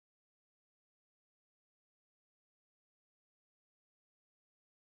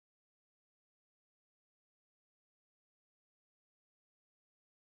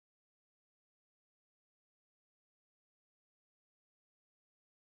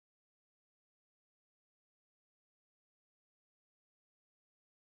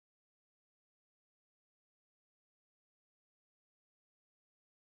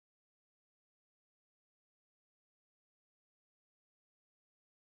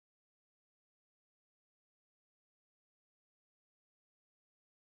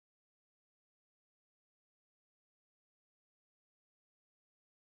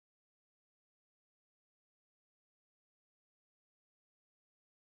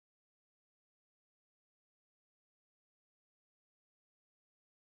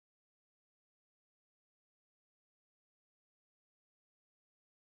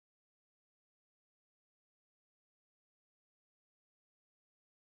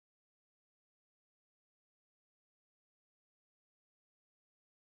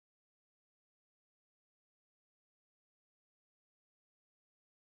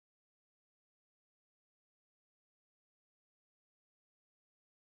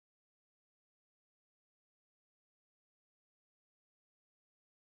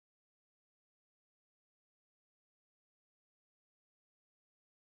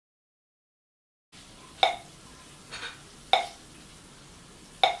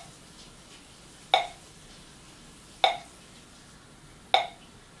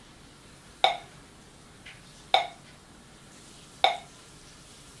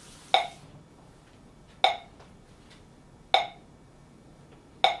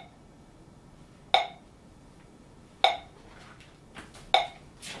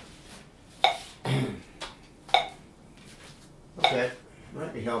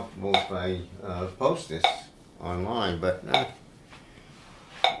help both if I post this online, but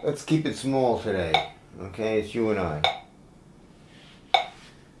let's keep it small today. Okay, it's you and I.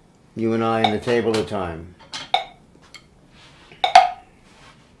 You and I and the table of time.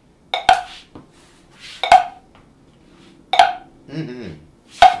 Mm-hmm.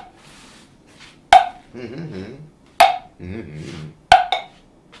 Mm-hmm. Mm-hmm.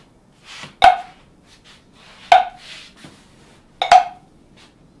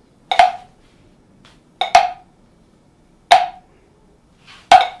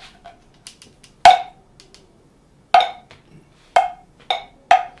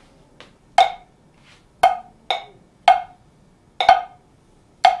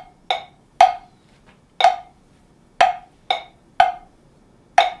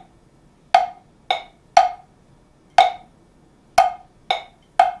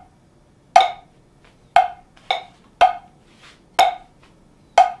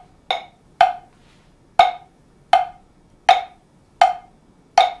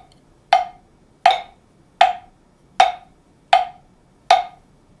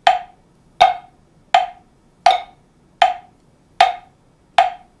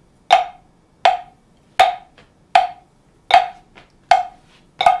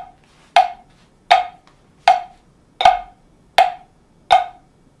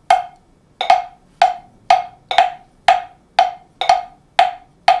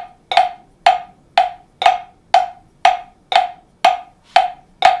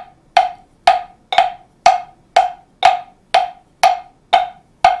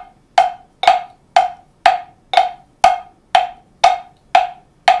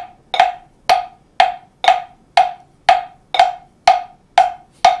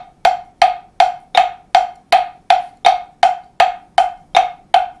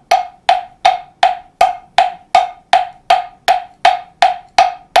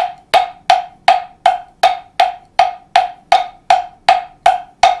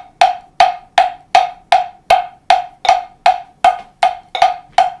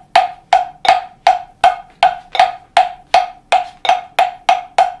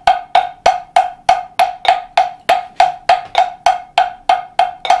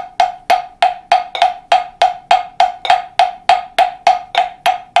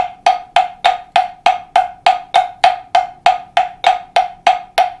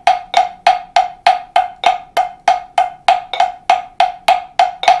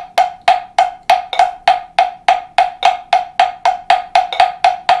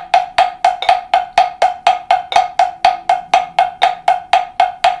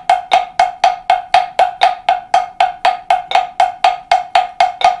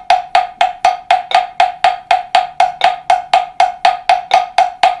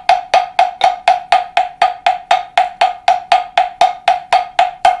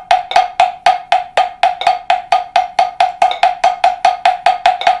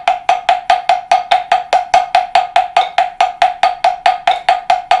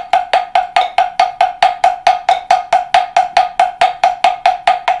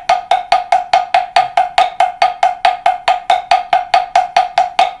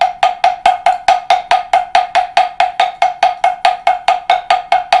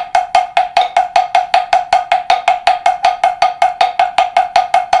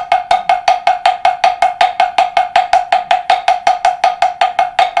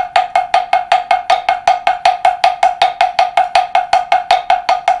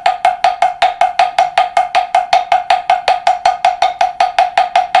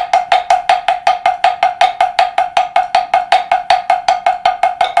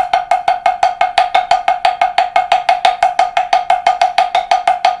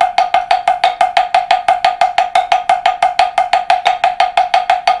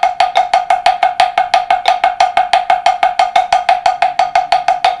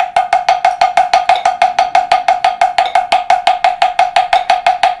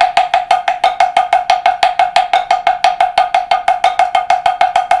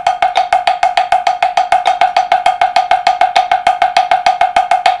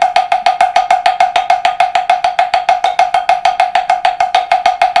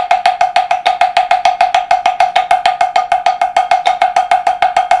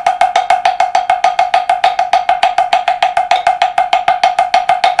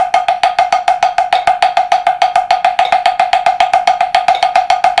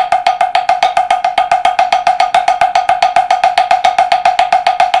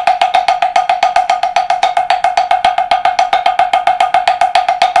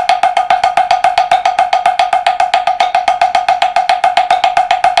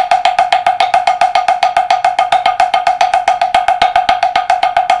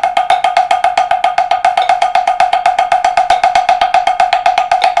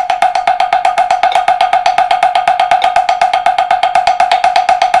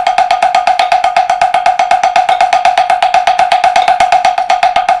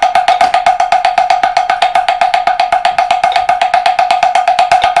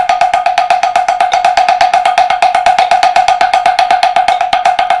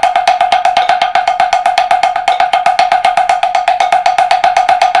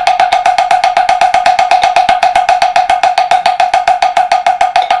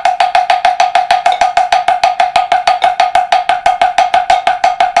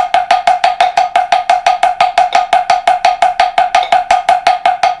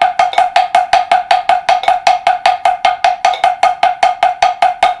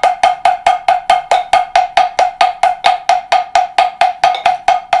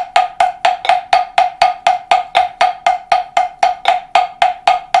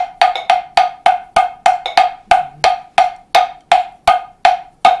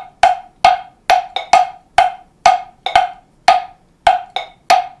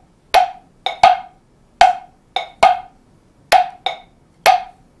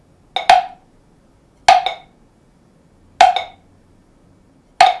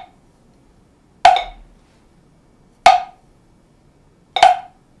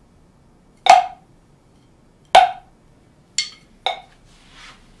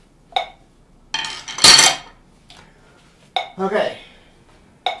 Okay.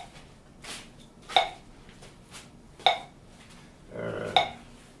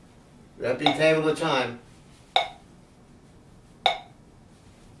 Wrapping table of time.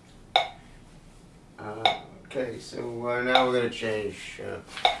 Okay, so now we're going to change.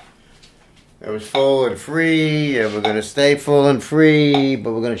 It was full and free, and we're going to stay full and free,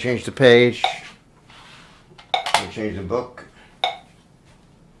 but we're going to change the page. We'll change the book.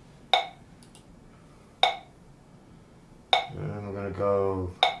 And we're going to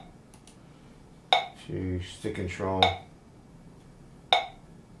go to stick control.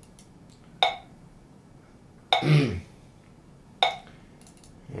 And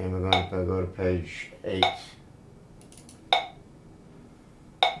we're going to go to page 8.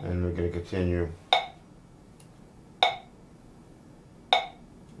 And we're going to continue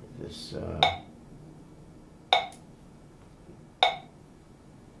with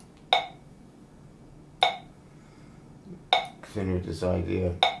this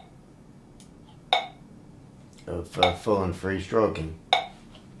idea of full and free stroking.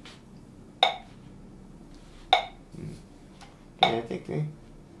 Yeah, I think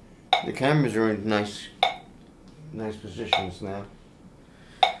the cameras are in nice positions now.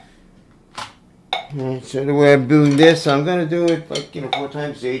 Alright, so the way I'm doing this, I'm going to do it like, 4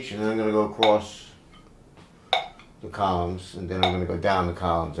 times each, and then I'm going to go across the columns, and then I'm going to go down the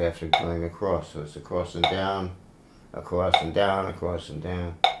columns after going across. So it's across and down, across and down, across and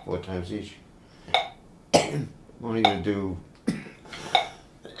down, 4 times each. I'm only going to do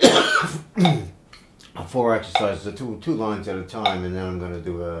 4 exercises, two lines at a time, and then I'm going to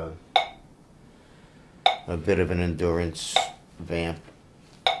do a bit of an endurance vamp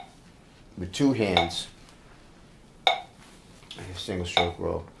with 2 hands, a single stroke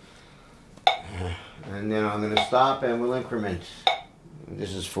roll, and then I'm going to stop and we'll increment.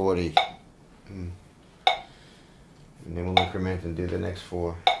 This is 40, and then we'll increment and do the next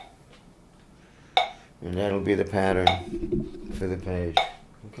 4, and that'll be the pattern for the page.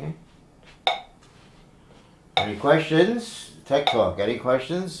 Okay. Any questions? Tech Talk. Any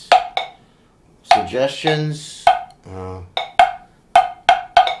questions? Suggestions?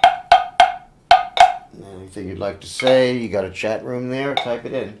 Anything you'd like to say? You got a chat room there? Type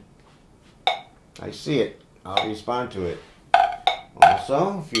it in. I see it. I'll respond to it.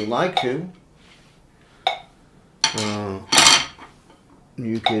 Also, if you'd like to,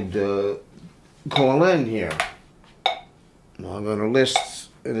 you could call in here. I'm going to list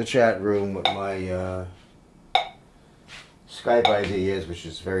in the chat room what my Skype ID is, which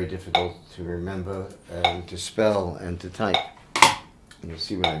is very difficult to remember and to spell and to type. You'll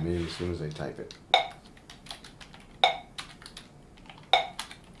see what I mean as soon as I type it.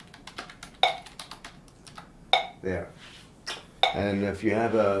 There. And if you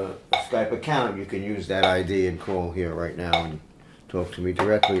have a Skype account, you can use that ID and call here right now and talk to me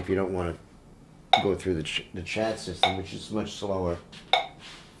directly if you don't want to go through the chat system, which is much slower.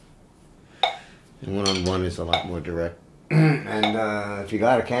 And one-on-one is a lot more direct. And if you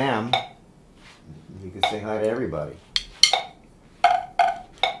got a cam, you can say hi to everybody.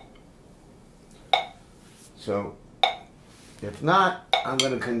 So, if not, I'm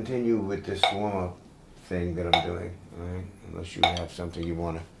going to continue with this warm-up thing that I'm doing, right? Unless you have something you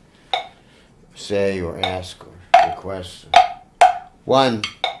want to say or ask or request. 1,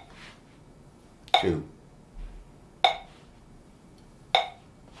 2.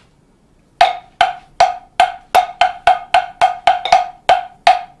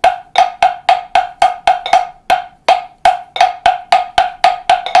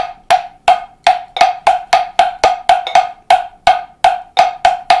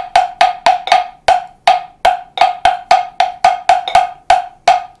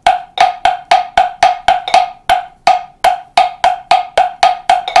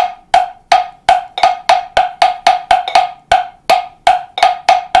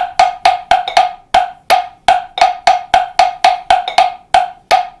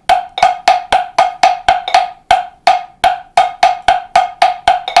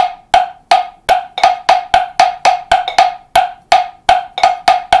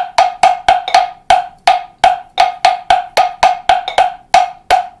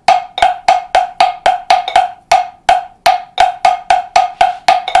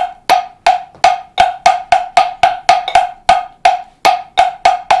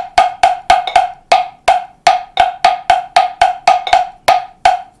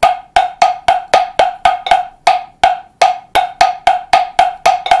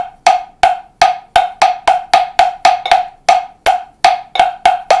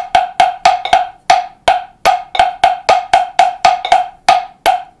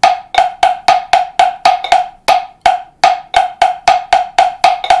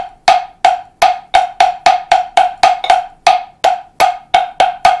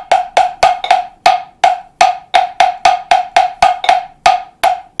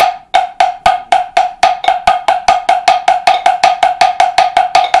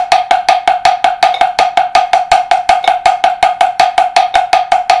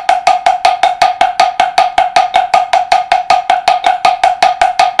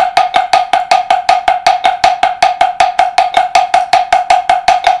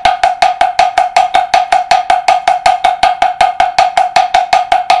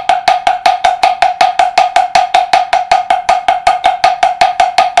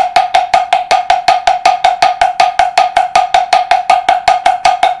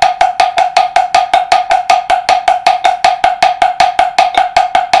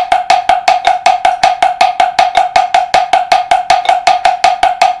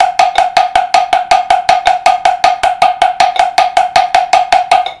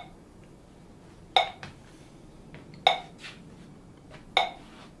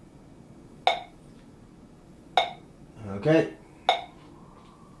 Okay.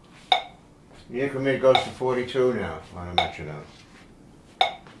 The increment goes to 42 now. I want to mention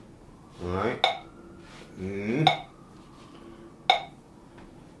that. Alright.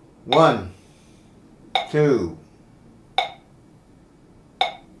 1, 2.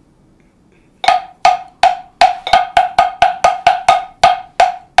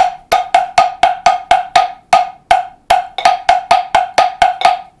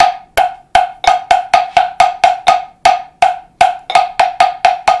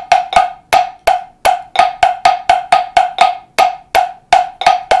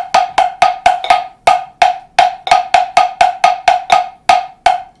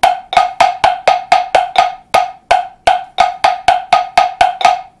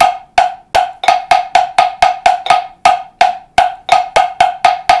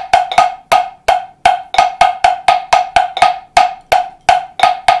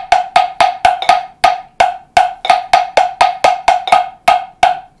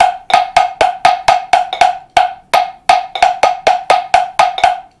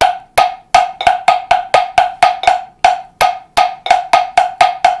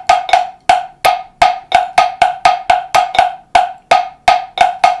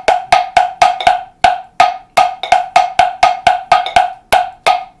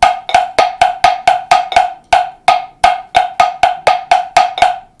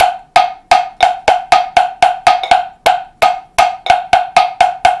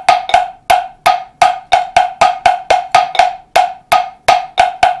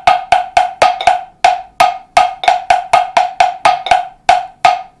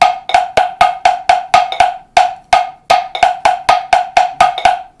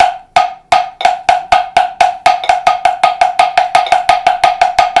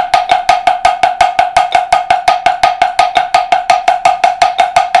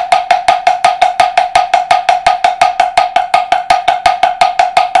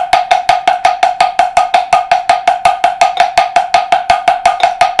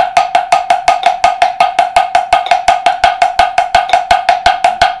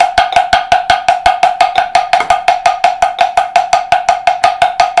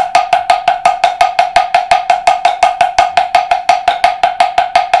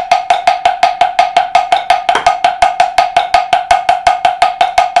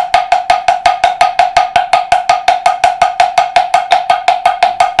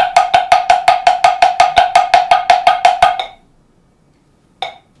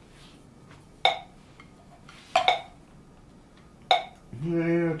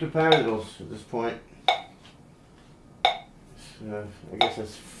 The parallels at this point. So I guess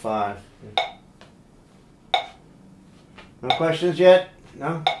that's 5. No questions yet?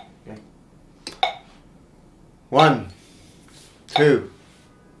 No? Okay. 1, 2.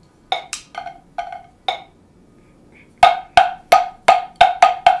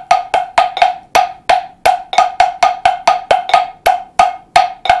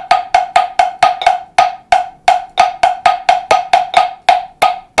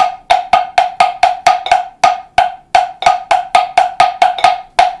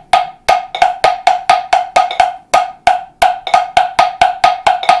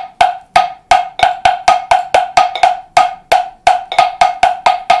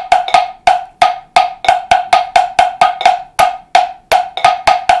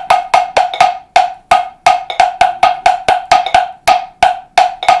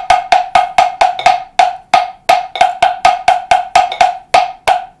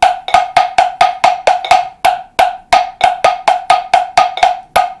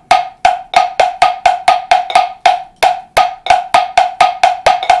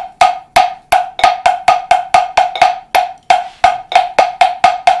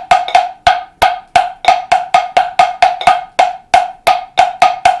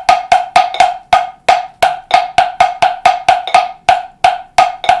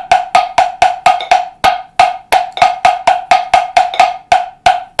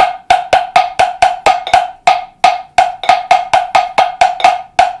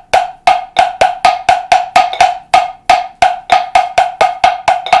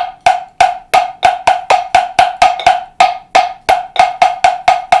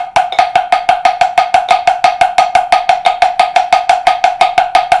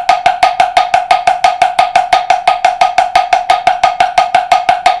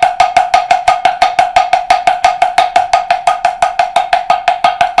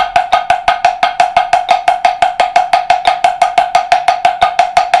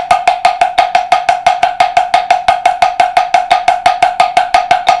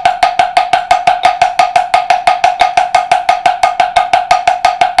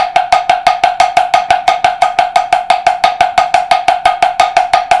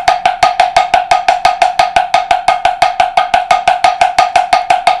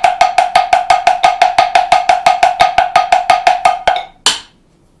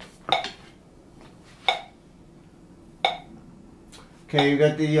 Okay, you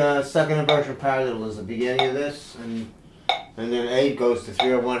got the second inversion parallel is the beginning of this, and then 8 goes to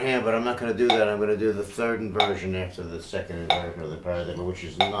 3 on one hand, but I'm not going to do that. I'm going to do the third inversion after the second inversion of the parallel, which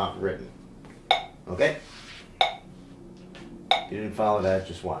is not written. Okay? If you didn't follow that,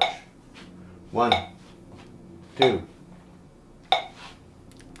 just watch. 1, 2.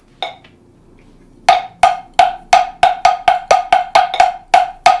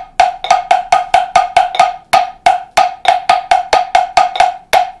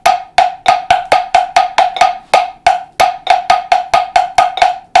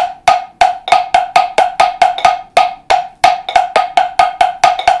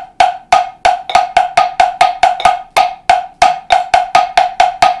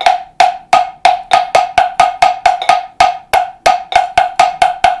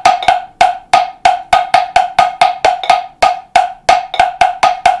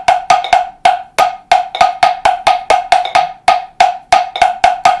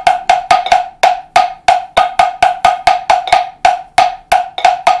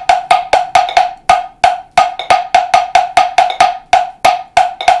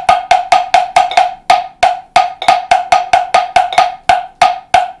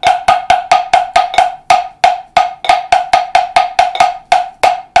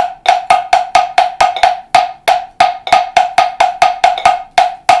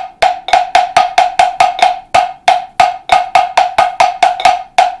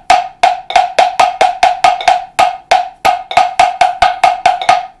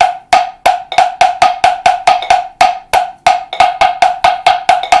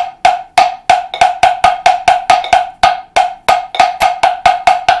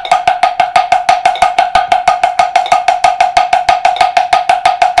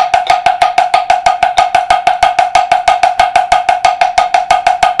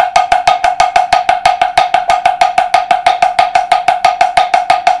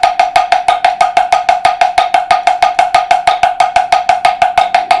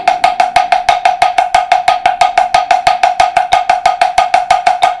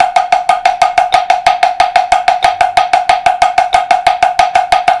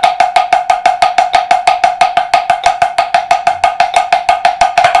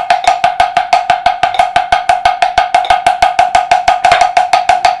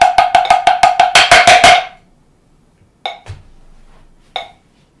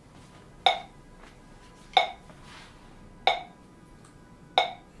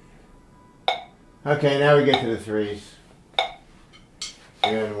 Okay, now we get to the 3s.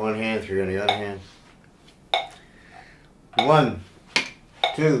 3 on one hand, 3 on the other hand. 1,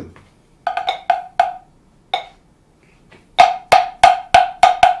 2.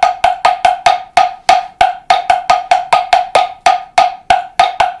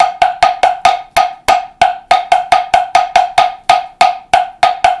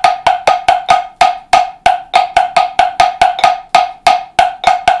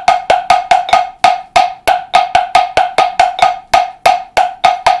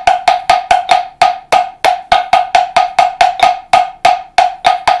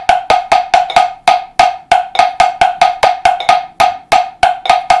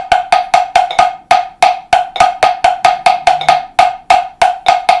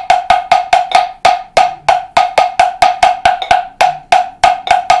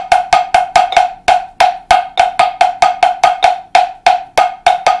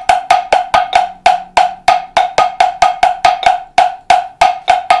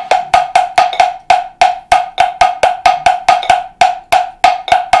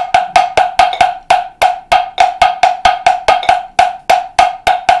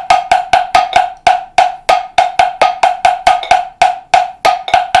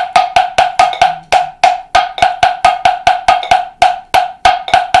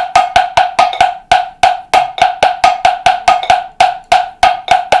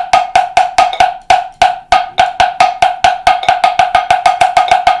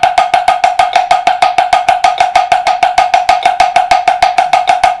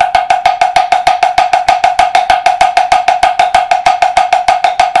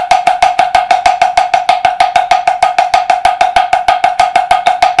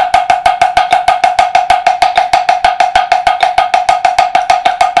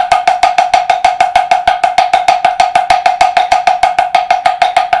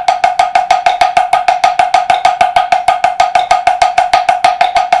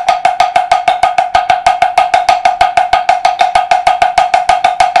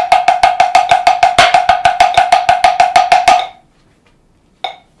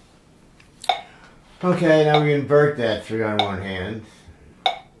 Okay, now we invert that 3 on one hand.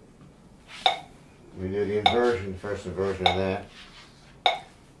 We do the inversion, first inversion of that.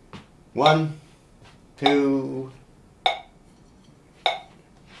 1, 2.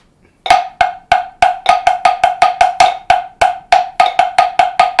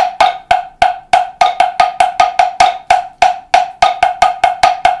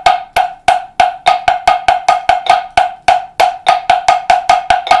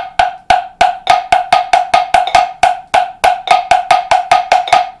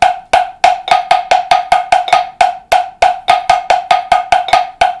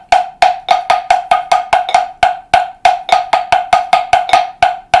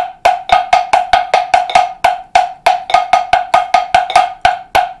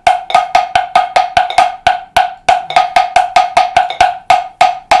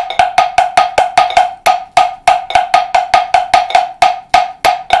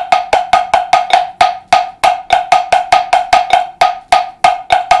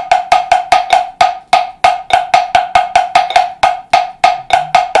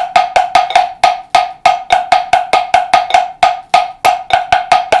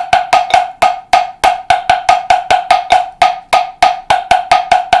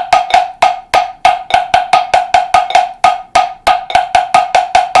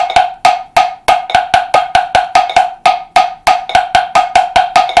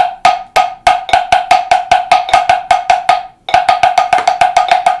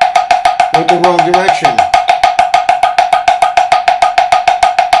 The wrong direction.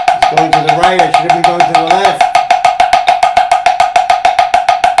 It's going to the right. I should have been going to the left.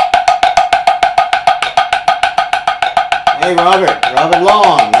 Hey, Robert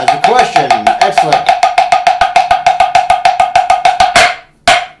Long has a question. Excellent.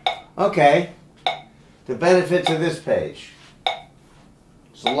 Okay. The benefits of this page.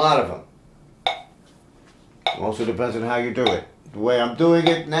 There's a lot of them. It also depends on how you do it. The way I'm doing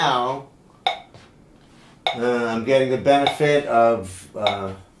it now, I'm getting the benefit of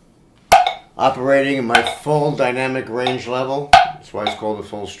operating in my full dynamic range level. That's why it's called a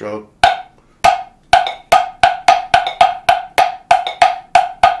full stroke.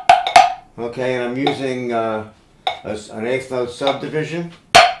 Okay, and I'm using an eighth note subdivision.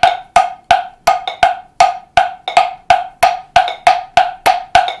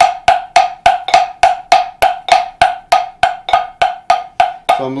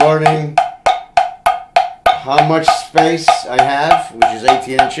 So I'm learning how much space I have, which is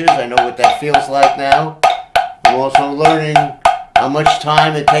 18 inches. I know what that feels like now. I'm also learning how much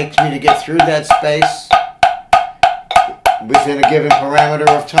time it takes me to get through that space within a given parameter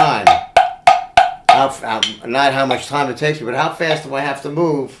of time. Not how much time it takes me, but how fast do I have to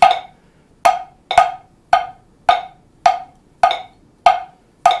move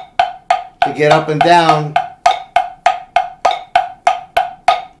to get up and down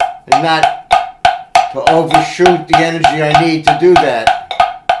and not to overshoot the energy I need to do that.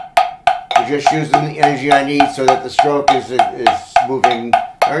 To just use the energy I need so that the stroke is moving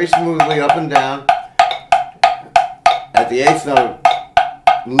very smoothly up and down at the eighth note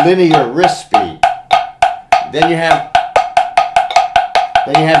linear wrist speed. Then you have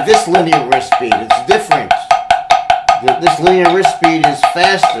this linear wrist speed. It's different. This linear wrist speed is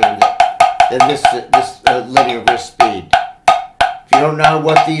faster than this linear wrist speed. If you don't know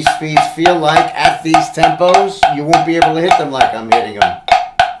what these speeds feel like at these tempos, you won't be able to hit them like I'm hitting them.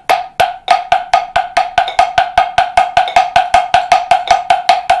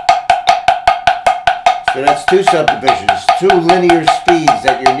 So that's two subdivisions, two linear speeds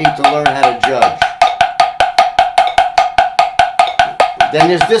that you need to learn how to judge. Then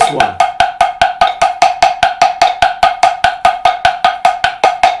there's this one.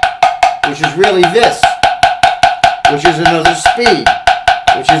 Which is really this. Which is another speed.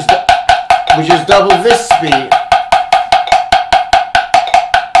 Which is double this speed.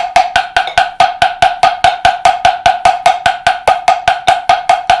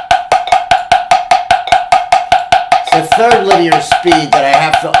 It's the third linear speed that I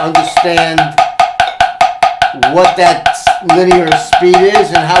have to understand what that linear speed is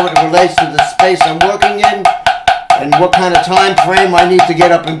and how it relates to the space I'm working in and what kind of time frame I need to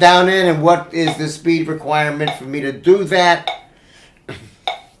get up and down in and what is the speed requirement for me to do that,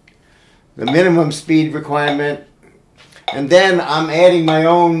 the minimum speed requirement, and then I'm adding my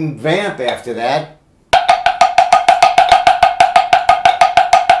own vamp after that.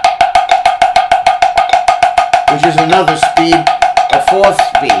 Which is another speed, a fourth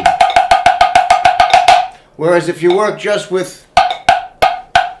speed. Whereas if you work just with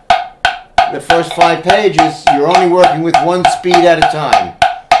the first 5 pages, you're only working with one speed at a time.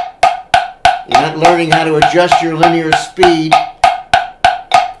 You're not learning how to adjust your linear speed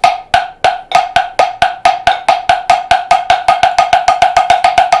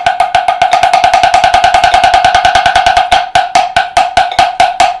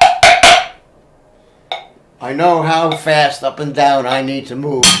I know how fast up and down I need to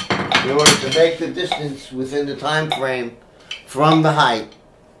move in order to make the distance within the time frame from the height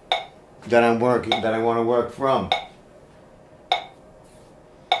that I want to work from.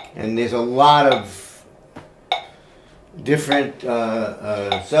 And there's a lot of different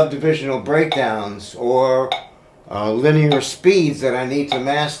subdivisional breakdowns or linear speeds that I need to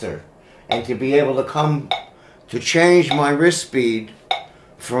master, and to be able to come to change my wrist speed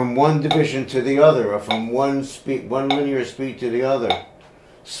from one division to the other, or from one linear speed to the other,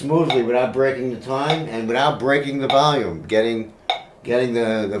 smoothly without breaking the time and without breaking the volume, getting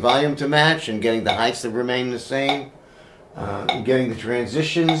the volume to match and getting the heights to remain the same, getting the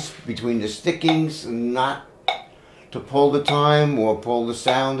transitions between the stickings and not to pull the time or pull the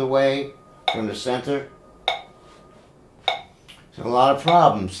sound away from the center. There's a lot of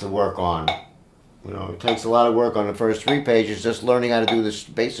problems to work on. You know, it takes a lot of work on the first 3 pages, just learning how to do this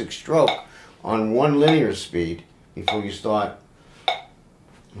basic stroke on one linear speed before you start.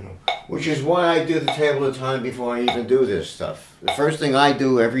 You know, which is why I do the table of time before I even do this stuff. The first thing I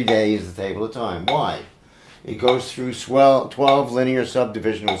do every day is the table of time. Why? It goes through 12 linear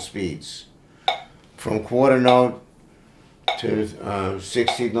subdivisional speeds, from quarter note to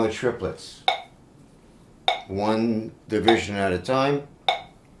 16th note triplets, one division at a time.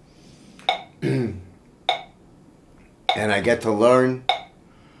 And I get to learn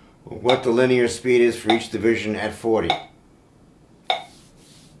what the linear speed is for each division at 40.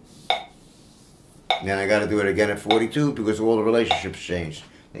 Then I got to do it again at 42 because all the relationships change.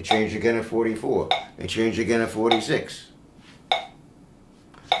 They change again at 44. They change again at 46.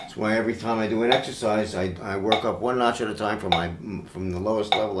 That's why every time I do an exercise, I work up one notch at a time from the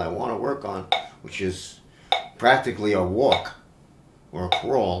lowest level I want to work on, which is practically a walk or a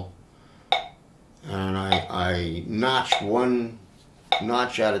crawl. And I notch one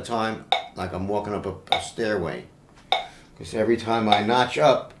notch at a time, like I'm walking up a stairway. Because every time I notch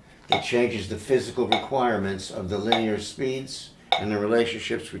up, it changes the physical requirements of the linear speeds and the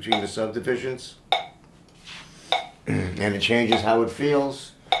relationships between the subdivisions. And it changes how it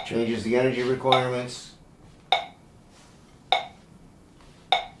feels, changes the energy requirements.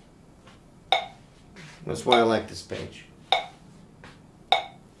 That's why I like this page.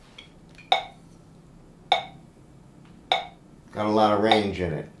 Got a lot of range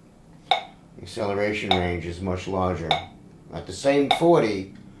in it. The acceleration range is much larger. At the same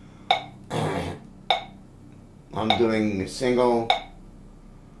 40, I'm doing a single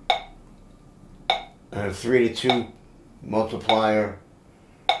 3-to-2 multiplier,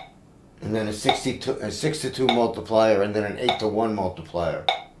 and then a 6-to-2 multiplier, and then an 8-to-1 multiplier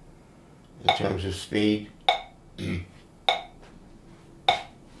in terms of speed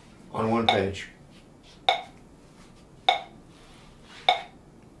on one page.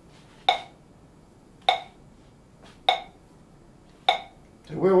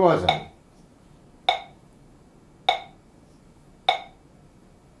 So where was I?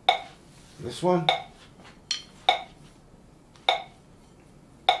 This one?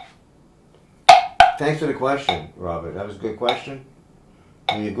 Thanks for the question, Robert. That was a good question.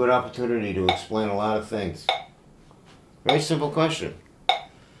 And a good opportunity to explain a lot of things. Very simple question.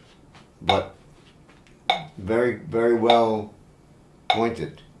 But very, very well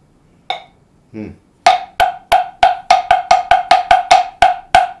pointed.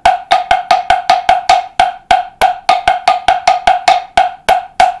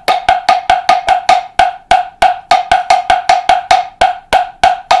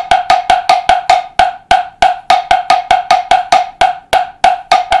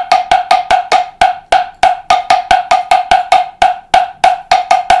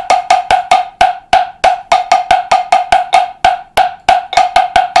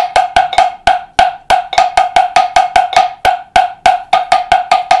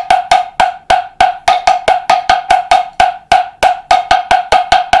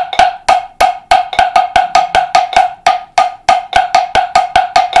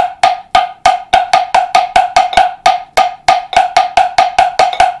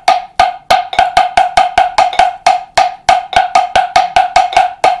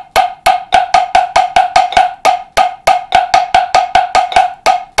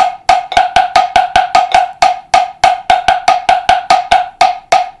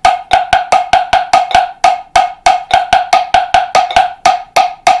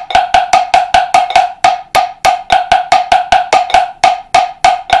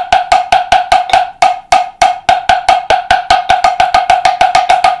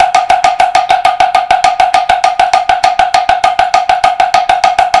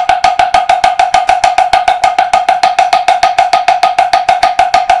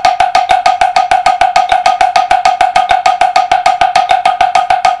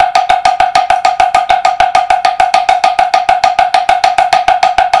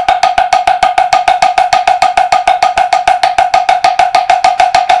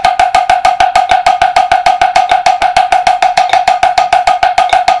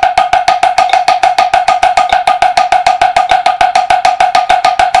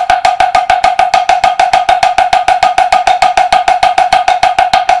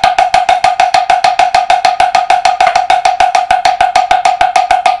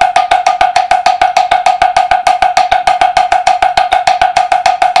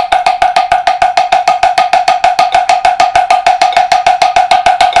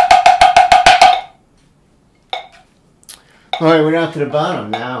 All right, we're down to the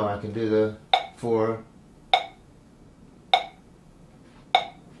bottom now. I can do the 4.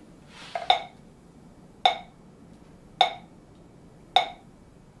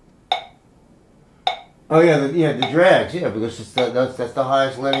 Oh yeah, the drags, yeah, because that's the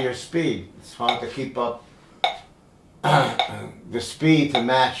highest linear speed. It's hard to keep up the speed to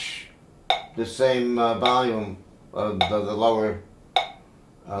match the same volume of the lower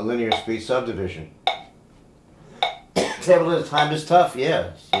linear speed subdivision. Table time is tough,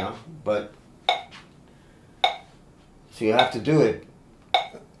 yeah, you know, but so you have to do it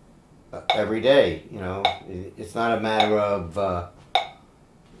every day. You know, it's not a matter of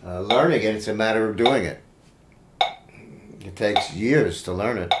learning it; it's a matter of doing it. It takes years to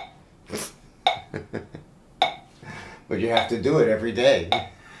learn it, but you have to do it every day,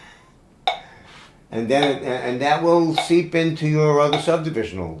 and then that will seep into your other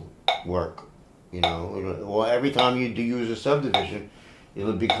subdivisional work. You know, well, every time you use a subdivision,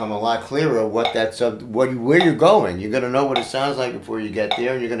 it'll become a lot clearer what that where you're going. You're gonna know what it sounds like before you get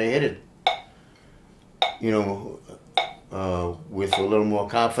there, and you're gonna hit it. You know, with a little more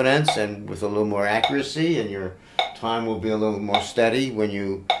confidence and with a little more accuracy, and your time will be a little more steady when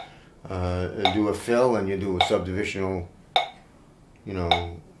you do a fill and you do a subdivisional, you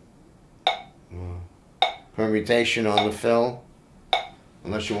know, permutation on the fill.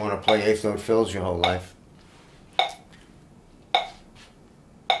 Unless you want to play eighth note fills your whole life.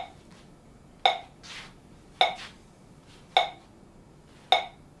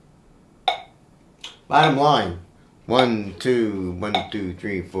 Bottom line, 1, 2, 1, 2,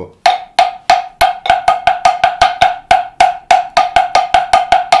 3, 4.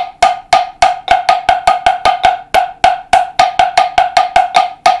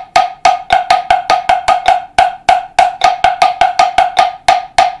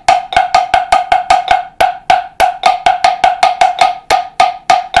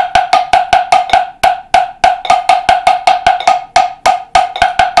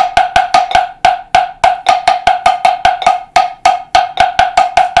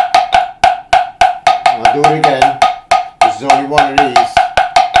 Do it again. This is only one of these.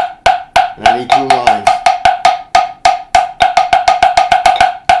 And I need 2 lines.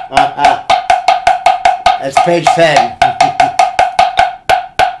 That's page 10.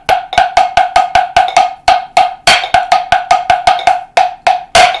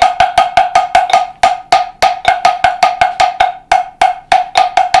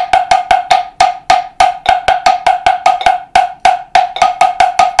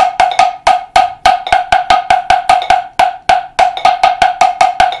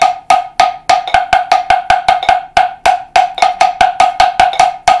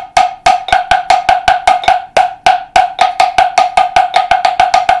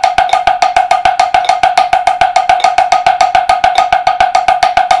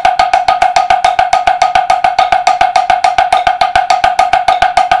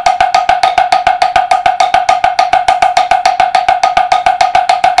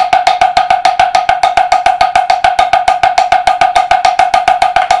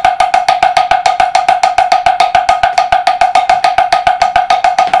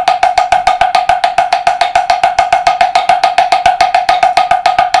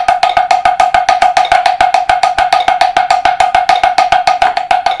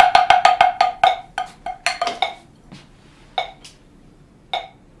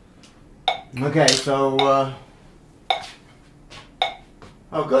 Okay, so,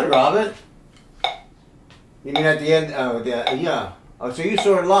 oh, good, Robert. You mean at the end? Oh, yeah. Oh, so you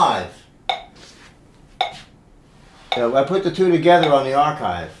saw it live. So I put the 2 together on the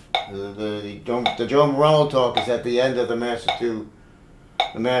archive. The Joe Morello talk is at the end of the Master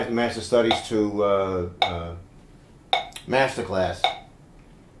Studies 2 Masterclass,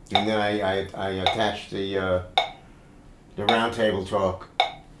 and then I attached the roundtable talk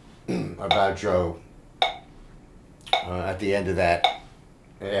about Joe at the end of that,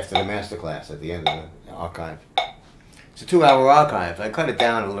 after the masterclass, at the end of the archive. It's a 2-hour archive. I cut it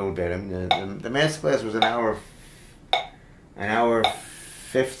down a little bit. I mean, the masterclass was an hour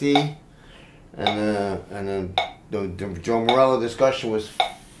 50, and then the Joe Morello discussion was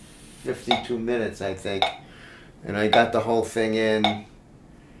 52 minutes, I think, and I got the whole thing in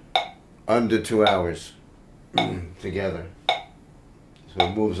under 2 hours together. So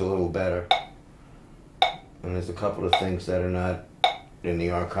it moves a little better. And there's a couple of things that are not in the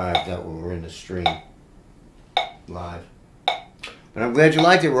archive that were in the stream live. But I'm glad you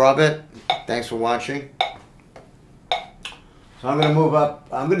liked it, Robert. Thanks for watching. So I'm going to move up.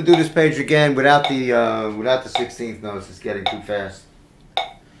 I'm going to do this page again without the 16th notes. It's getting too fast.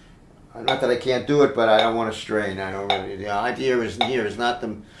 not that I can't do it, but I don't want to strain. I don't really. The idea is not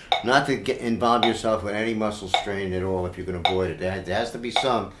to involve yourself with any muscle strain at all if you can avoid it. There has to be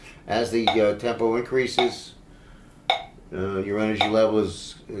some. As the tempo increases, your energy level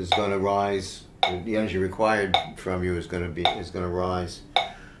is going to rise. The energy required from you is going to rise.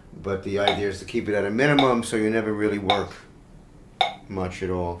 But the idea is to keep it at a minimum, so you never really work much at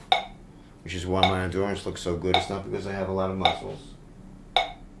all. Which is why my endurance looks so good. It's not because I have a lot of muscles.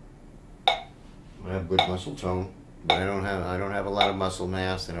 I have good muscle tone, but I don't have a lot of muscle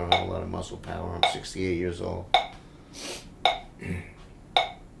mass. I don't have a lot of muscle power. I'm 68 years old.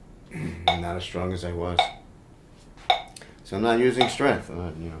 I'm not as strong as I was. So I'm not using strength.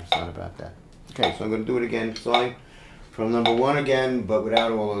 It's not about that. Okay, so I'm going to do it again, starting from number 1 again, but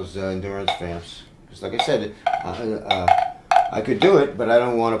without all those endurance vamps. Because like I said, I could do it, but I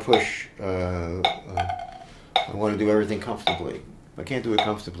don't want to push. I want to do everything comfortably. If I can't do it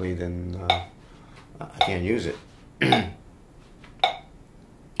comfortably, then I can't use it.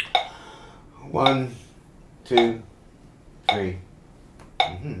 1, 2, 3.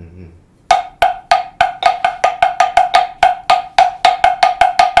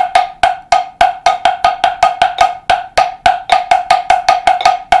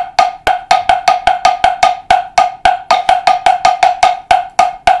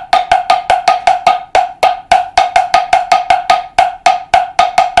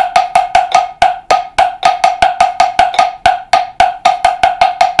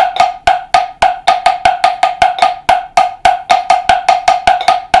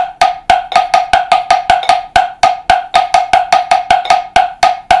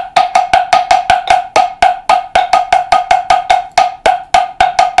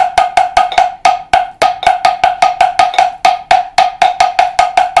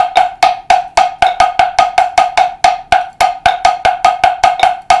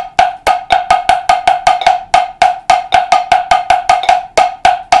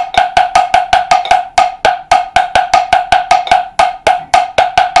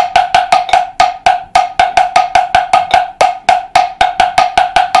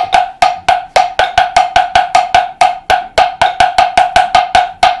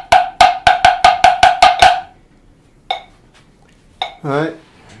 Alright,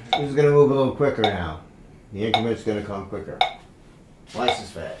 this is going to move a little quicker now. The increment's going to come quicker. Twice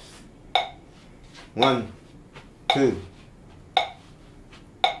as fast. 1, 2.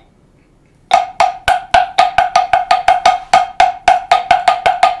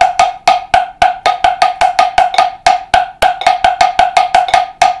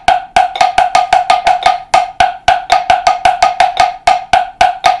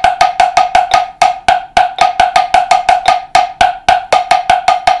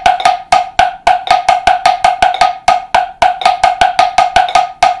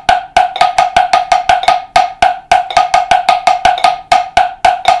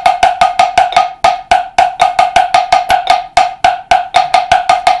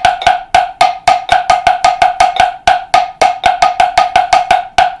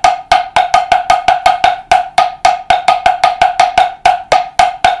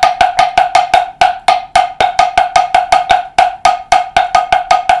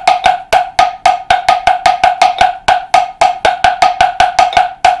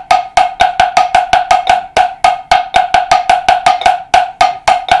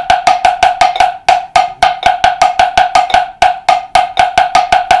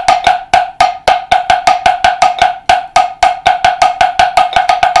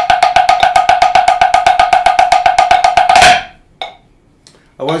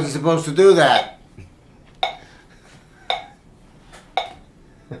 I wasn't supposed to do that.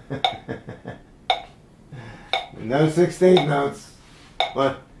 No 16th notes.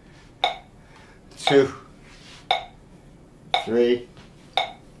 1, 2, 3.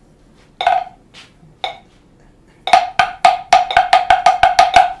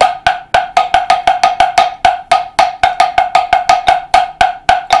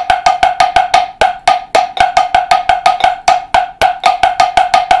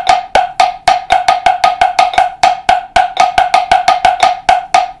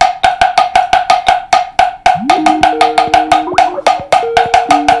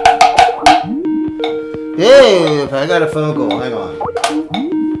 Hey, I got a phone call. Hang on.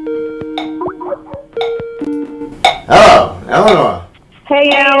 Hello, Eleanor. Hey,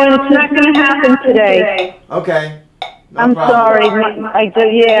 Alan, it's not going to happen today. Okay. No I'm problem. sorry.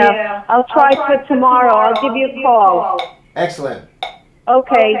 Yeah. I'll try for tomorrow. I'll give you a call. Excellent.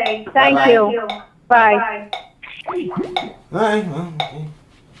 Okay. Thank Bye-bye. you. Bye. All right. Well, okay.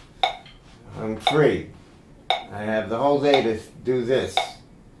 I'm free. I have the whole day to do this.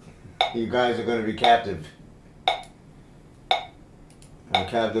 You guys are going to be captive. A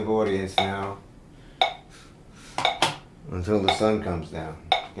captive audience now. Until the sun comes down.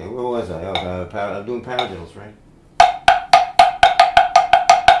 Okay, where was I? Oh, I'm doing paradiddles, right?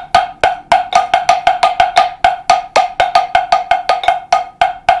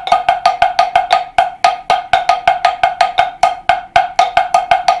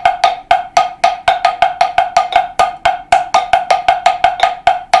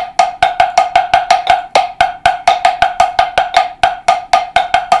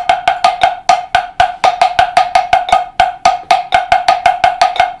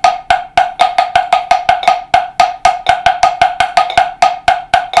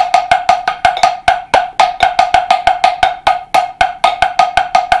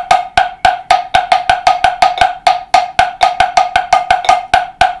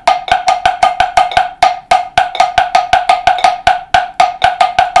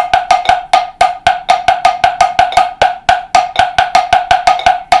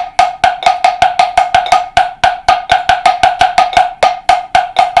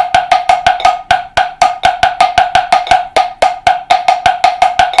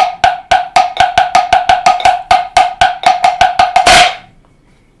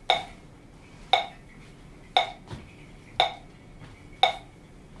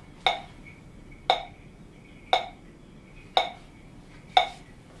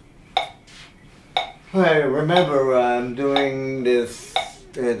 Alright, remember I'm doing this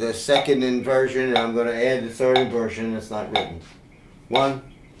the second inversion, and I'm going to add the third inversion that's not written.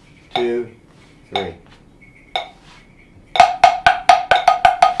 1, 2, 3.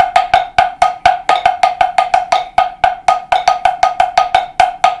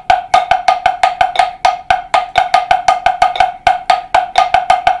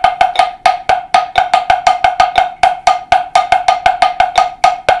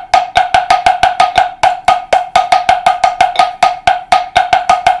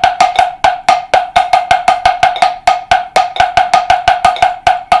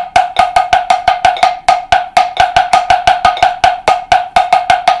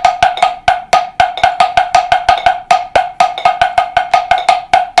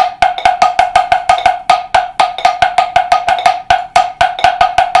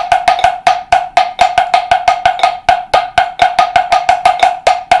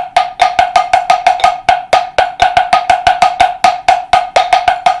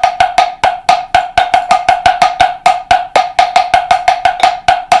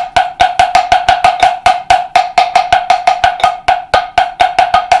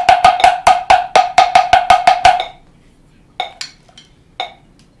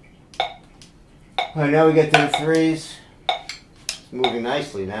 Alright, now we get to the threes. It's moving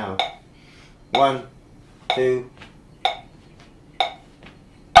nicely now. 1, 2.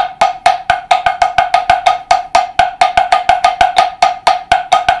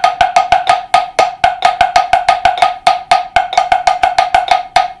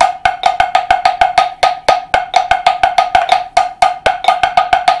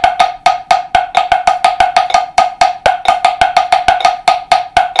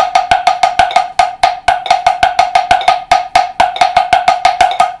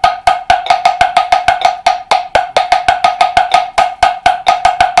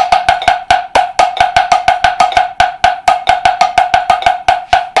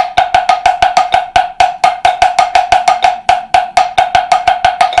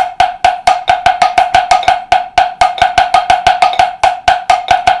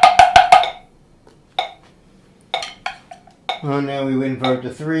 Well, now we invert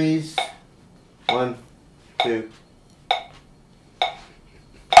the threes. 1, 2.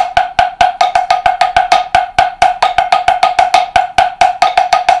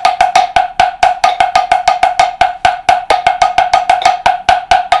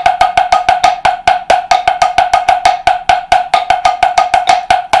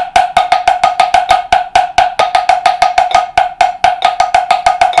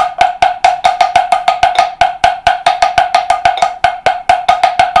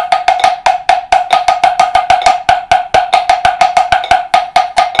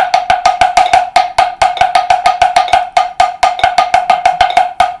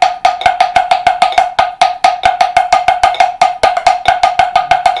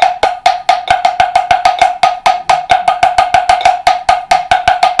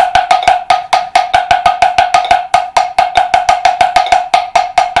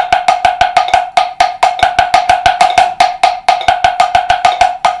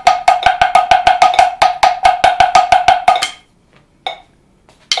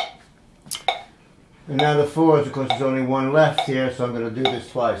 now the 4s, of course, there's only one left here, so I'm going to do this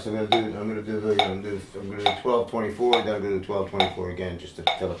twice. I'm going to do 1224, then I'm going to do 1224 again, just to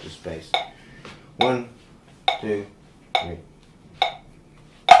fill up the space. 1, 2, 3.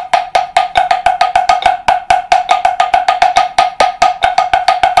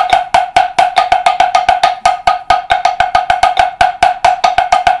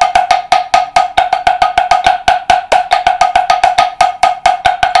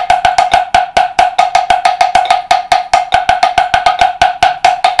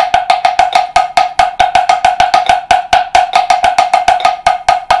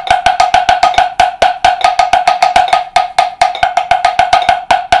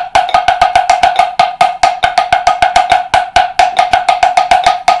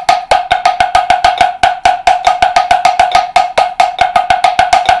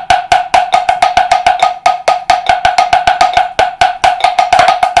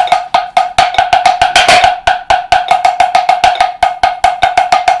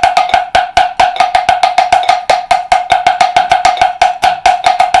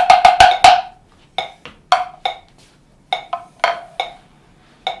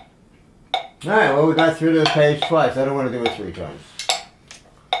 Alright, well, we got through the page twice. I don't want to do it 3 times.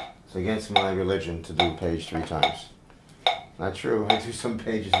 It's against my religion to do a page 3 times. Not true, I do some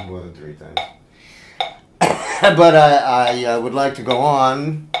pages more than 3 times. But I would like to go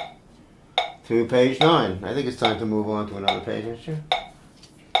on to page 9. I think it's time to move on to another page, isn't it?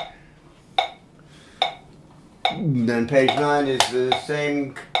 Then page 9 is the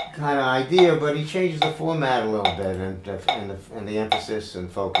same kind of idea, but he changes the format a little bit and the emphasis and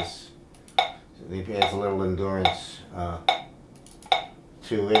focus. He adds a little endurance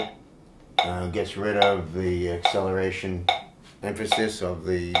to it. Gets rid of the acceleration emphasis of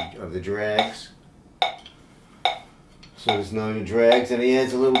the drags. So there's no drags, and he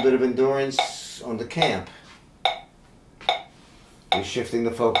adds a little bit of endurance on the camp. He's shifting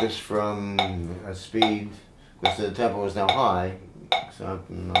the focus from speed, because the tempo is now high, so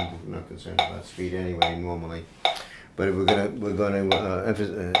I'm not concerned about speed anyway normally. But we're gonna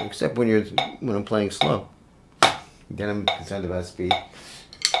emphasize, except when I'm playing slow, then I'm concerned about speed.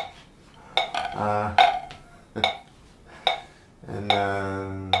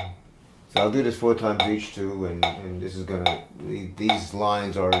 So I'll do this 4 times each too, and this is these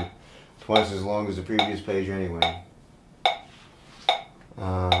lines are twice as long as the previous page anyway.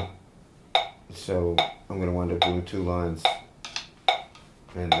 So I'm gonna wind up doing 2 lines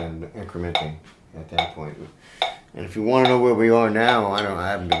and then incrementing at that point. And if you want to know where we are now, I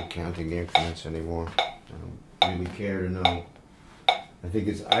haven't been counting the increments anymore. I don't really care to know.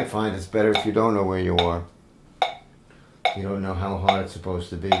 I find it's better if you don't know where you are. You don't know how hard it's supposed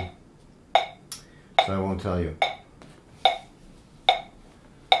to be. So I won't tell you.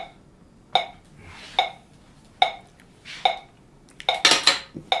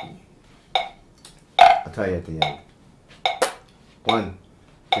 I'll tell you at the end. 1,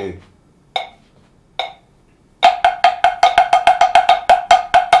 2.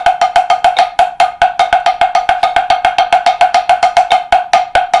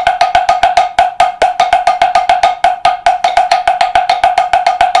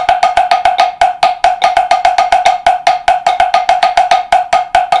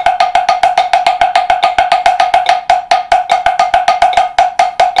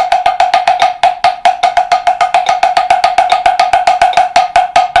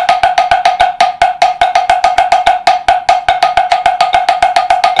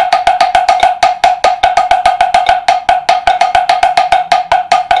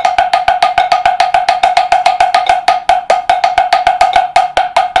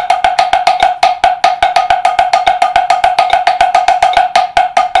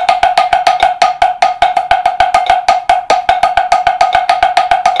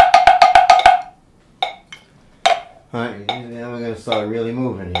 Alright, now we're going to start really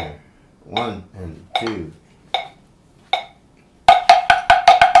moving here. 1 and 2.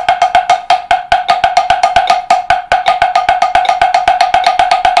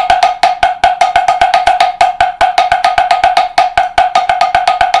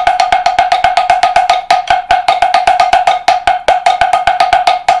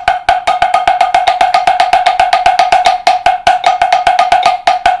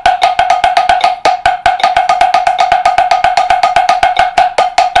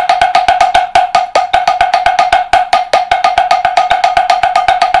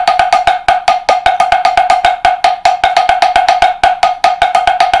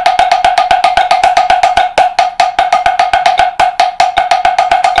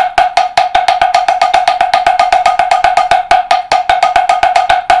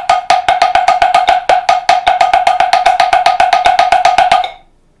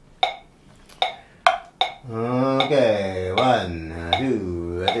 1,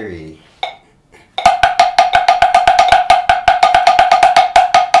 2, 3.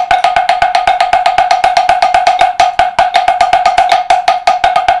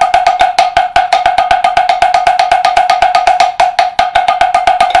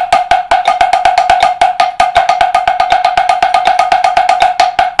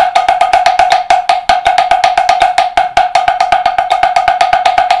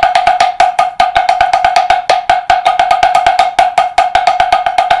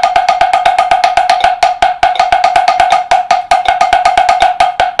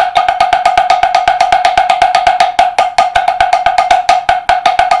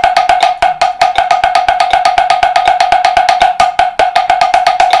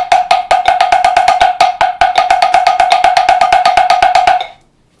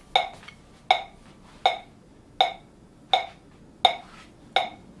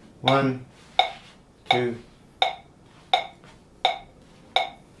 One, two.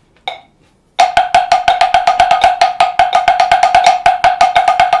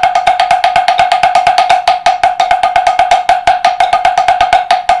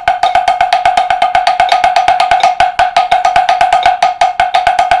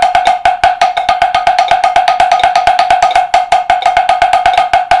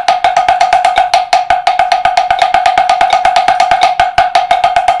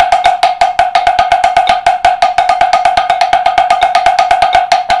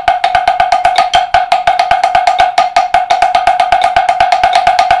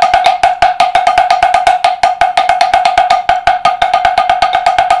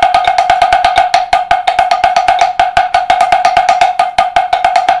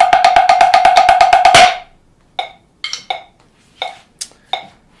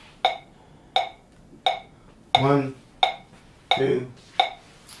 One, two,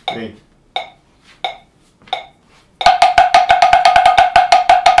 three.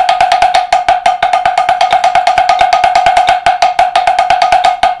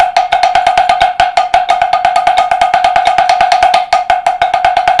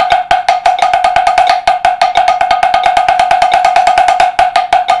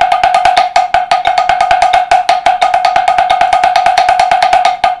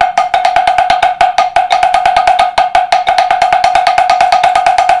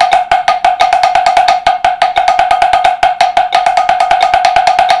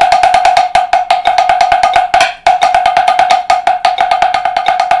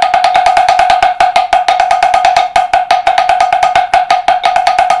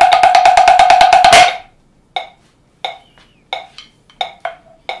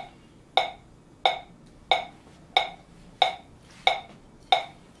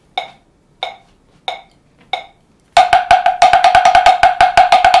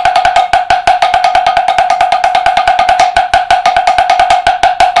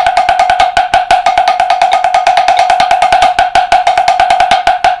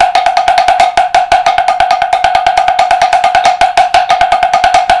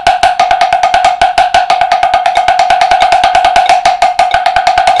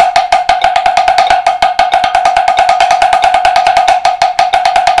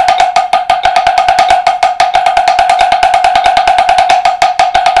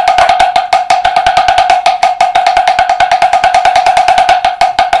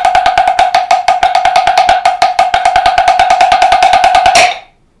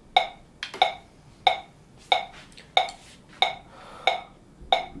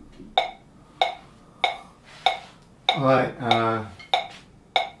 Alright,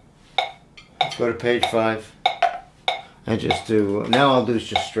 let's go to page 5. And just do, now I'll do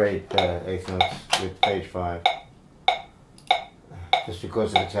just straight eighth notes with page 5. Just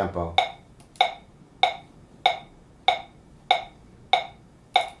because of the tempo.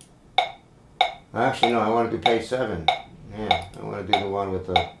 Actually, no, I want to do page 7. Yeah, I want to do the one with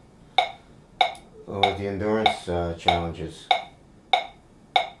the endurance challenges.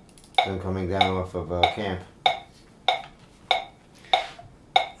 Them coming down off of camp.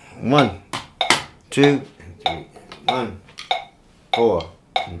 1, 2, 3. 1, 4.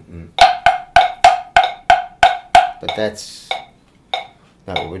 But that's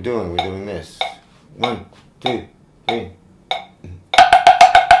not what we're doing. We're doing this. 1, 2, 3.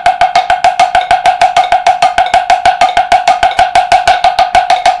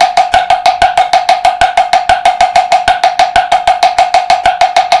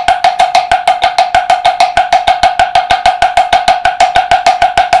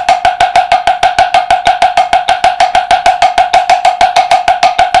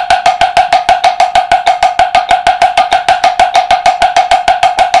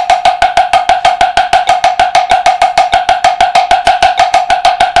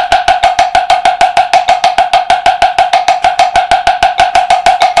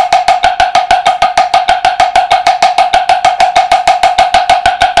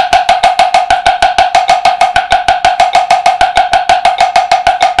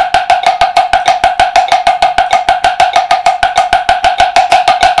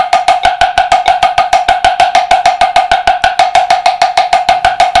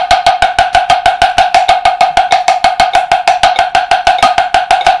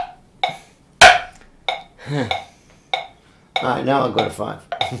 Alright, now I'll go to 5.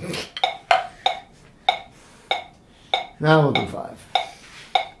 Now we'll do 5.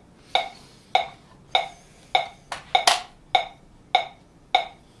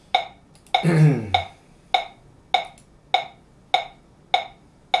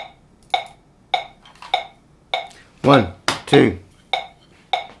 One, two.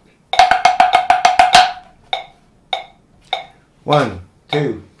 One,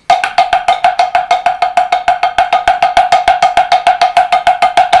 two.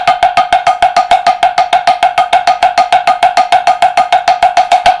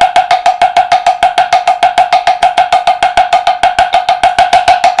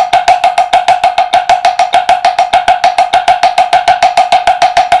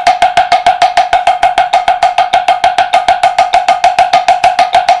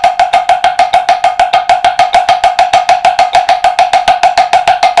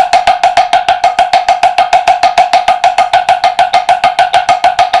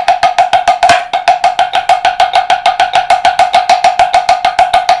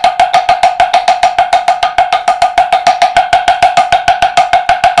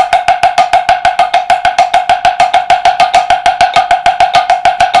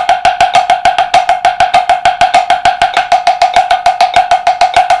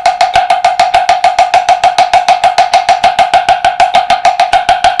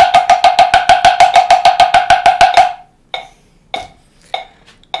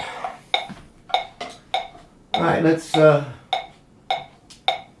 Alright, let's, now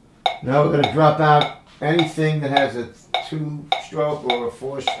we're going to drop out anything that has a 2-stroke or a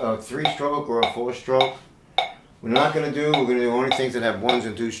 3-stroke or a 4-stroke. We're going to do only things that have 1s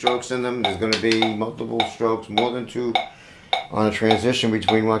and 2 strokes in them. There's going to be multiple strokes, more than 2, on a transition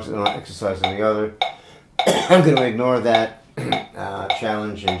between one exercise and the other. I'm going to ignore that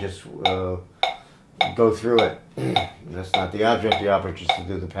challenge and just go through it. That's not the object. The object is to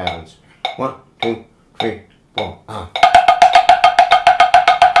do the patterns. 1, 2, 3, 4.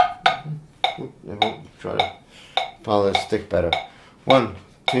 We'll try to follow the stick better. 1,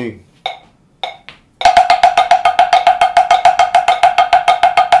 2.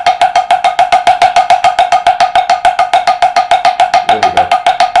 There we go.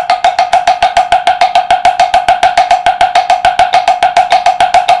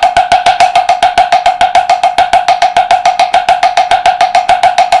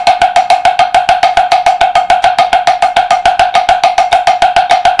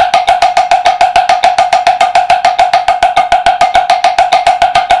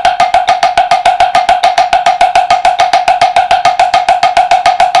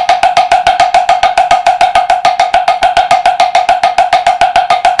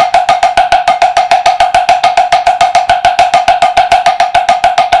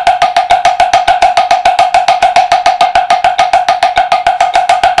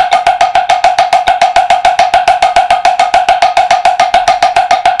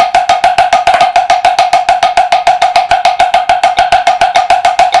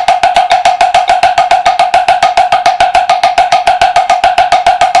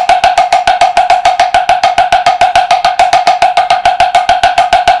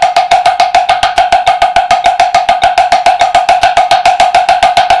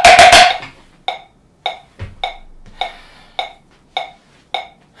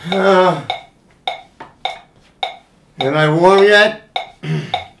 Am I warm yet?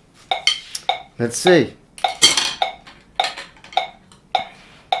 Let's see.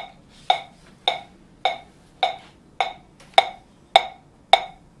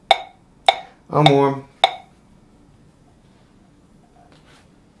 I'm warm.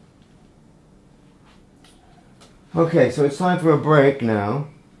 Okay, so it's time for a break now.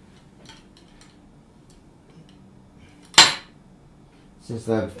 Since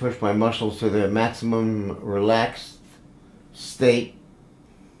I've pushed my muscles to their maximum relaxed state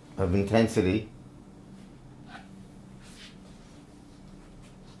of intensity.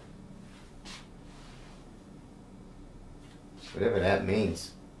 Whatever that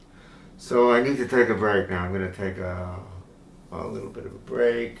means. So I need to take a break now. I'm going to take a little bit of a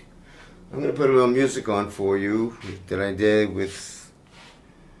break. I'm going to put a little music on for you that I did with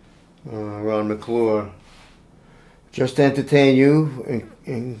Ron McClure. Just to entertain you,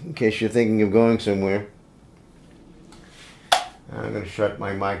 in case you're thinking of going somewhere. I'm going to shut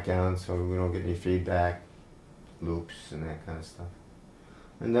my mic down so we don't get any feedback loops and that kind of stuff.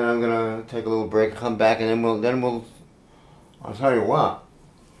 And then I'm going to take a little break, come back, and then we'll I'll tell you what.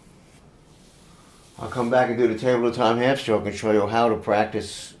 I'll come back and do the table of time half stroke and show you how to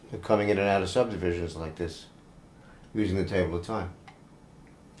practice coming in and out of subdivisions like this using the table of time.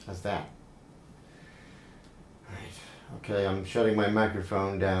 How's that? Okay, I'm shutting my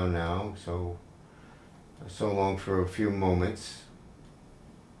microphone down now, so long for a few moments,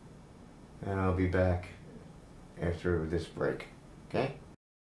 and I'll be back after this break, okay?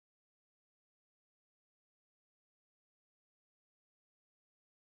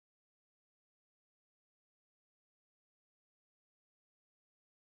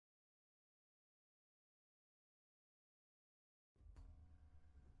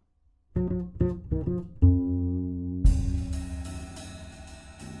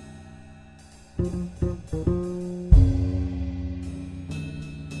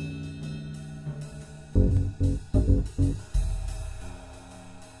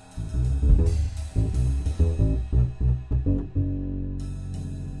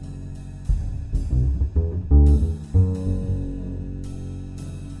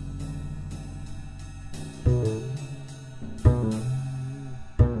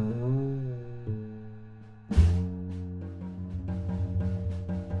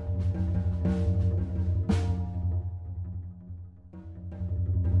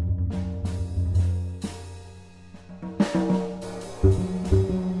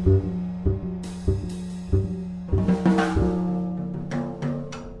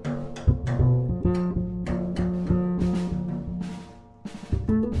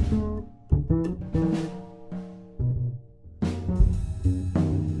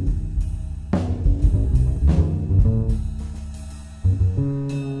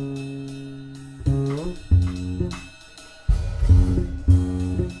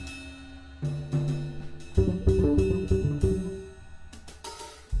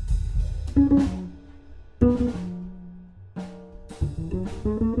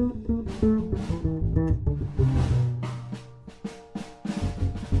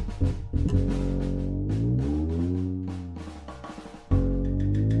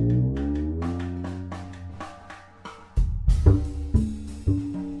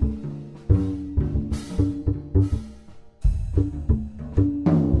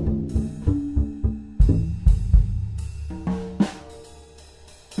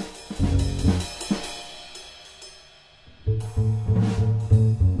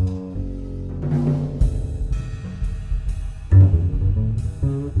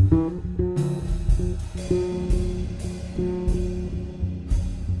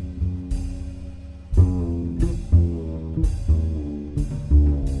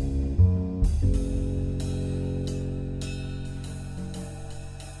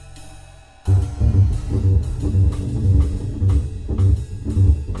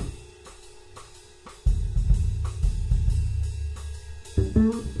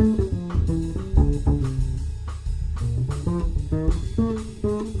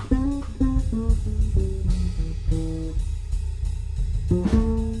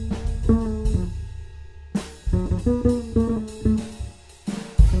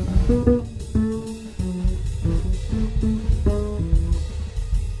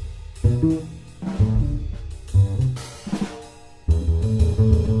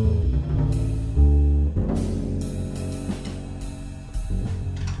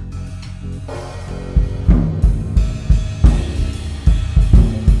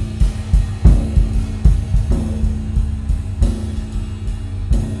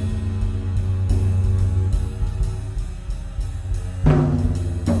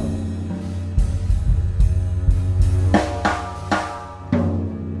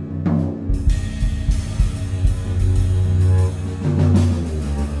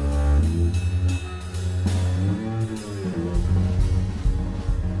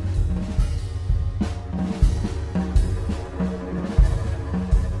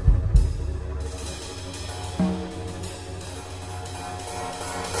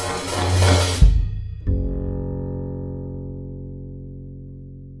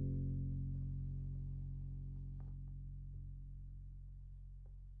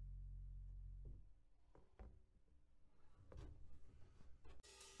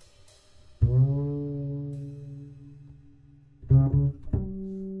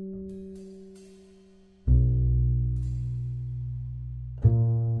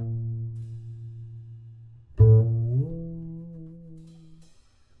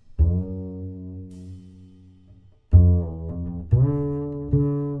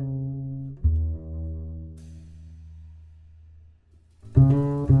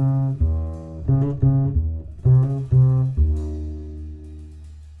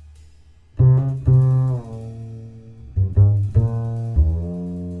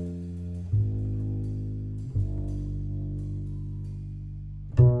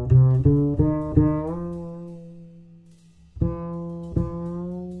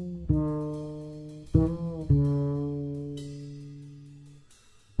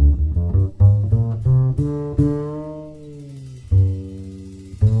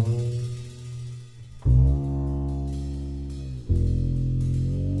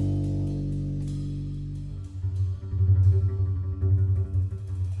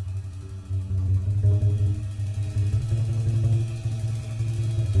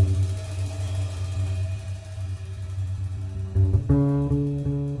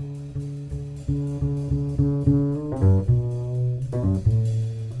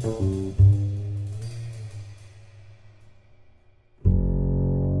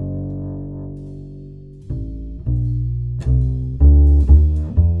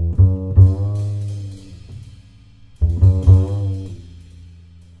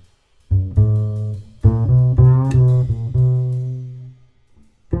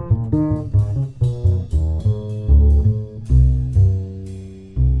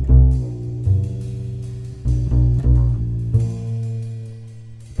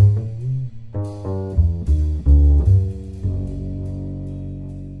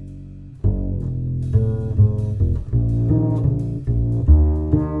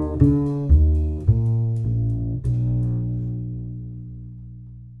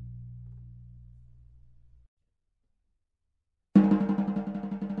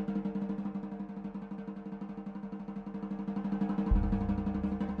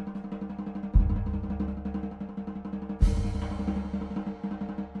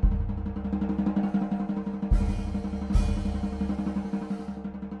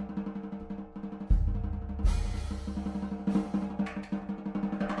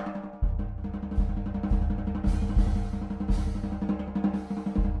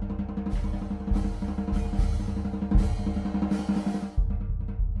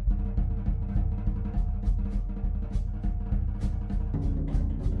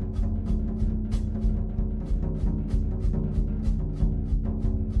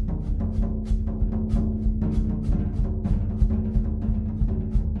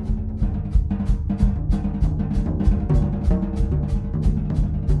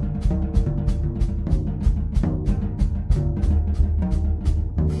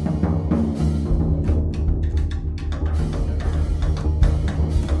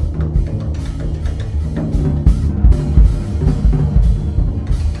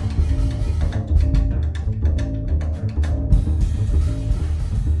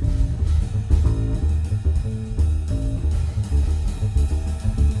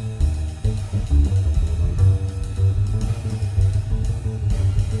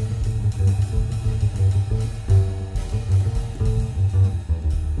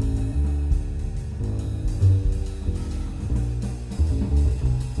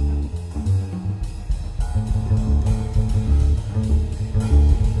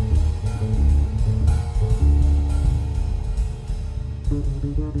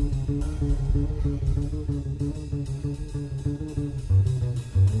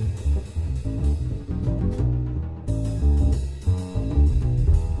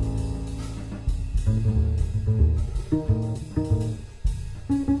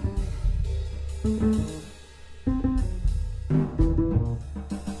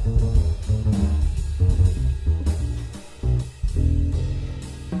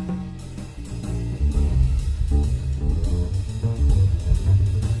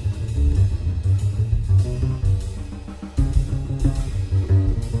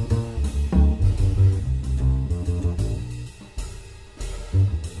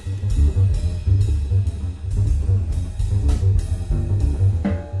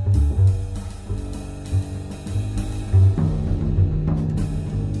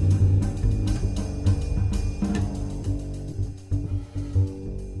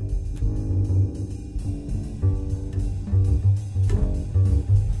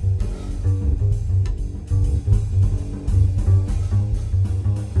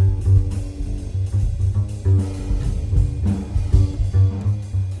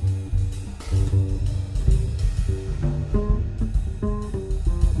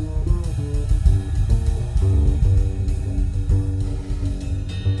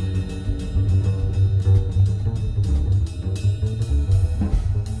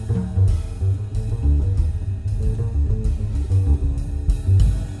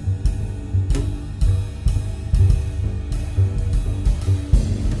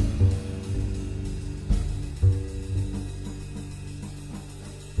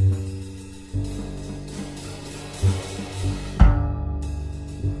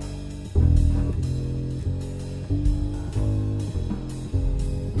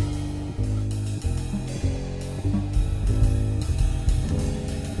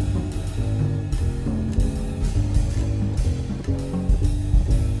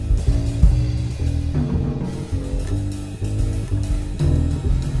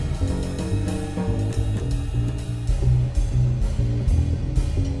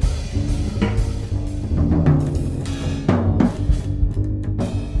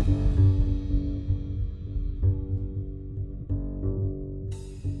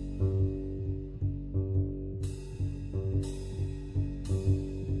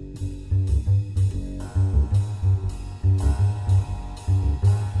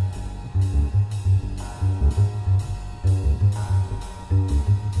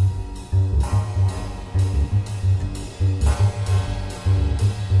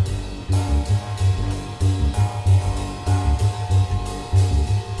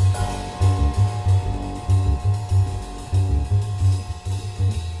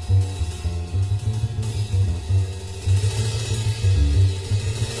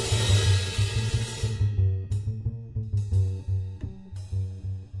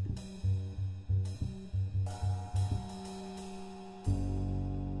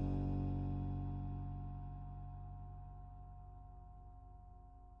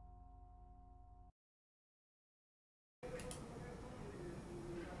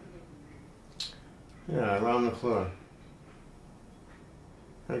 Yeah, around the floor.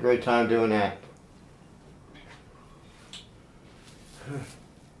 Had a great time doing that.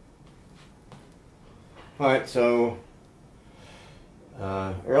 Alright, so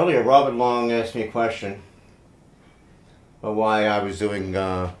earlier Robert Long asked me a question about why I was doing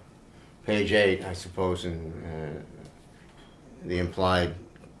page 8, I suppose, and the implied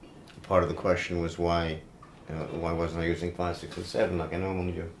part of the question was why wasn't I using 5, 6, and 7 like I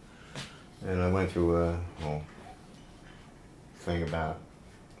normally do? And I went through a whole thing about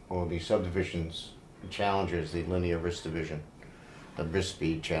all these subdivisions, challenges, the linear risk division, the risk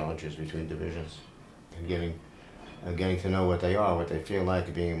speed challenges between divisions, and getting to know what they are, what they feel like,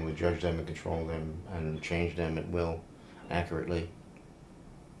 and being able to judge them and control them and change them at will accurately.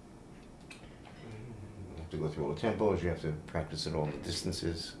 You have to go through all the tempos, you have to practice at all the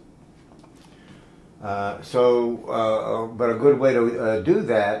distances. But a good way to do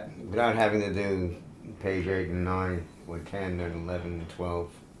that without having to do page 8 and 9 or 10 and 11 and 12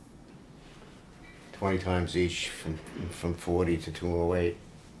 20 times each from 40 to 208,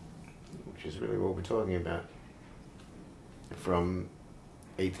 which is really what we're talking about, from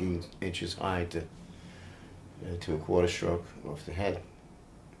 18 inches high to a quarter stroke off the head.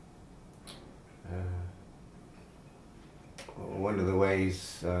 One of the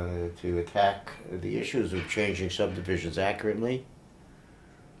ways to attack the issues of changing subdivisions accurately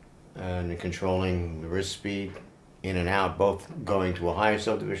and controlling the risk speed in and out, both going to a higher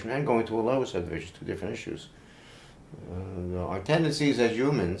subdivision and going to a lower subdivision, two different issues. Our tendencies as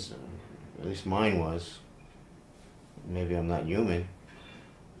humans, at least mine was, maybe I'm not human,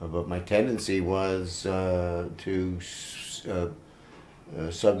 but my tendency was to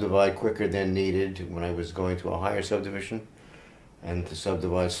subdivide quicker than needed when I was going to a higher subdivision, and to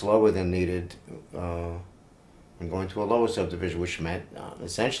subdivide slower than needed when going to a lower subdivision, which meant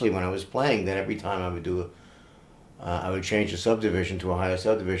essentially when I was playing that every time I would I would change the subdivision to a higher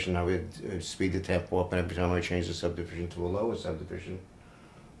subdivision, I would speed the tempo up, and every time I changed the subdivision to a lower subdivision,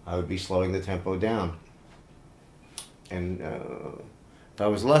 I would be slowing the tempo down. And if I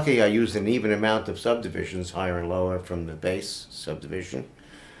was lucky, I used an even amount of subdivisions, higher and lower, from the base subdivision,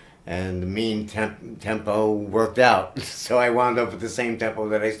 and the mean tempo worked out. So I wound up with the same tempo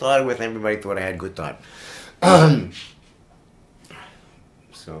that I started with, and everybody thought I had a good time.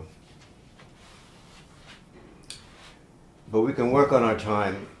 But we can work on our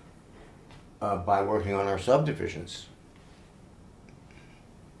time by working on our subdivisions.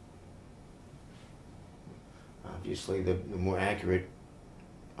 Obviously, the more accurate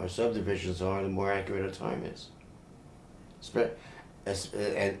our subdivisions are, the more accurate our time is.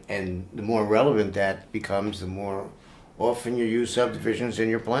 And the more relevant that becomes, the more often you use subdivisions in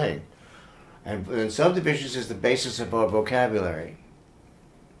your playing. And subdivisions is the basis of our vocabulary.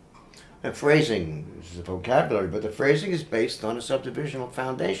 And phrasing is the vocabulary, but the phrasing is based on a subdivisional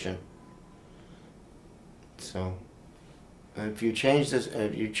foundation. So, if you change this,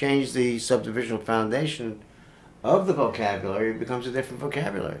 if you change the subdivisional foundation of the vocabulary, it becomes a different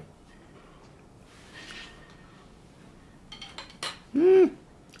vocabulary.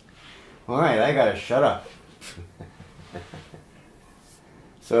 All right, I gotta shut up.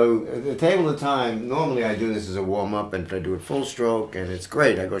 So the table of time, normally I do this as a warm-up, and I do it full stroke, and it's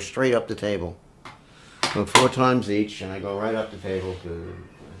great. I go straight up the table. So 4 times each, and I go right up the table to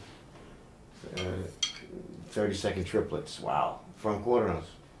 30-second triplets. Wow. Front quarter notes.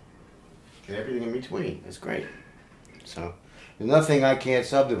 And everything in between. It's great. So there's nothing I can't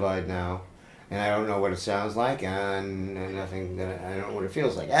subdivide now, and I don't know what it sounds like, and nothing that I don't know what it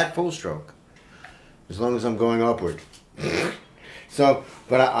feels like at full stroke, as long as I'm going upward. So,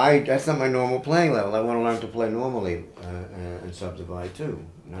 but that's not my normal playing level. I want to learn to play normally and subdivide too,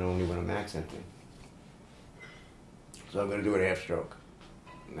 not only when I'm accenting. So I'm going to do it half stroke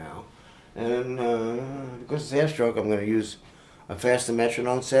now, and because it's half stroke, I'm going to use a faster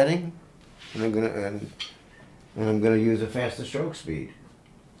metronome setting, and I'm going to use a faster stroke speed,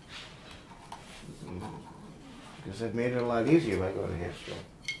 because I've made it a lot easier by going half stroke.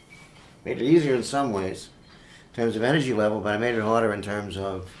 Made it easier in some ways, in terms of energy level, but I made it harder in terms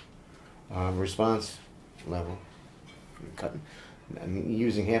of response level. I'm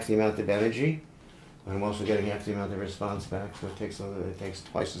using half the amount of energy, but I'm also getting half the amount of response back, so it takes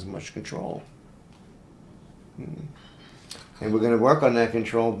twice as much control. And we're going to work on that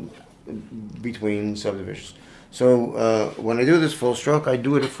control between subdivisions. So when I do this full stroke, I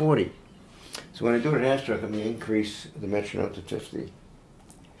do it at 40. So when I do it at half stroke, I'm going to increase the metronome to 50.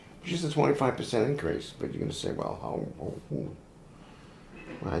 Which is a 25% increase, but you're going to say, well, well,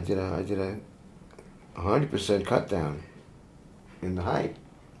 I did a 100% cut down in the height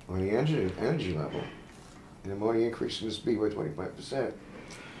or the energy level. and I'm only increasing the speed by 25%.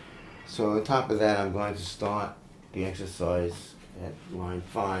 So on top of that, I'm going to start the exercise at line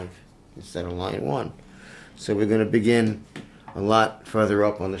 5 instead of line 1. So we're going to begin a lot further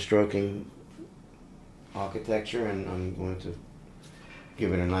up on the stroking architecture, and I'm going to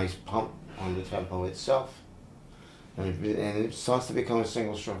give it a nice pump on the tempo itself. And it starts to become a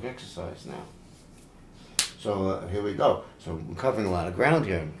single stroke exercise now. So here we go. So we're covering a lot of ground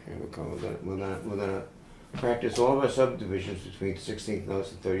here. We're gonna practice all of our subdivisions between 16th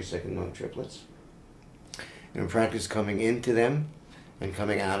notes and 32nd note triplets, and practice coming into them and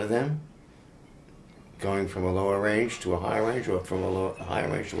coming out of them, going from a lower range to a higher range, or from a higher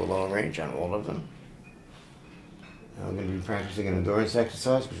range to a lower range on all of them. I'm going to be practicing an endurance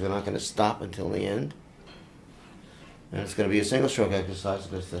exercise because we're not going to stop until the end. And it's going to be a single stroke exercise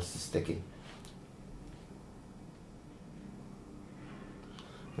because that's the sticky.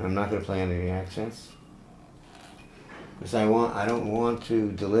 And I'm not going to play any accents because I don't want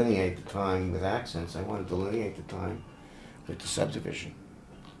to delineate the time with accents. I want to delineate the time with the subdivision.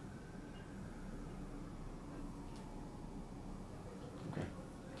 Okay.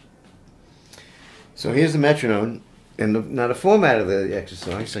 So here's the metronome. And now the format of the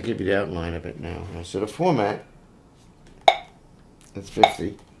exercise, I'll give you the outline of it now. So the format, it's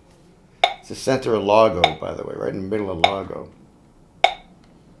 50. It's the center of Largo, by the way, right in the middle of Largo.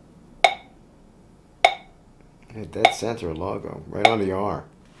 At that center of Largo, right on the R.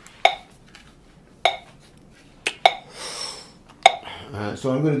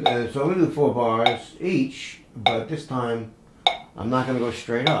 So I'm gonna do 4 bars each, but this time I'm not gonna go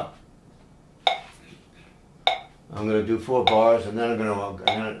straight up. I'm going to do 4 bars, and then I'm going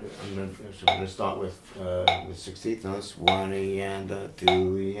to start with 16th notes. 1 and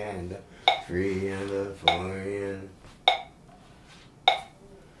 2 and 3 and 4 and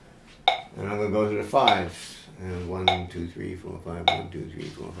I'm going to go to the 5s. And 1, 2, 3, 4, 5. 1, 2, 3,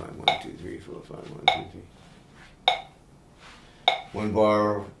 4, 5. 1, 2, 3, 4, 5. 1, 2, 3. 1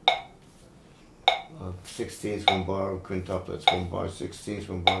 bar of 16ths, 1 bar of quintuplets, 1 bar of 16ths,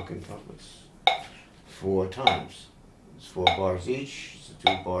 1 bar of quintuplets. 4 times. It's 4 bars each. It's a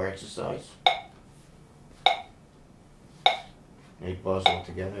 2-bar exercise. 8 bars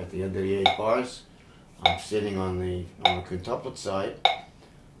altogether. At the end of the 8 bars, I'm sitting on the quintuplet side.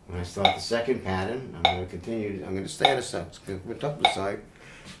 When I start the second pattern, I'm going to continue. I'm going to stay on the quintuplet side.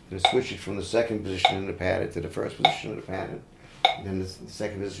 I'm going to switch it from the second position in the pattern to the first position of the pattern. And then the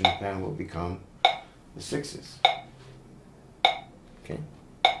second position of the pattern will become the 6s. Okay.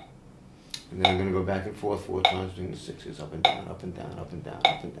 And then I'm going to go back and forth 4 times doing the 6s, up and down, up and down, up and down,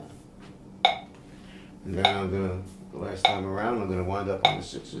 up and down. And then I'm going to, the last time around, I'm going to wind up on the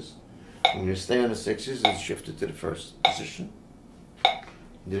 6s. I'm going to stay on the 6s and shift it to the first position.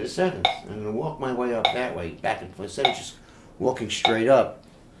 Do the 7s. And I'm going to walk my way up that way, back and forth. Instead of just walking straight up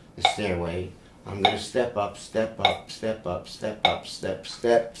the stairway, I'm going to step up, step up, step up, step up, step,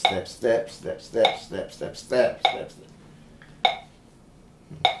 step, step, step, step, step, step, step, step, step.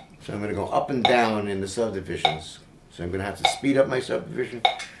 So I'm going to go up and down in the subdivisions. So I'm going to have to speed up my subdivision,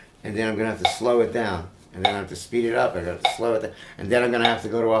 and then I'm going to have to slow it down. And then I have to speed it up, I have to slow it down. And then I'm going to have to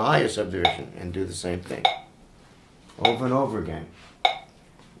go to a higher subdivision and do the same thing. Over and over again.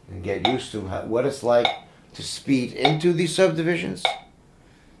 And get used to what it's like to speed into these subdivisions,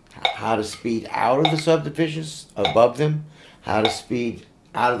 how to speed out of the subdivisions above them, how to speed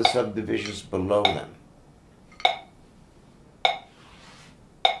out of the subdivisions below them.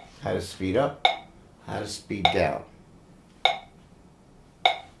 How to speed up, how to speed down.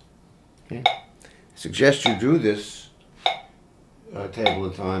 Okay. I suggest you do this table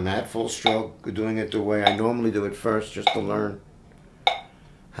of time at full stroke, doing it the way I normally do it first, just to learn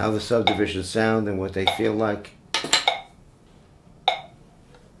how the subdivisions sound and what they feel like.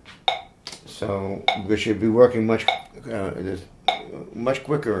 So we should be working much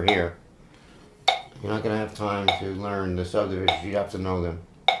quicker here. You're not going to have time to learn the subdivisions. You have to know them.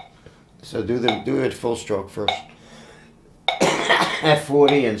 So do it full stroke first. At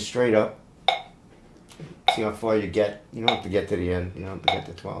 40 and straight up. See how far you get. You don't have to get to the end. You don't have to get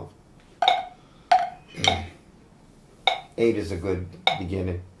to 12. 8 is a good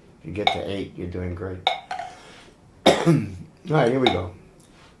beginning. If you get to 8, you're doing great. Alright, here we go.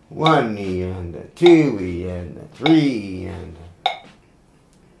 1 and 2 and 3 and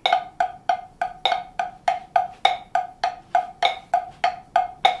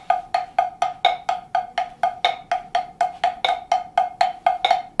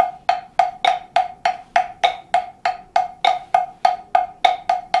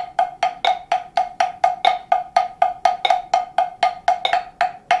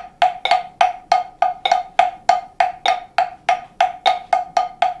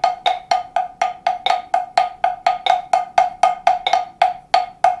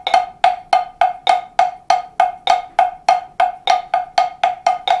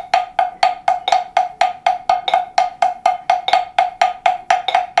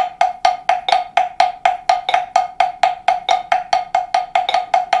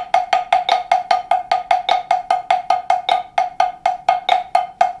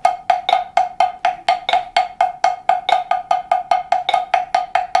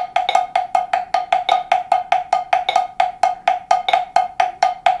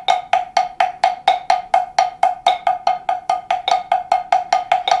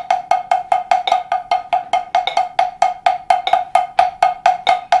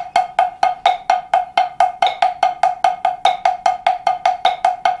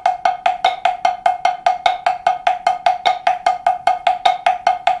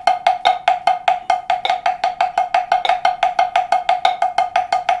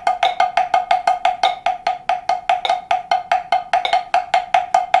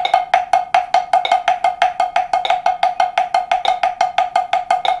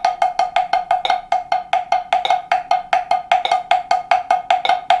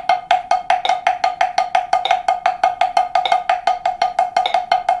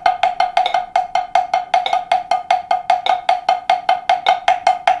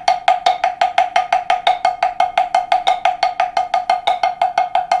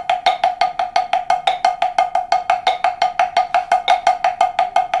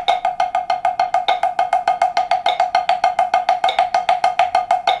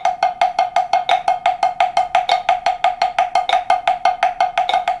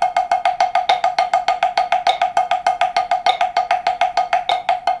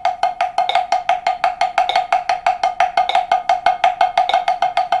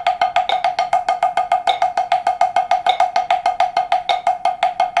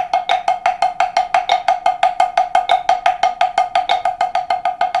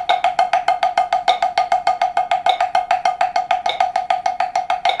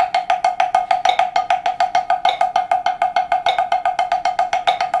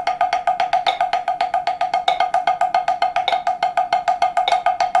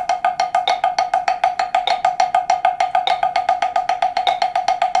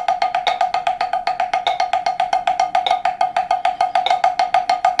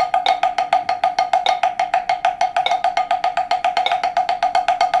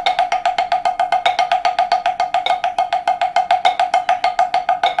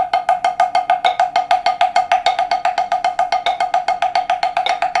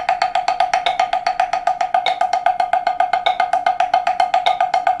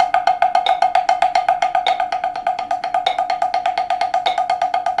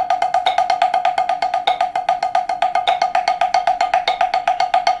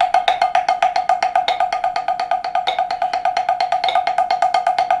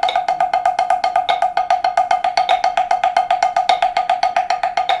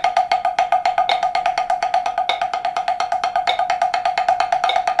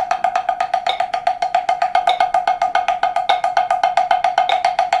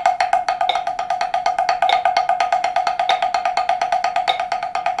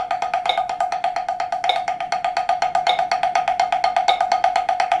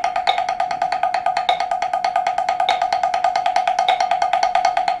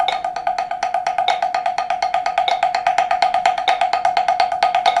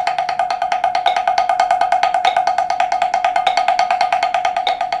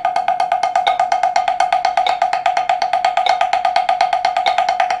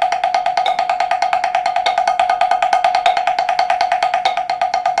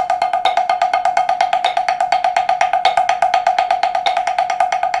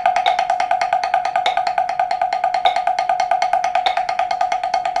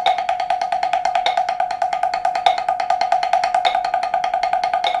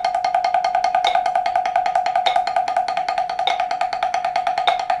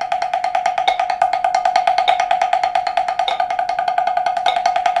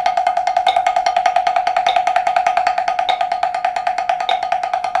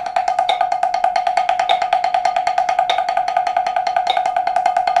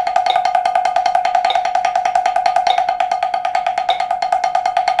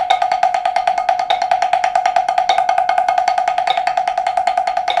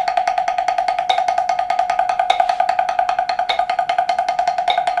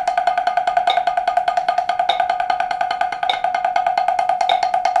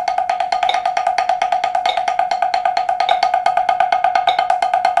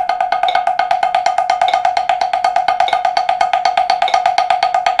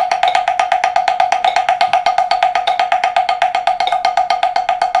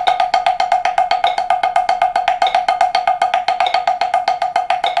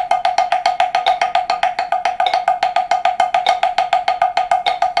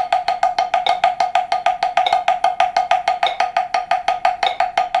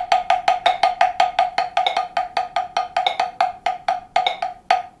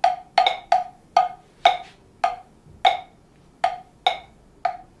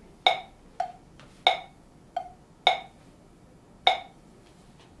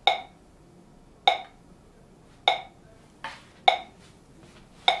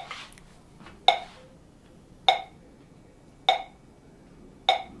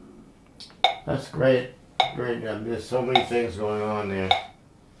That's great. Great. There's so many things going on there.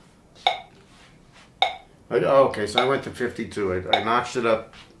 Oh, okay, so I went to 52. I notched it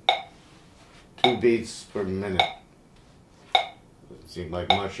up 2 beats per minute. It seemed like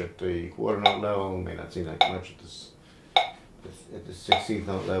much at the quarter note level. It may not seem like much at the 16th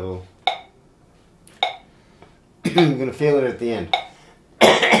note level. I'm gonna feel it at the end.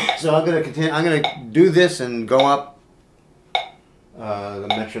 So I'm gonna continue. I'm gonna do this and go up the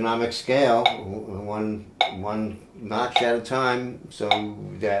metronomic scale one notch at a time, so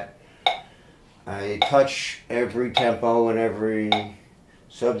that I touch every tempo and every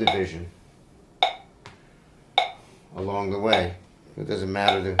subdivision along the way. It doesn't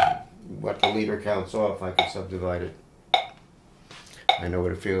matter what the leader counts off. I can subdivide it. I know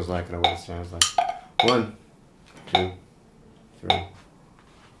what it feels like. I know what it sounds like. 1, 2, 3.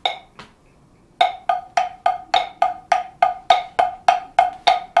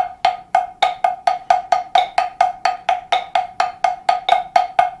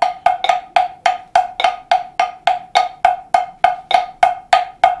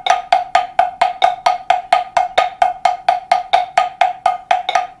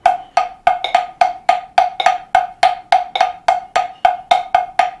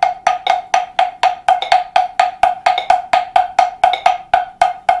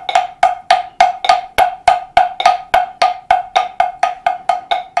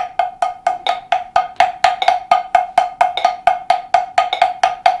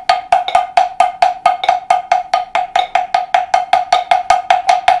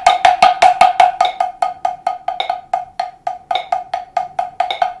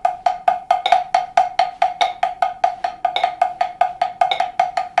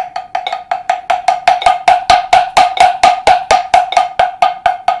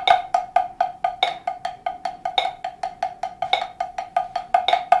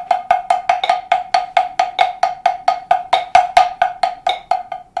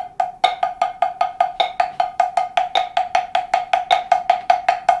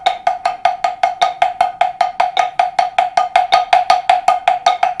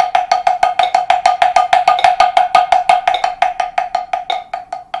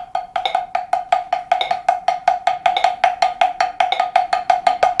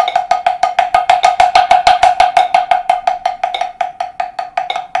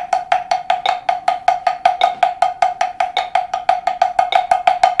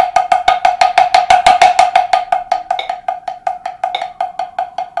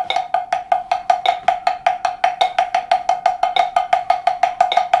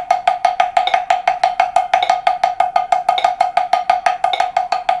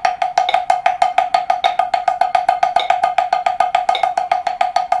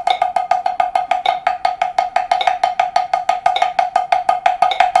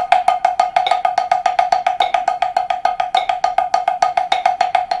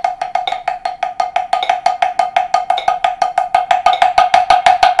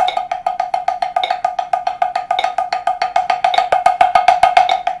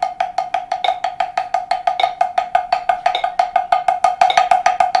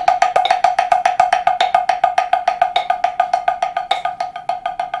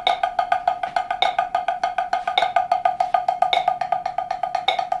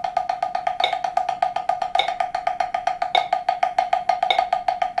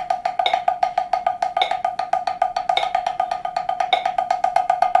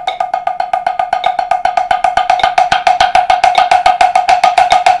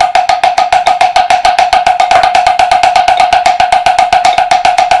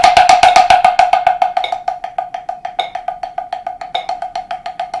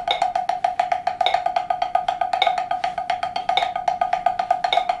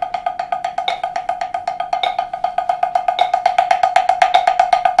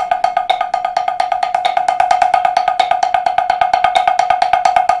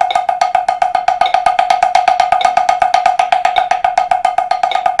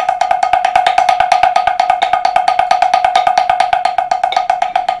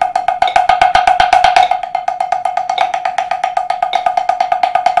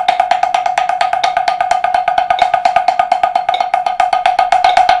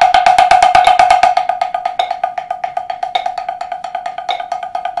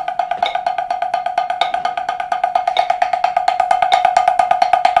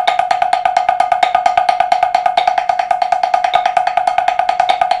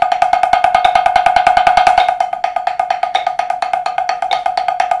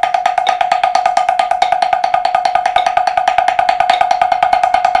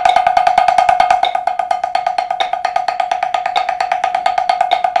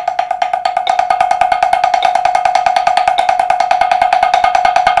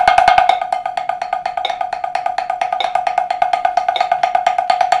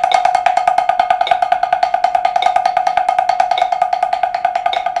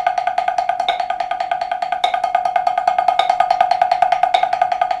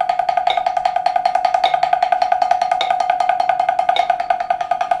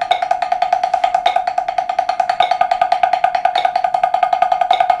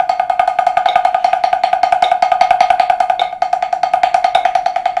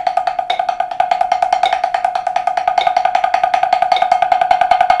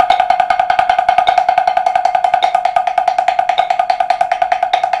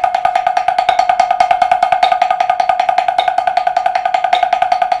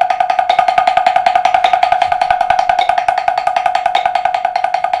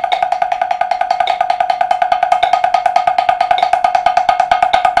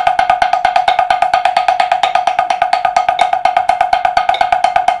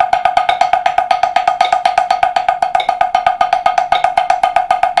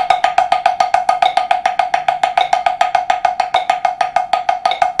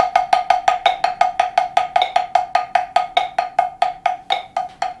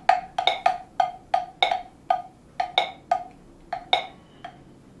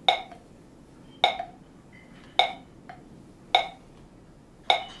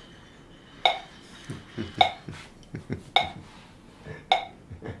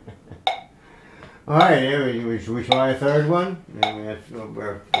 All right, yeah, we try a third one. And we're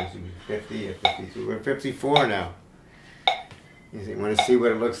 50 or 52. We're 54 now. You want to see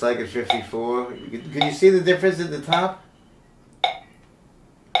what it looks like at 54? Can you see the difference at the top?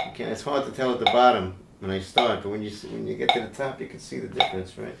 Okay, it's hard to tell at the bottom when I start, but when you get to the top, you can see the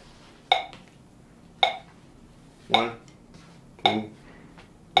difference, right? 1, 2,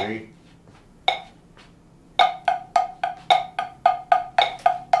 3.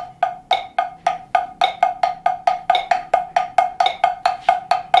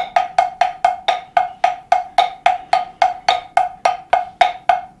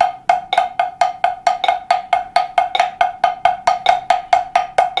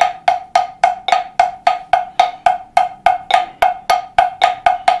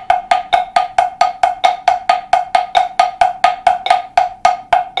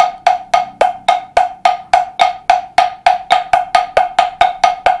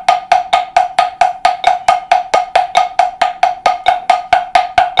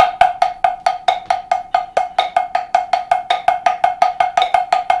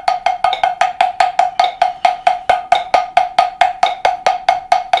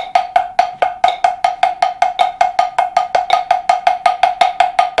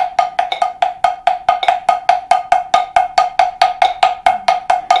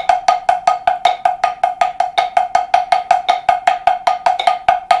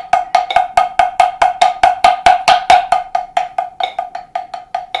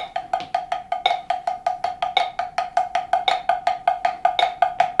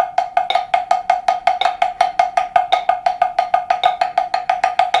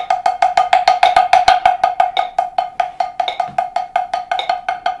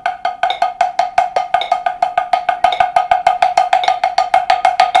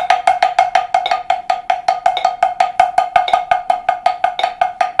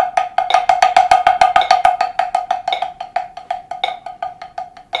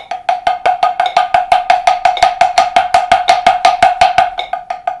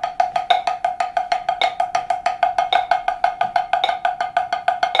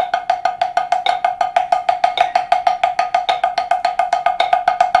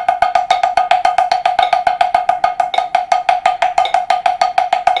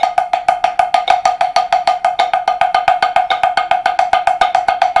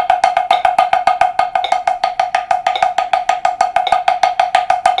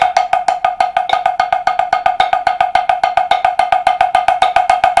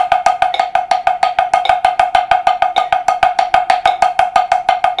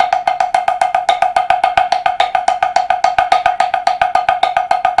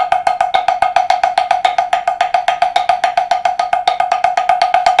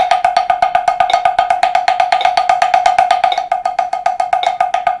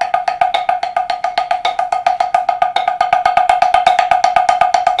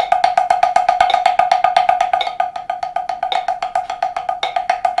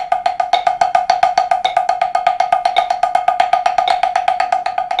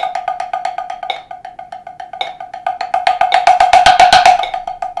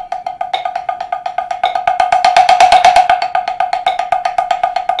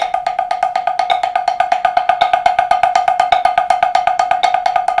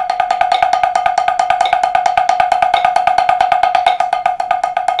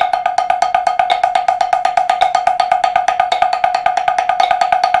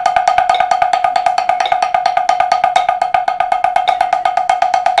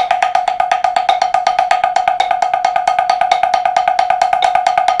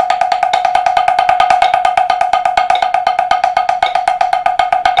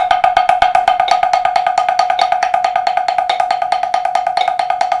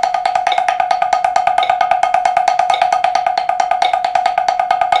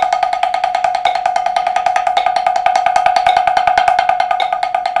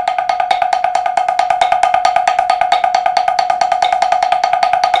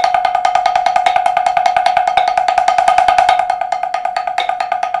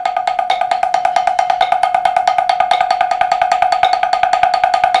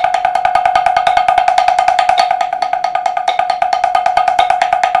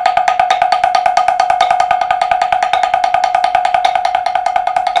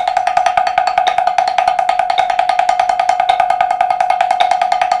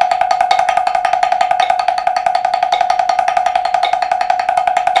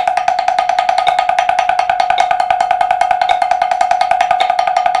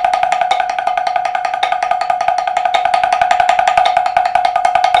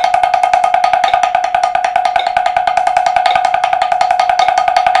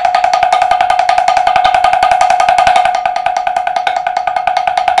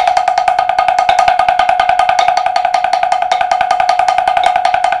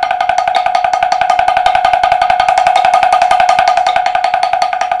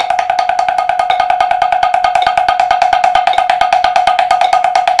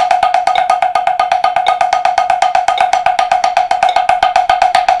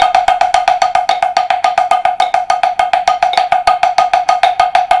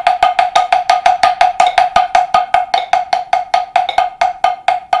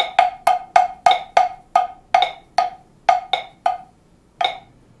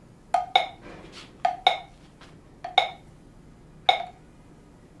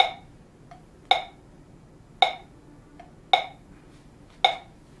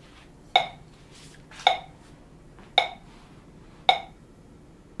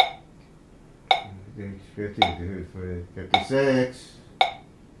 50, 56.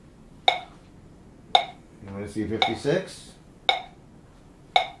 You want to see 56?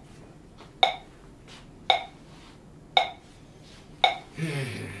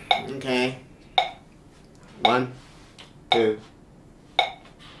 Okay. 1, 2.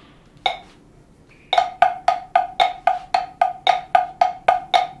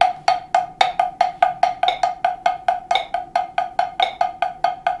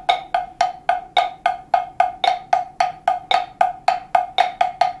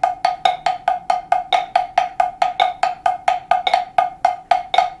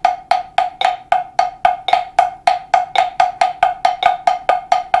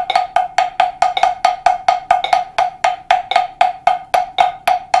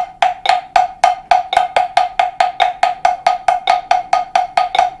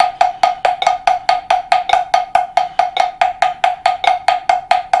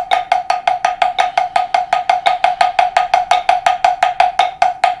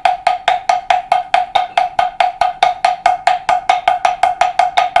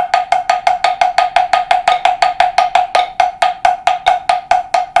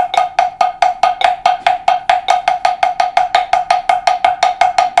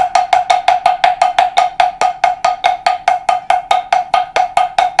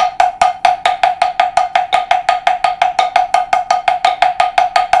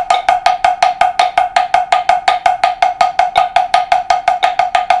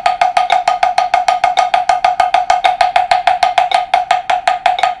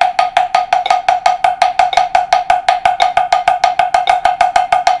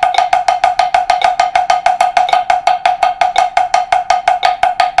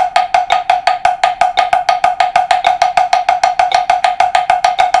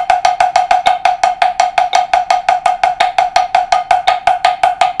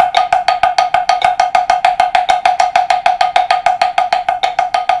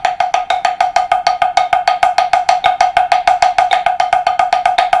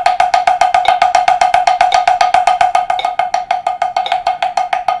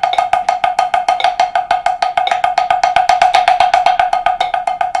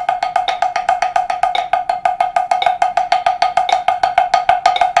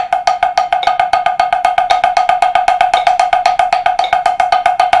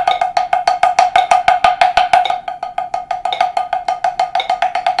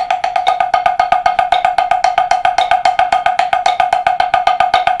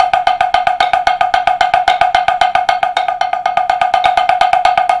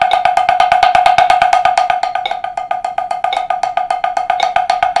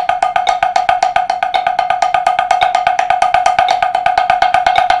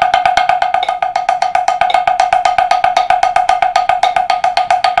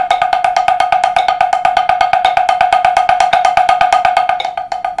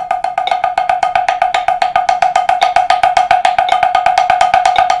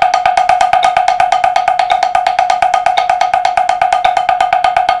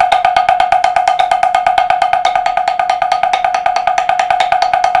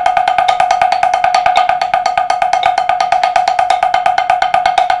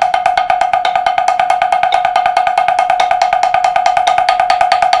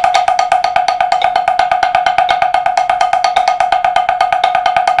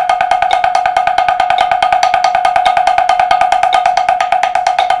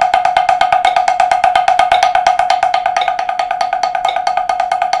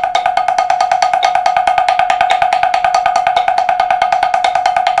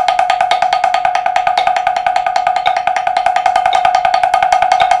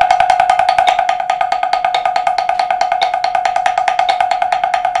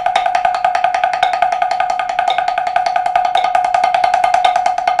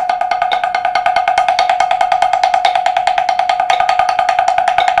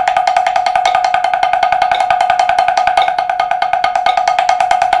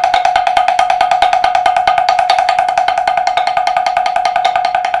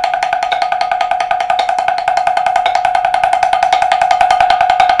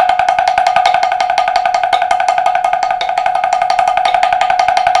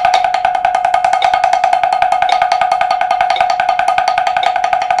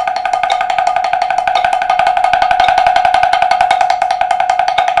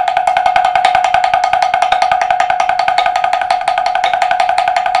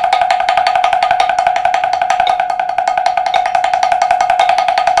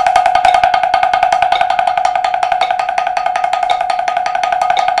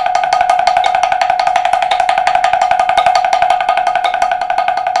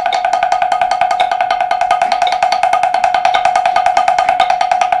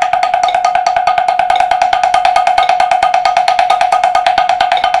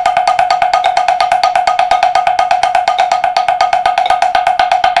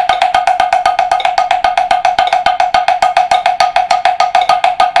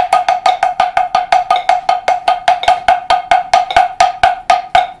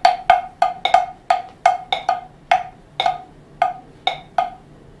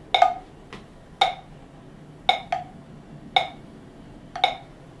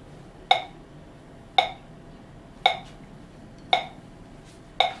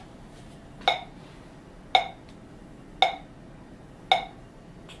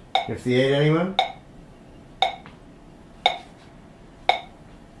 58, anyone?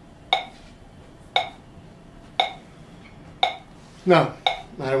 No,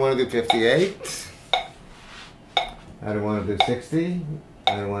 I don't want to do 58. I don't want to do 60.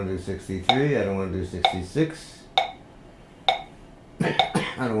 I don't want to do 63. I don't want to do 66. I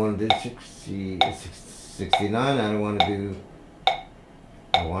don't want to do 69. I don't want to do.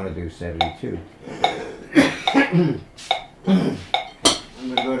 I want to do 72.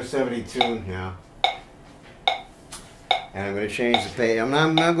 I'm going to go to 72 now. And I'm going to change the page. I'm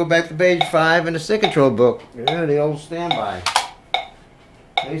going to go back to page 5 in the stick control book. Yeah, the old standby.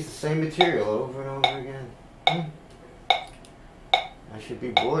 It's the same material over and over again. I should be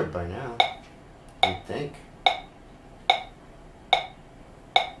bored by now, you'd think.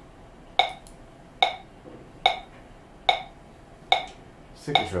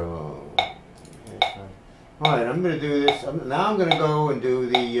 Stick control. Alright, I'm going to do this. Now I'm going to go and do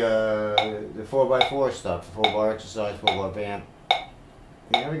the 4x4 stuff, the 4-bar exercise, 4-bar vamp. Can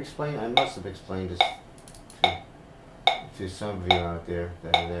you ever explain? I must have explained this to some of you out there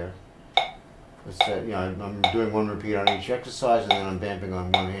that are there. I'm doing one repeat on each exercise, and then I'm vamping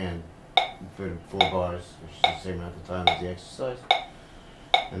on one hand for the 4 bars, which is the same amount of time as the exercise.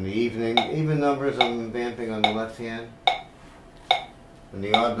 And the even numbers, I'm vamping on the left hand, and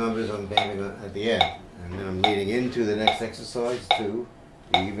the odd numbers, I'm vamping at the end. And then I'm leading into the next exercise too,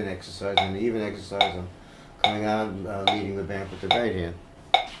 the even exercise, and the even exercise, I'm coming out leading the vamp with the right hand,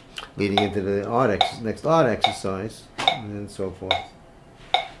 leading into the next odd exercise, and then so forth.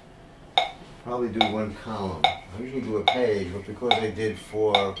 Probably do one column. I usually do a page, but because I did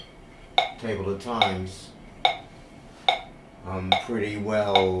 4 table of times, I'm pretty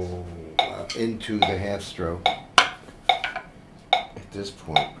well into the half stroke at this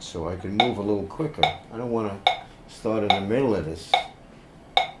point, so I can move a little quicker. I don't want to start in the middle of this.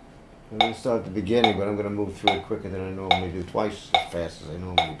 I'm going to start at the beginning, but I'm going to move through it quicker than I normally do, twice as fast as I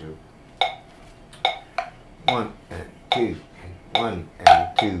normally do. 1 and 2, and 1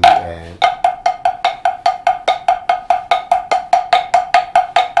 and 2, and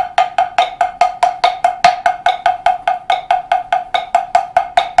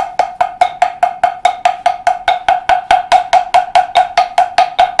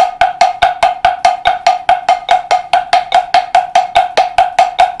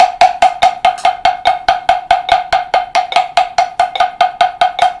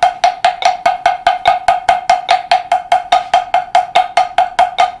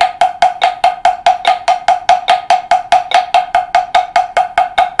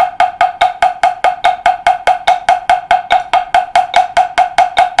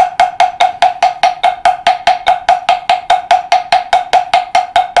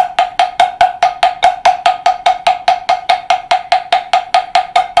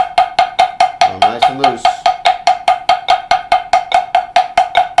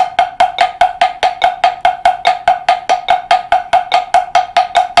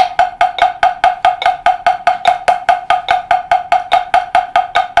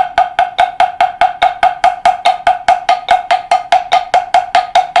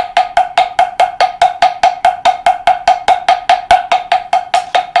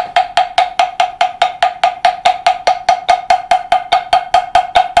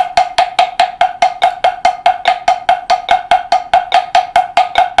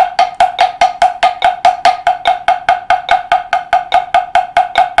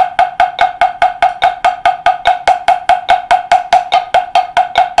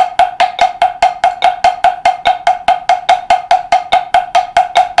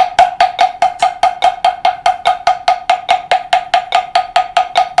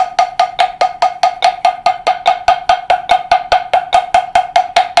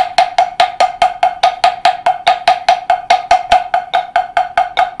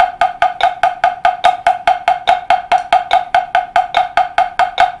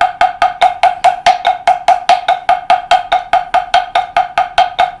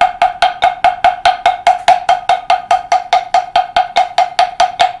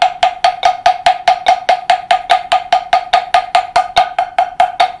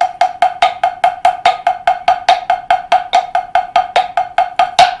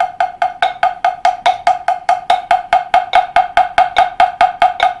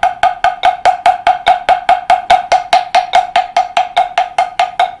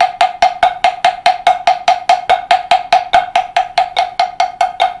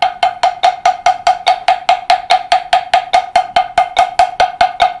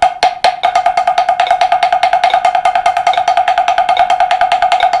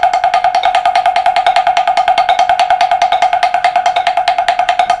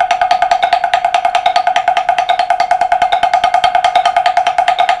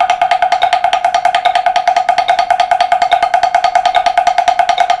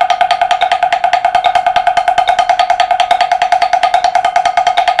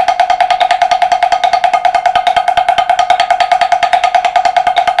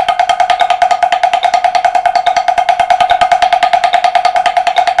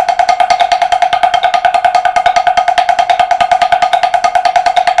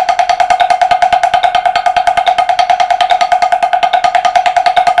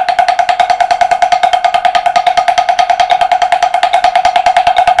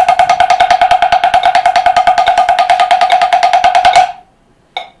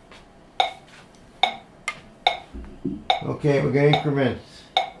Okay, we're going to increment.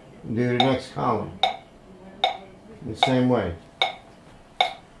 Do the next column the same way.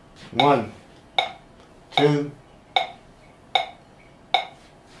 1, 2.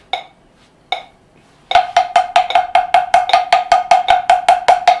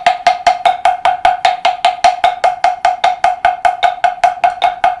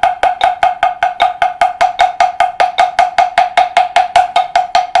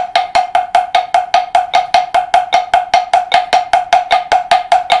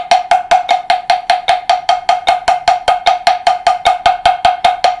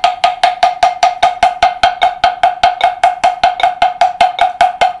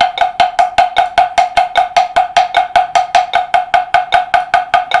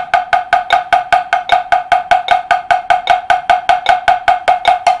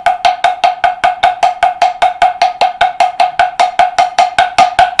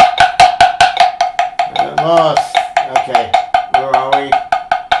 Lost. Okay. Where are we?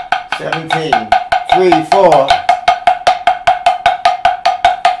 17. 3, 4.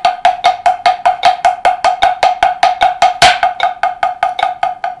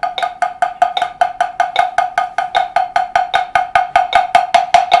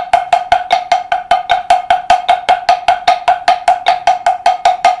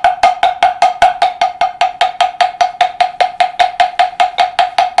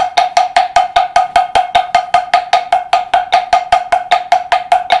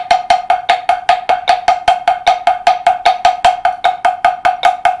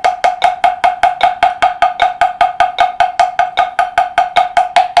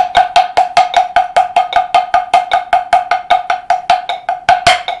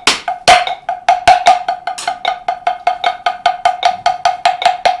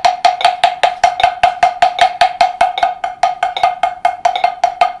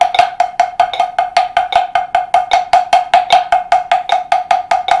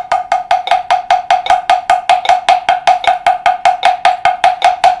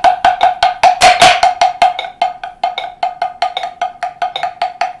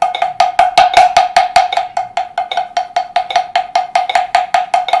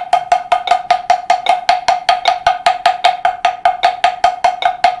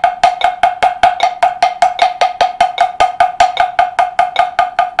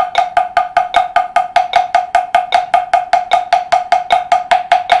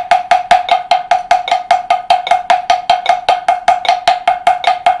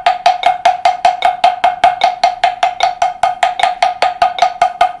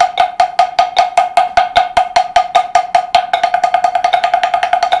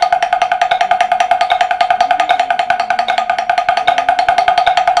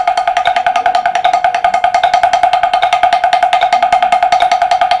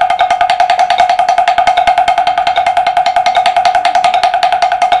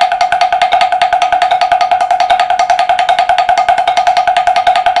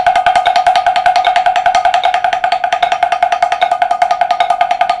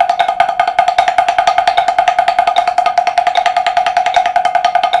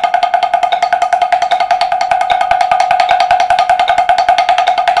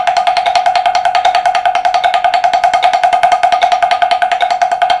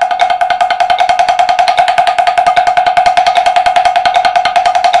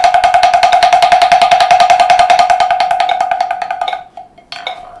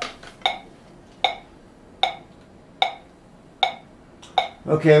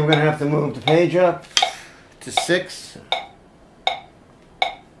 Okay, we're going to have to move the page up to 6.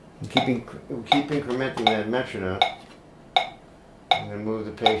 We'll keep incrementing that metronome. I'm going to move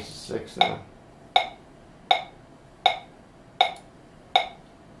the page to 6 now.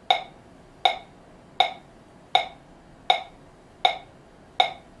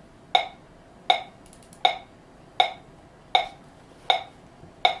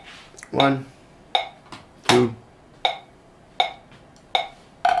 One, 2.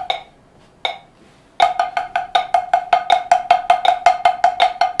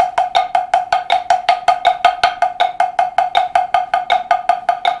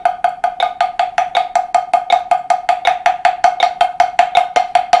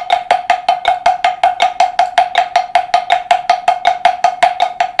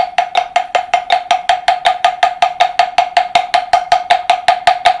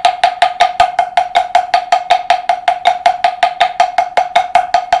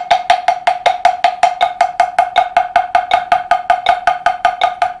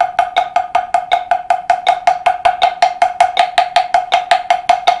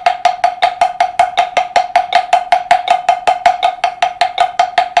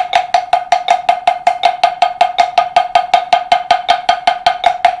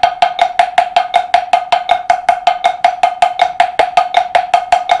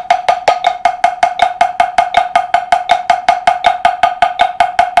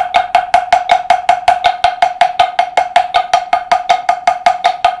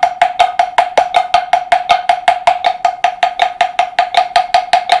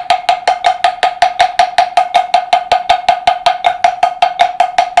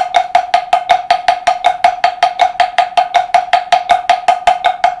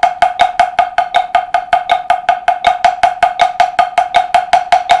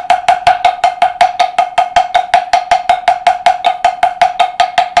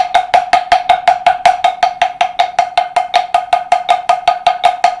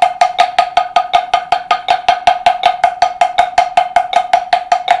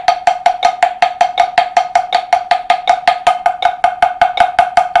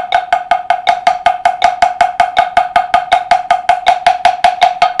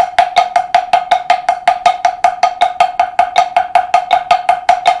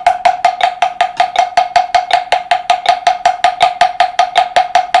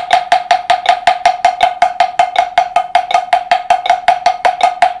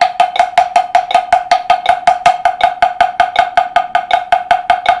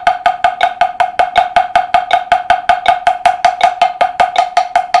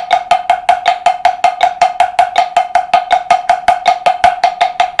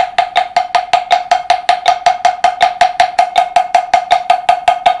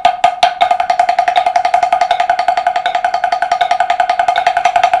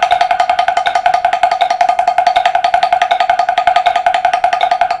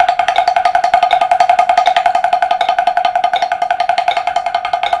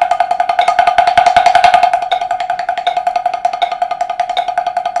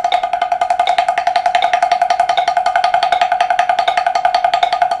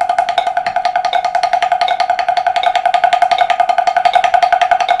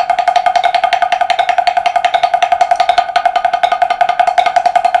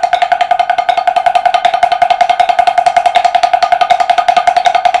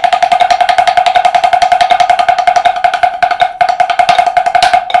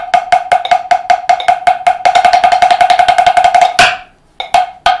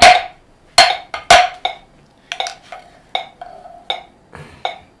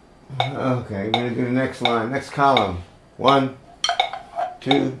 Okay, we're gonna do the next line, next column. 1,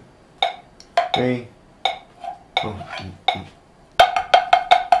 2, 3. Oh.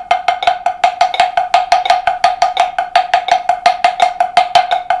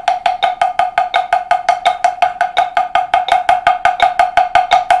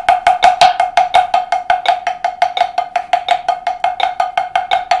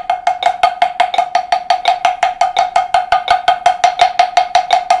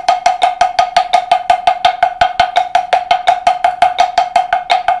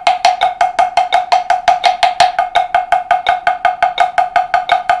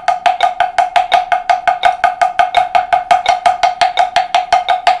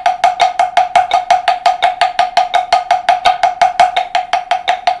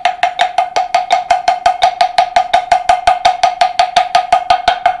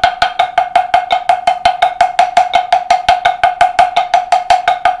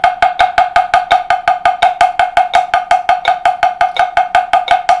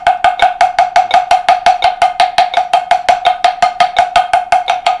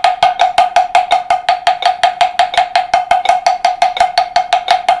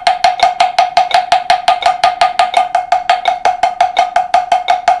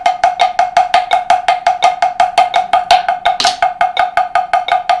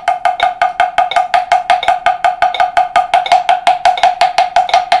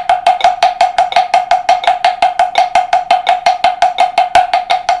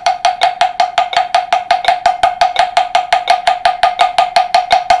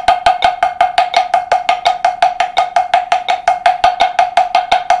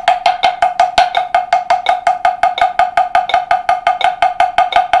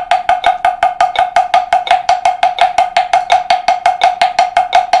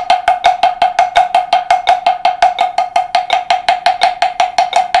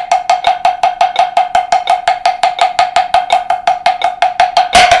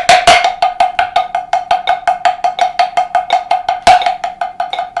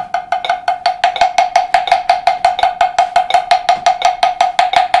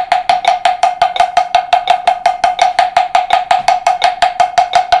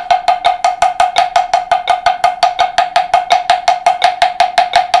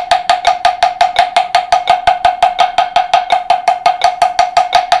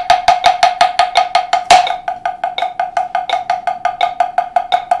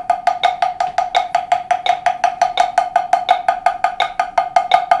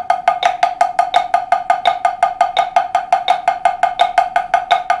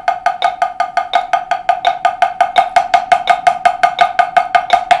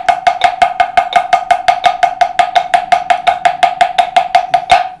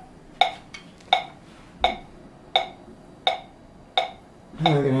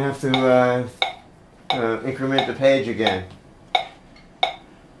 We're going to have to increment the page again.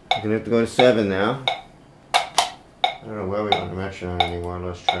 We're going to have to go to 7 now. I don't know where we're going to mention on anymore.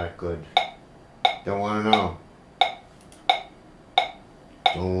 Lost track. Good. Don't want to know.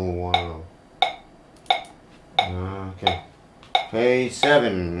 Don't want to know. Okay. Page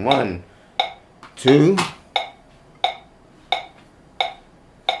 7. 1, 2.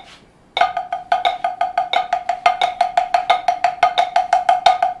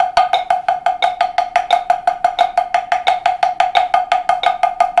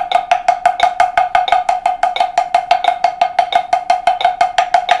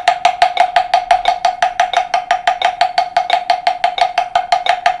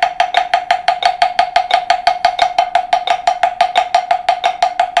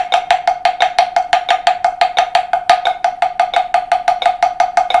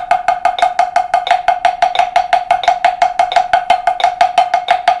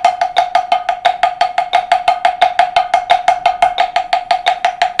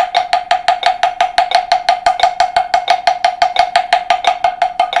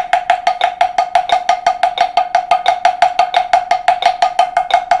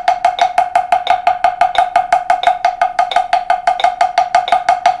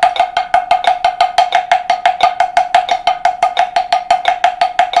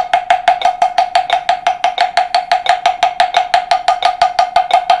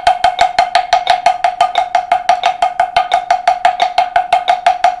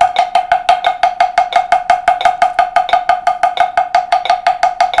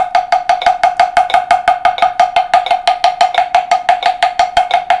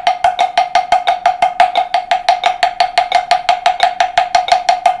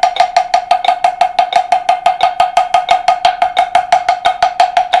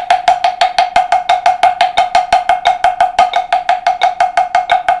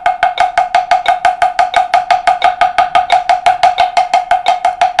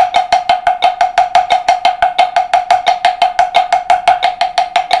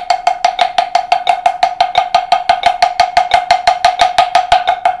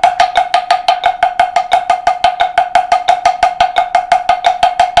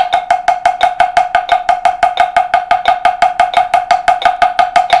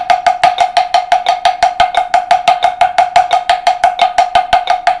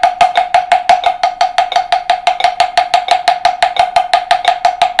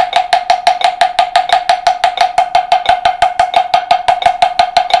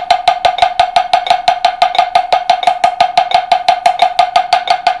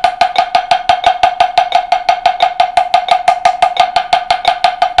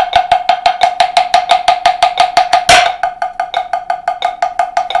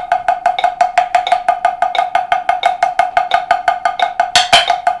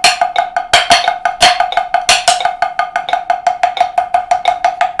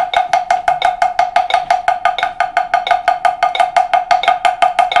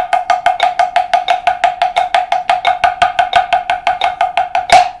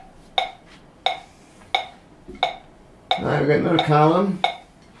 go to column.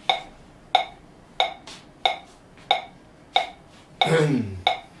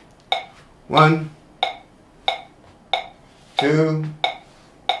 One, two,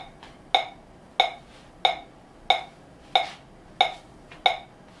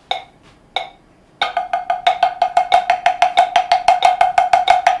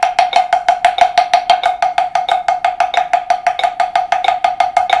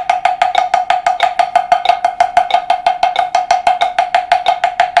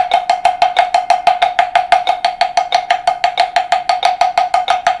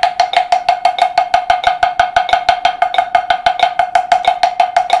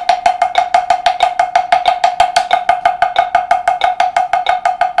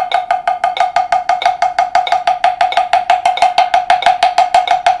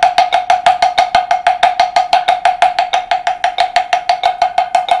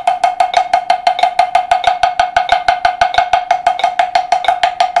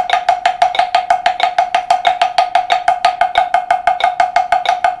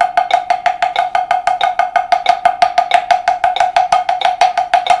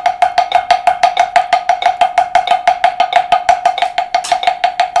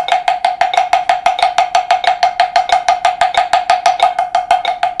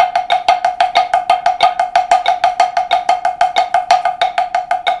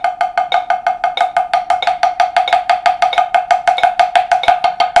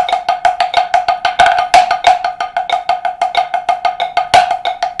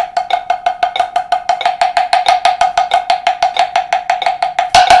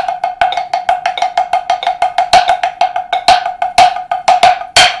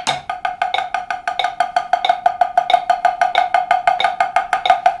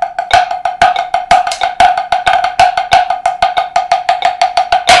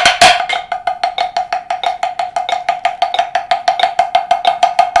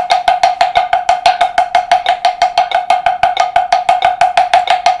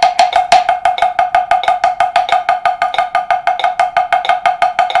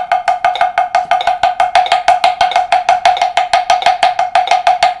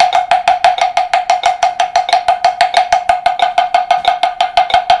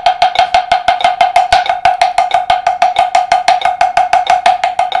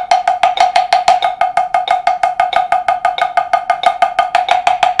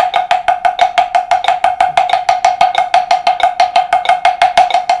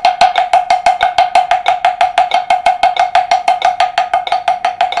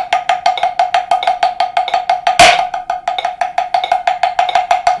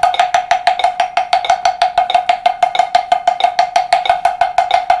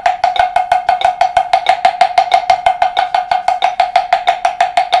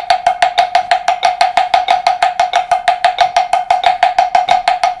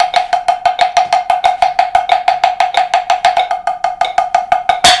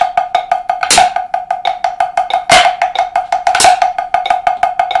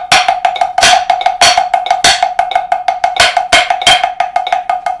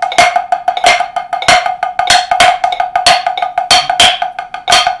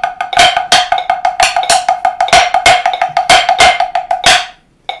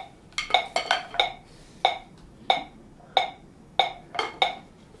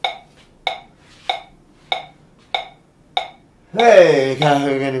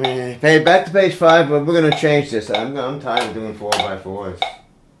 Hey, back to page 5, but we're going to change this. I'm tired of doing 4x4s.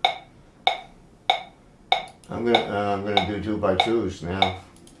 I'm gonna do 2x2s now.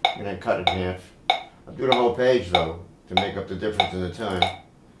 I'm gonna cut it in half. I'll do the whole page though to make up the difference in the time.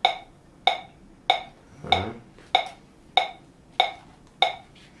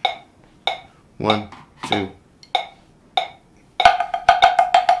 One, two.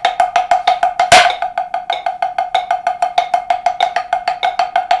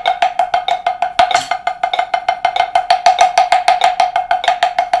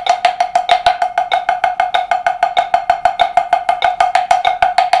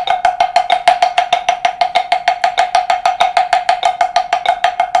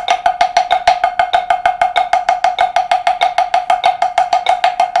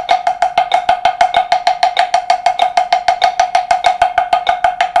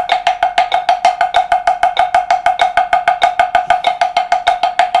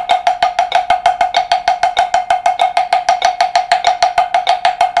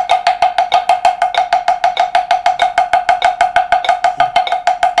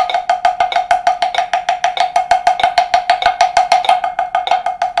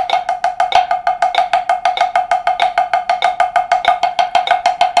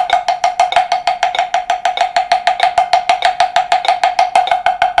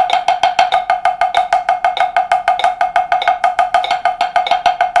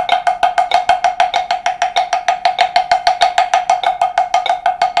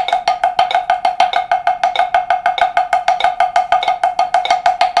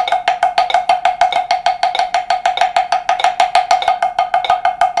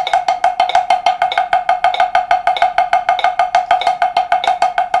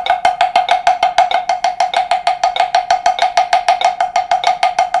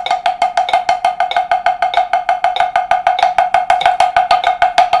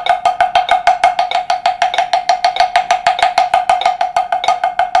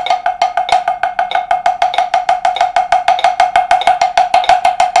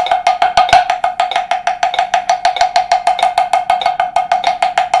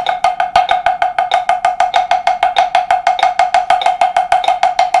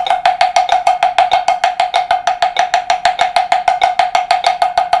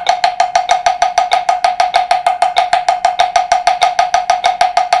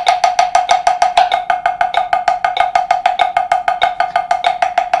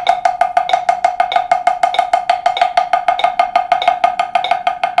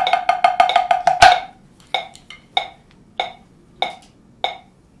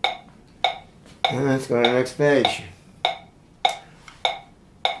 Let's go to the next page.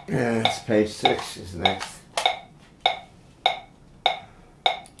 Yes, page 6 is next.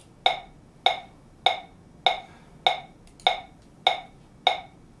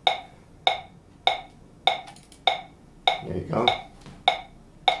 There you go.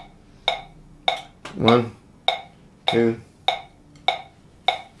 1, 2.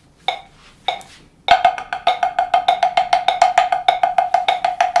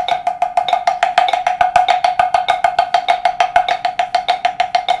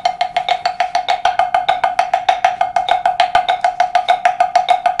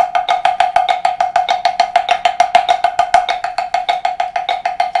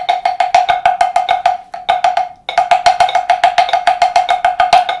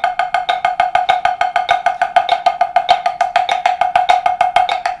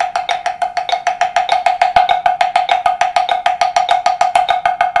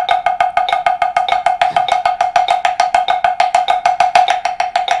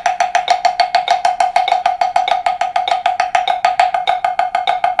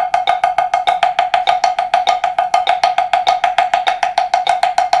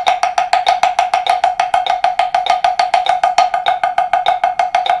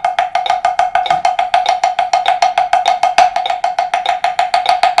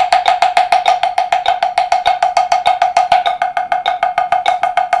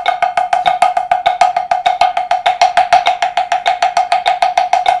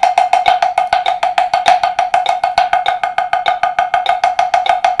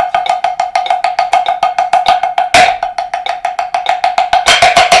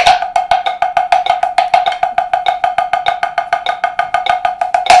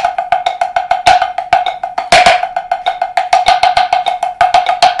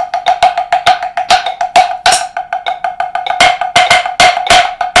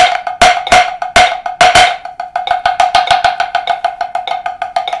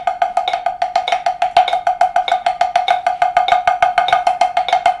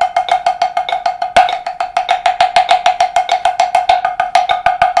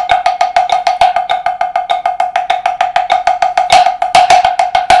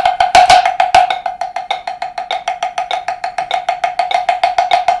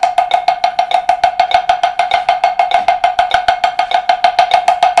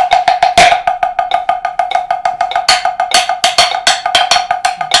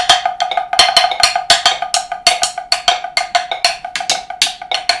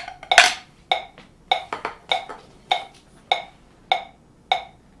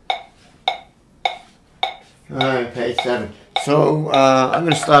 Alright, page 7. So, I'm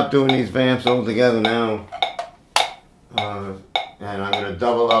going to stop doing these vamps altogether now. And I'm going to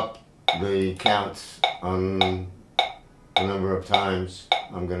double up the counts on the number of times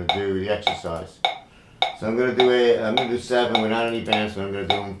I'm going to do the exercise. So I'm going to do 7 without any vamps, but I'm going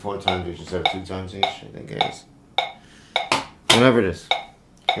to do them 4 times each instead of 2 times each, I think it is. Whatever it is.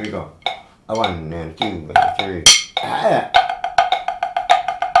 Here we go. 1 and 2 and 3.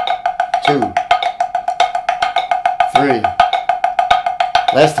 2. 3.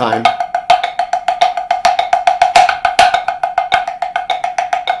 Last time.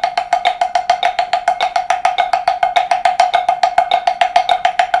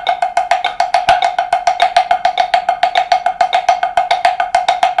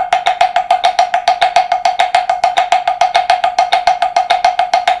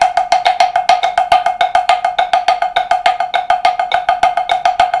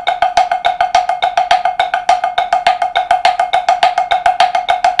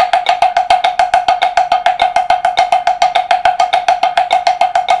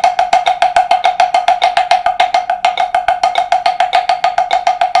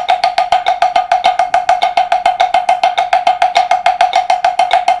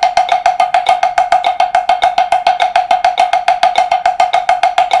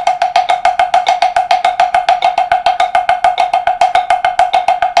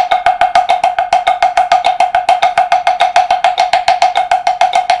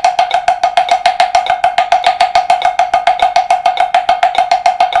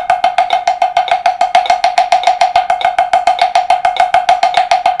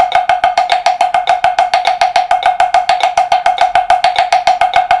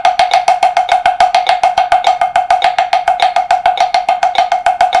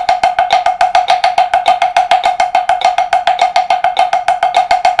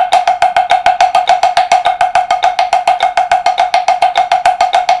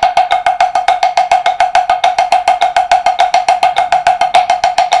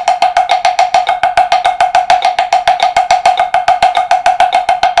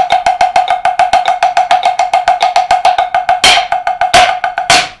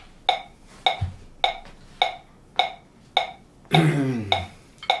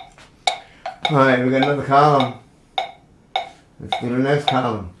 Alright, we got another column. Let's do the next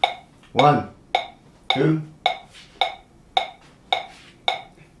column. 1, 2.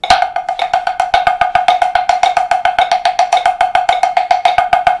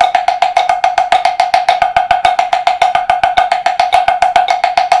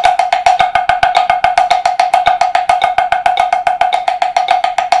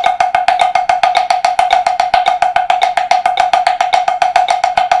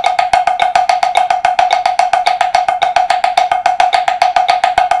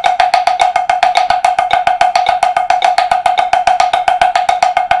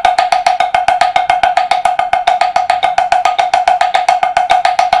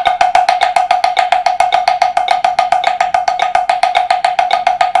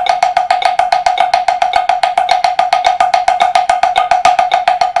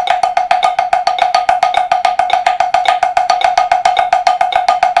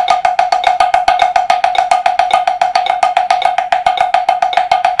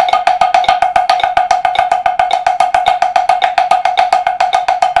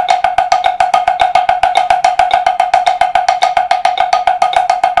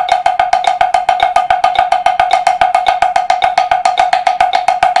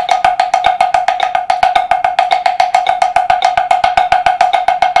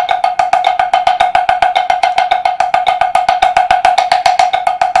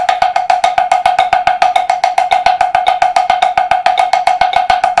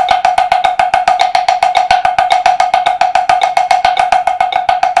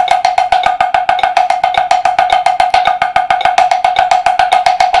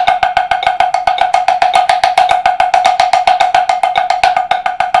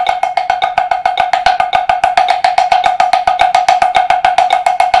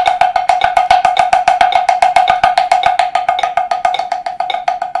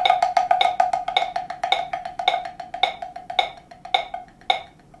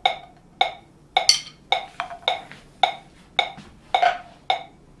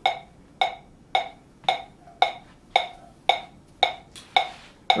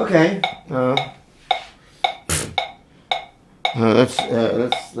 Okay.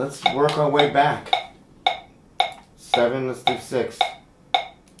 Let's work our way back. 7. Let's do 6. I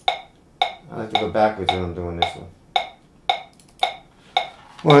like to go backwards when I'm doing this one.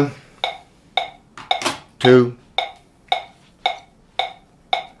 1, 2.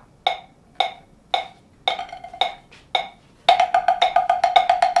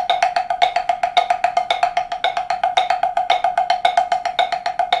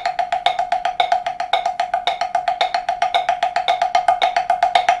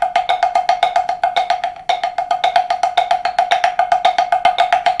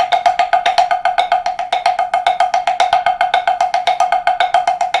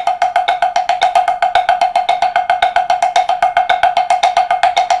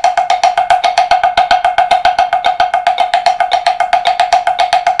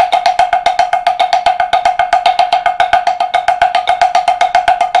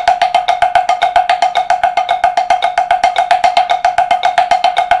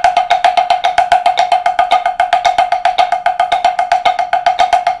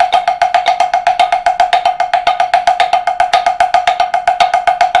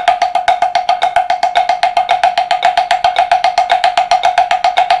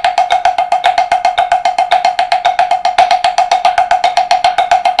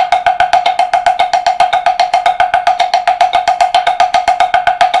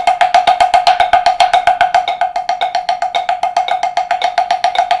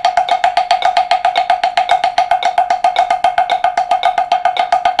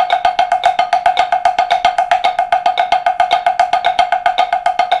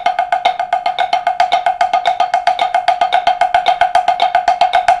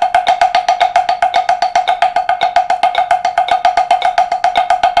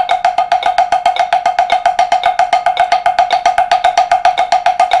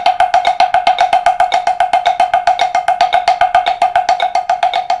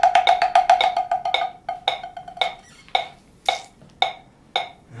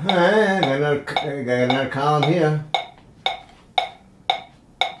 Got another column here.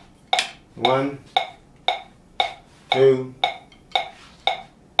 1, 2.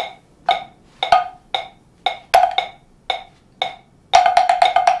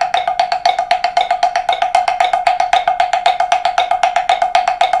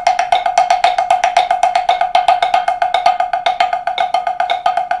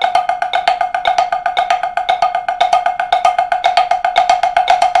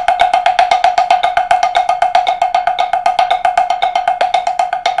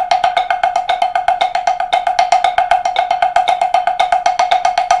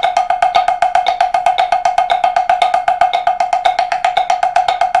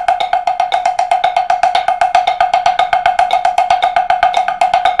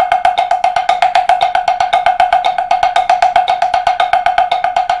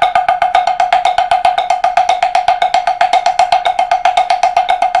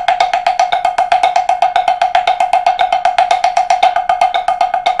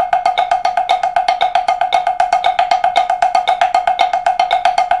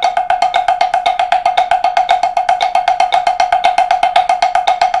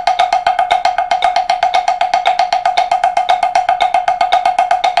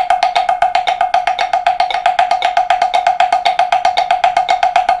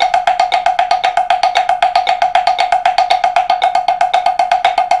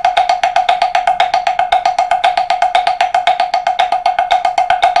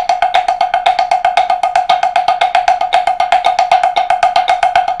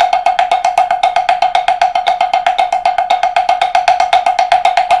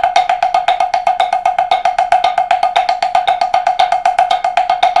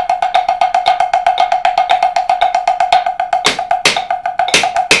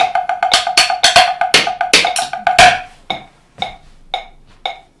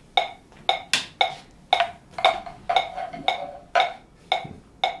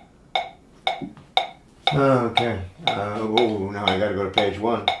 to page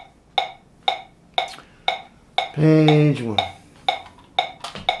 1. Page 1.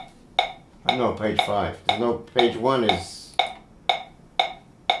 No, page 5. There's no page 1 is.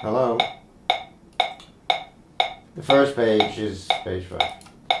 Hello. The first page is page 5.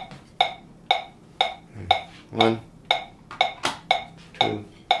 1, 2.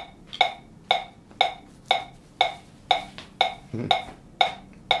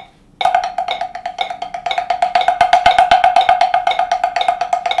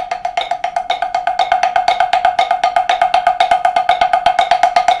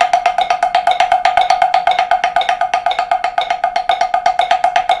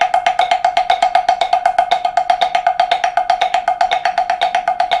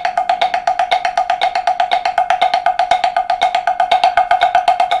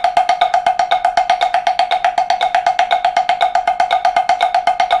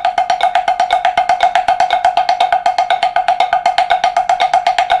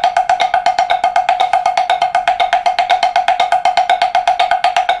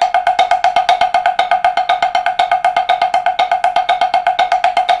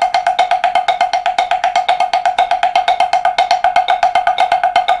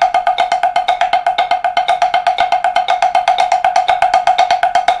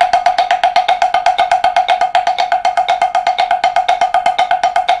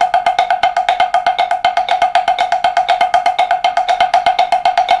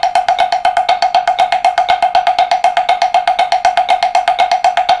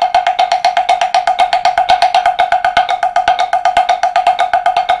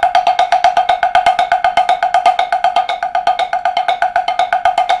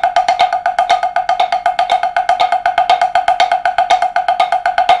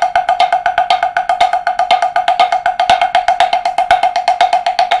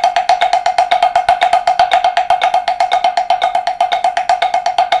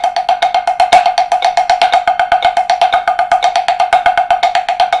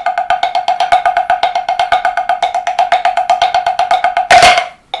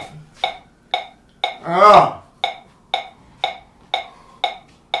 Oh.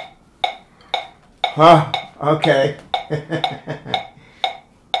 Huh. Okay.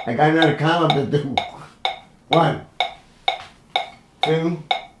 I got another column to do. 1, 2.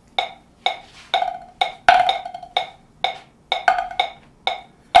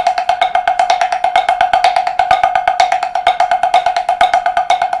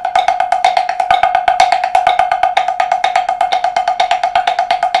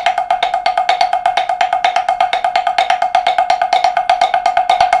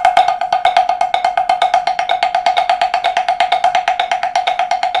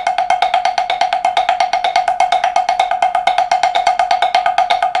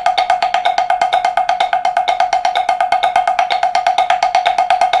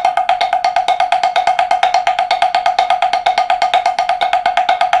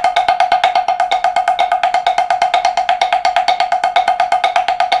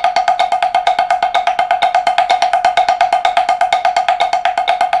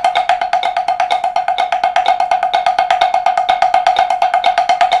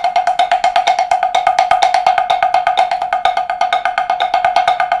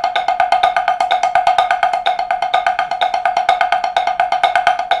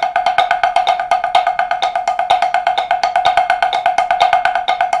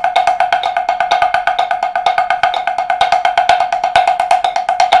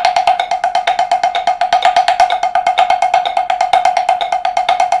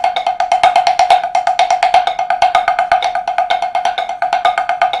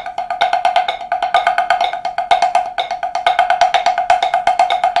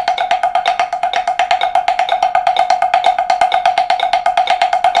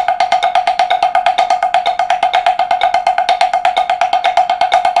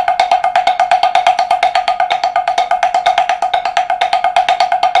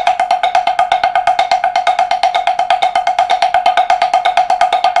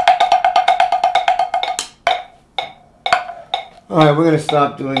 Alright, we're going to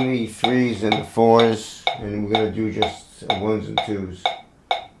stop doing the 3s and the 4s, and we're going to do just 1s and 2s.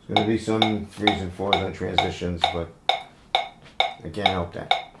 There's going to be some 3s and 4s on transitions, but I can't help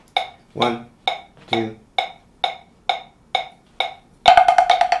that. 1, 2.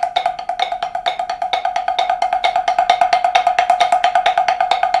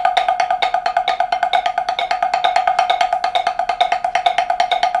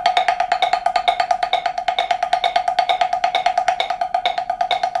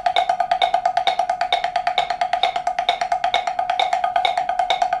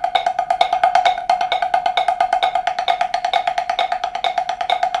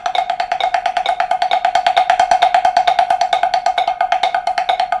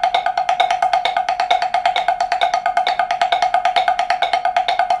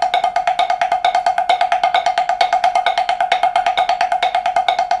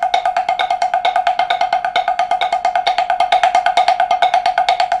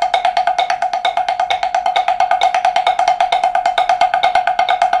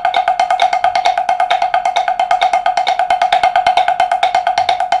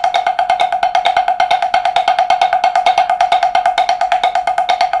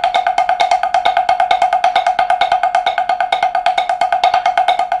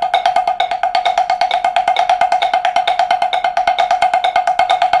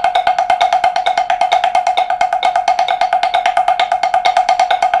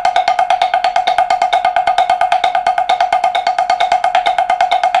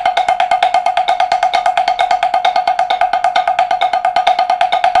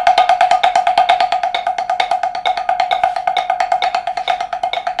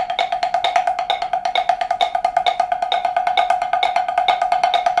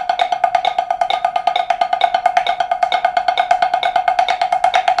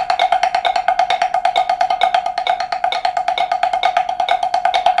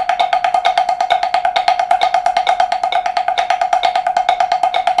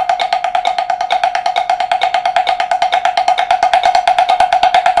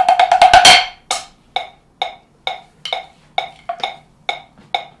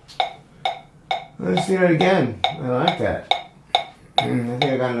 see that again. I like that. I think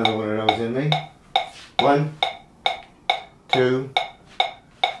I got another one of those in me. 1, 2.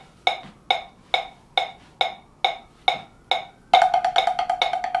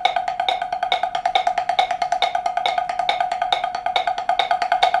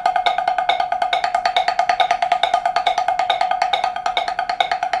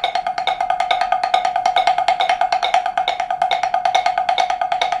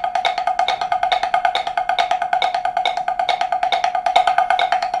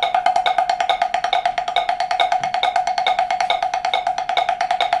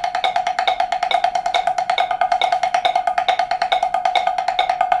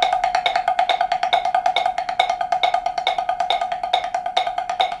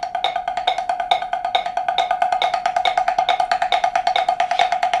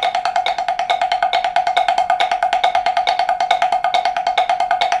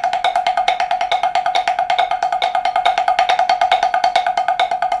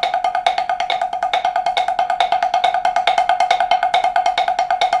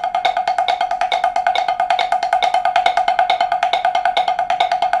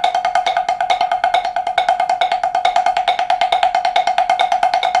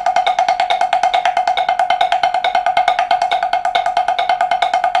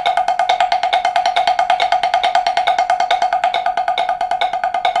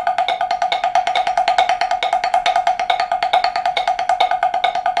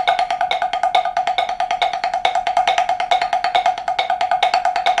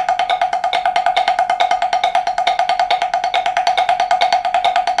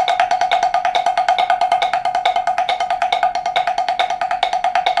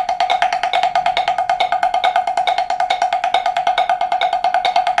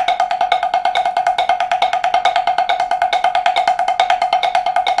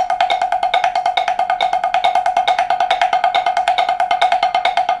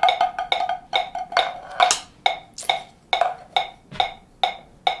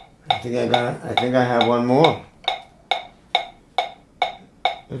 I think I have one more.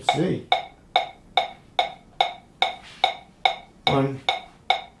 Let's see. 1,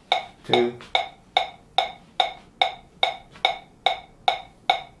 2.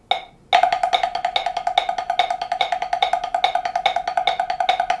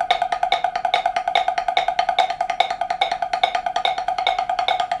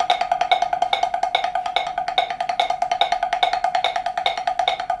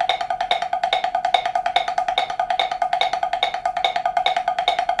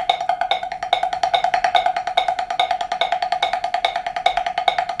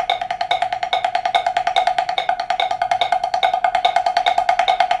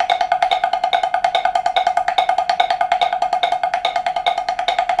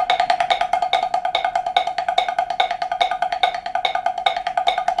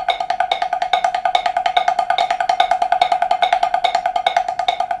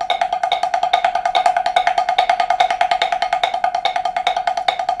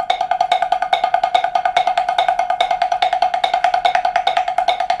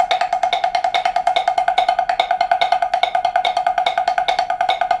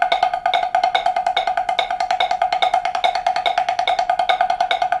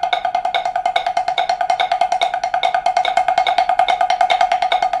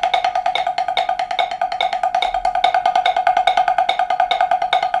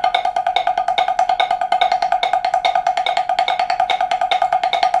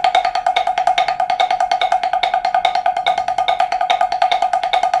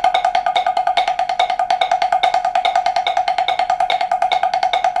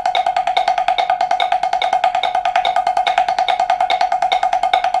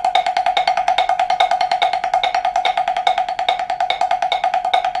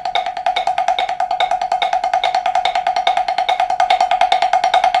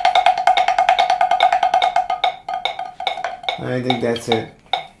 I think that's it.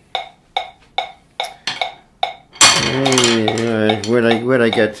 Alright, where'd I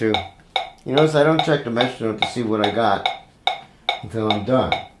get to? You notice I don't check the metronome to see what I got until I'm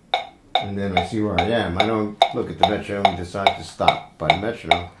done. And then I see where I am. I don't look at the metronome and decide to stop by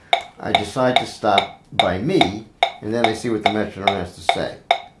metronome. I decide to stop by me, and then I see what the metronome has to say.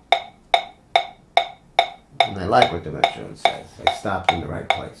 And I like what the metronome says. I stopped in the right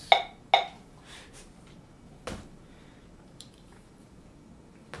place.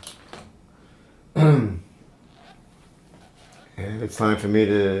 And it's time for me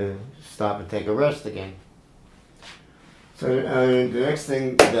to stop and take a rest again. So the next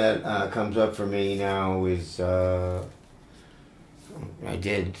thing that comes up for me now is I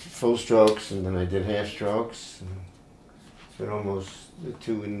did full strokes and then I did half strokes. It's been almost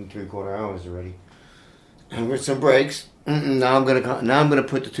 2 3/4 hours already, and with some breaks. Now I'm gonna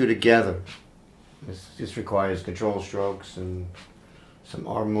put the two together. This requires control strokes and some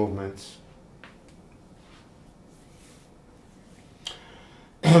arm movements.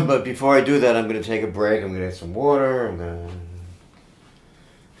 But before I do that, I'm gonna take a break. I'm gonna get some water.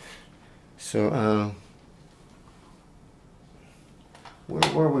 So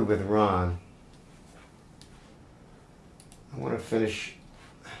where were we with Ron? I want to finish.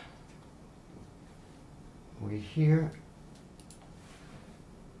 Are we here?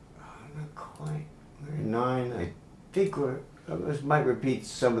 Not quite. We're at 9. I think this might repeat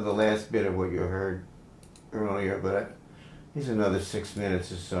some of the last bit of what you heard earlier, but here's another 6 minutes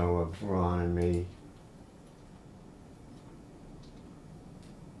or so of Ron and me.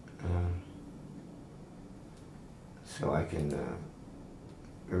 So I can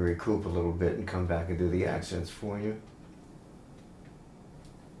recoup a little bit and come back and do the accents for you.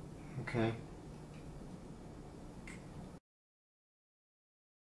 Okay.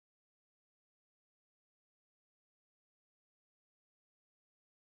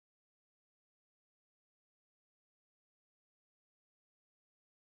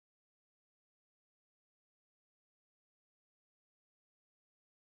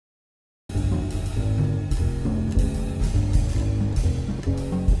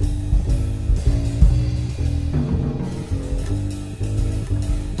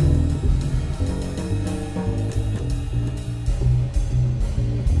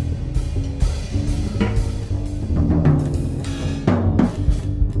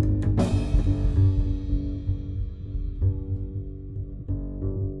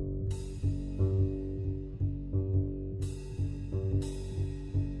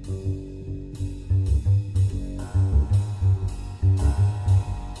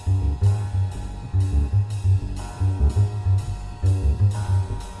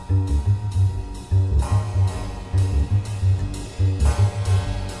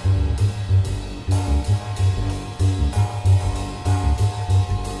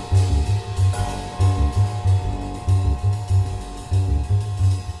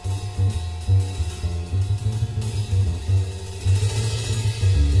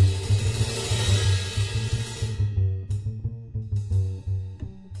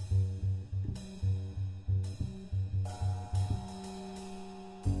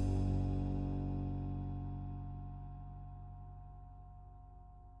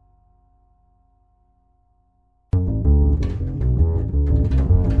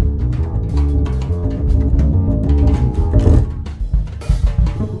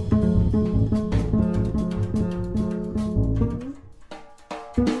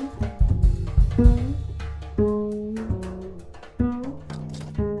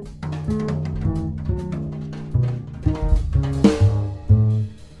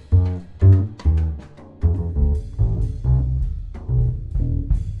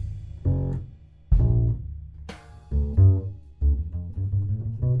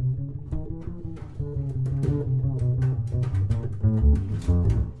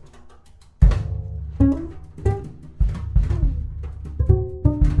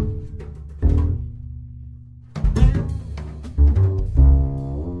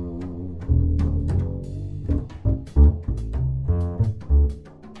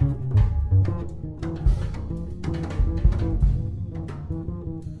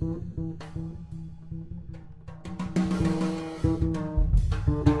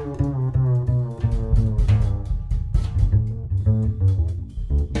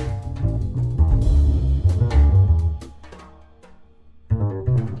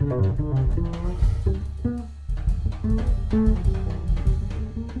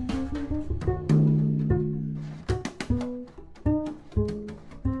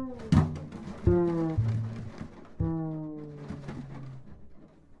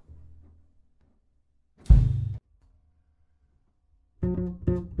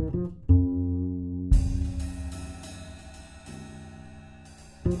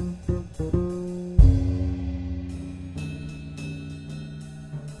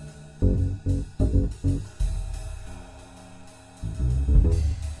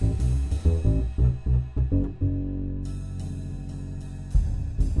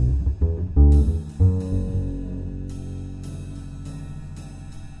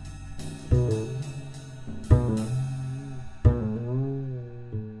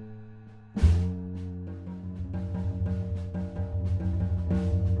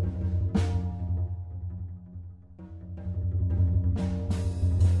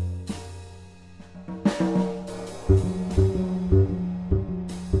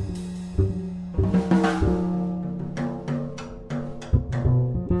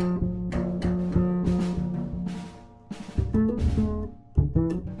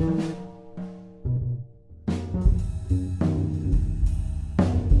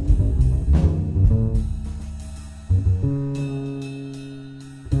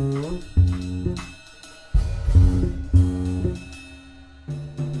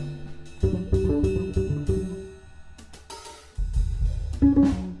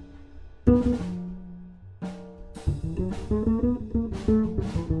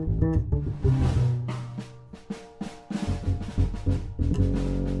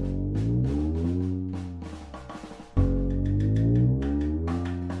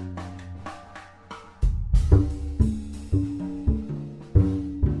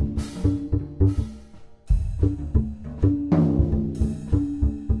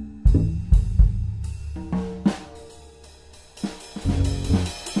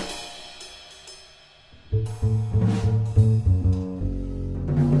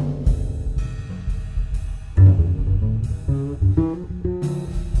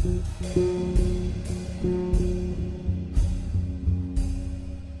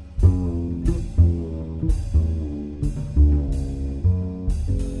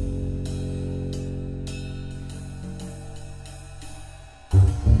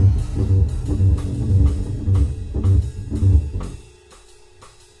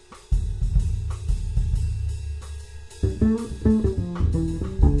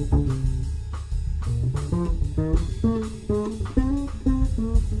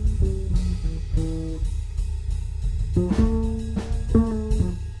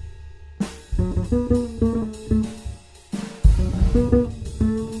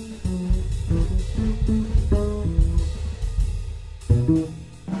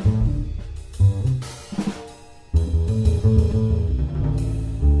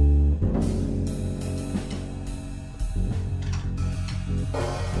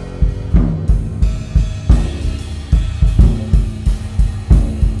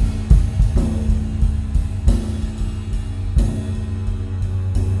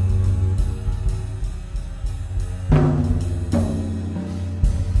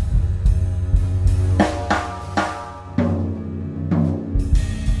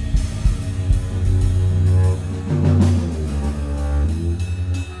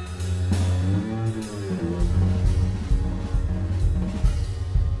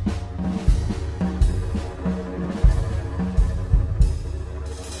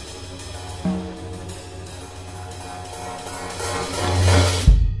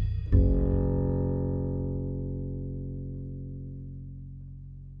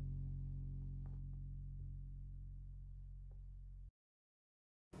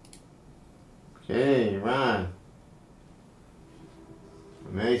 Okay, Ron.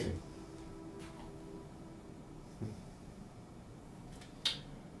 Amazing.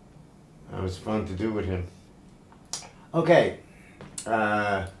 That was fun to do with him. Okay.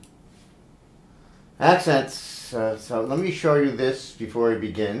 Accents. So let me show you this before I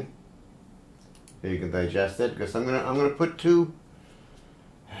begin, so you can digest it. Because I'm gonna put two.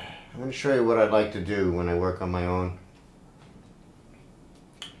 I'm gonna show you what I'd like to do when I work on my own.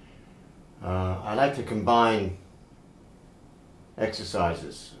 I like to combine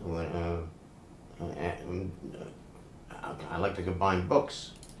exercises. I like to combine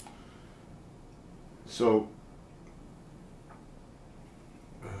books. So,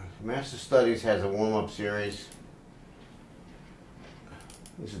 Master Studies has a warm-up series.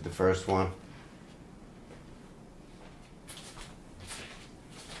 This is the first one.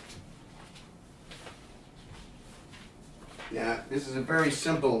 Yeah, this is a very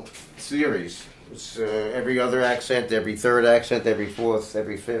simple series. It's every other accent, every third accent, every fourth,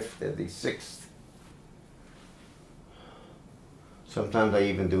 every fifth, every sixth. Sometimes I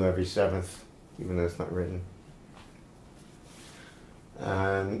even do every seventh, even though it's not written.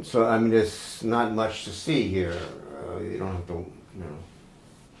 So, I mean, there's not much to see here. You don't have to, you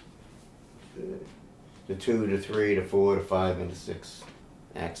know, the 2, the 3, the 4, the 5, and the 6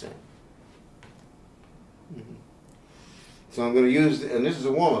 accent. Mm-hmm. So I'm going to use, and this is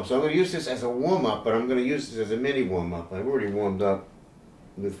a warm-up, so I'm going to use this as a warm-up, but I'm going to use this as a mini warm-up. I've already warmed up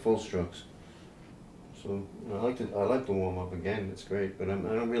with full strokes. So I like to warm up again. It's great, but I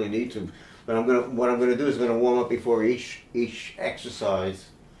don't really need to. But what I'm going to do is going to warm up before each exercise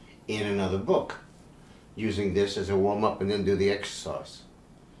in another book, using this as a warm-up and then do the exercise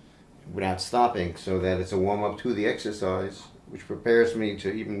without stopping, so that it's a warm-up to the exercise, which prepares me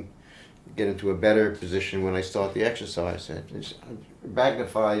to even get into a better position when I start the exercise. It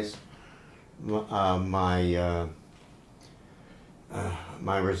magnifies my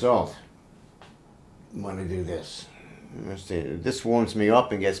result when I do this. This warms me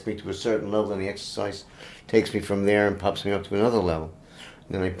up and gets me to a certain level, and the exercise takes me from there and pops me up to another level.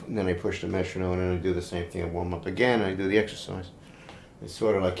 Then I push the metronome and I do the same thing. I warm up again, I do the exercise. It's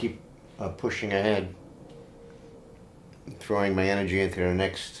sort of like keep pushing ahead, throwing my energy into the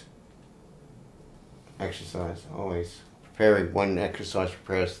next exercise, always. Preparing one exercise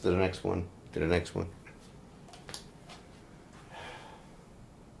prepares to the next one, to the next one.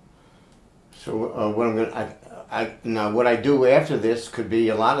 So what I'm gonna, now what I do after this could be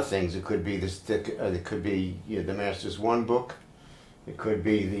a lot of things. It could be this. It could be the Masters 1 book. It could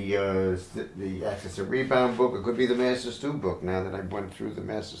be the Access and Rebound book. It could be the Masters 2 book. Now that I went through the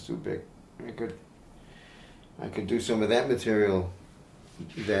Masters 2 book, I could do some of that material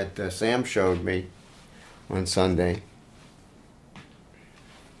that Sam showed me on Sunday.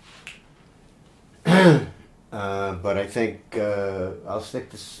 But I think I'll stick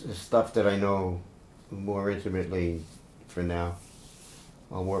to stuff that I know more intimately for now.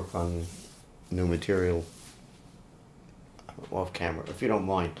 I'll work on new material off camera, if you don't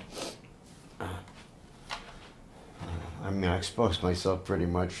mind. I mean, I expose myself pretty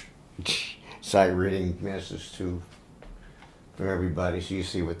much sight reading Masters 2 for everybody, so you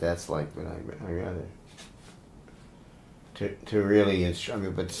see what that's like, but I rather to really instruct. I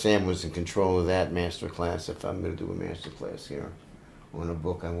mean, but Sam was in control of that master class. If I'm going to do a master class here on a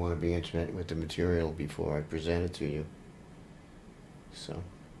book, I want to be intimate with the material before I present it to you. So,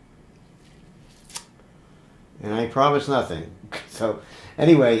 and I promise nothing. So,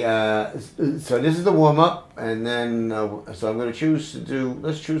 anyway, so this is the warm up, and then so I'm going to choose to do.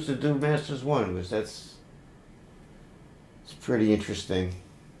 Let's choose to do Masters 1 because it's pretty interesting.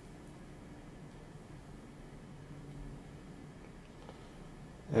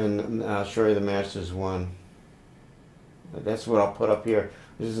 And I'll show you the Masters 1. That's what I'll put up here.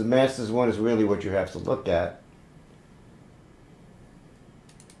 This is the Masters 1 is really what you have to look at.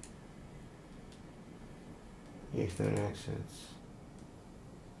 Eighth note accents.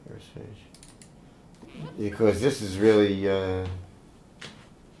 First page. Because this is really the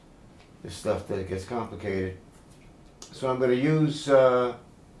stuff that gets complicated. So I'm going to use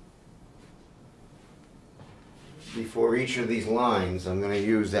before each of these lines, I'm going to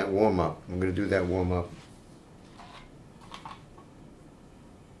use that warm-up. I'm going to do that warm-up.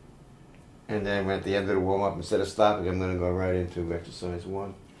 And then at the end of the warm-up, instead of stopping, I'm going to go right into exercise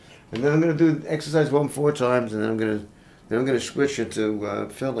 1. And then I'm going to do exercise 1 4 times, and then I'm going to switch it to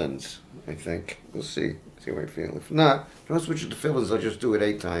fill-ins, I think. We'll see. See how I feel. If not, if I don't switch it to fill-ins, I'll just do it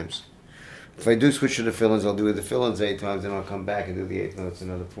 8 times. If I do switch it to fill-ins, I'll do the fill-ins 8 times, then I'll come back and do the 8 notes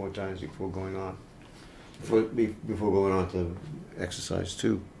another 4 times before going on. Before going on to exercise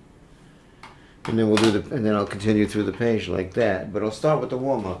 2, and then we'll do and then I'll continue through the page like that. But I'll start with the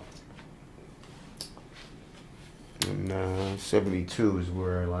warm up. And 72 is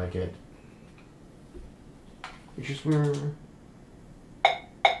where I like it. Which is where.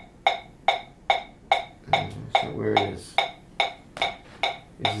 So where it is.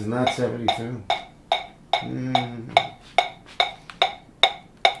 This is not 72.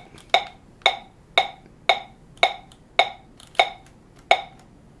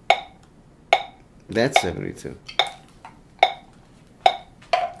 That's 72.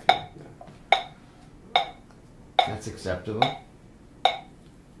 Okay. That's acceptable.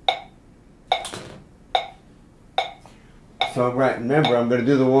 So right, remember, I'm going to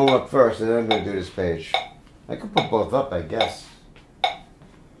do the warm-up first, and then I'm going to do this page. I could put both up, I guess.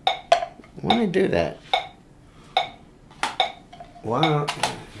 Why don't I do that? Why don't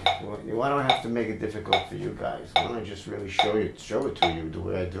I have to make it difficult for you guys? Why don't I just really show it to you the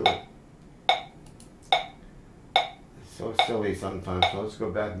way I do it? So silly sometimes. So let's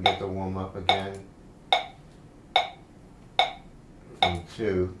go back and get the warm up again. From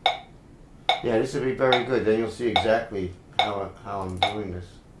 2. Yeah, this will be very good. Then you'll see exactly how I'm doing this.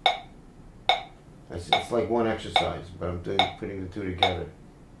 It's like one exercise, but I'm putting the 2 together.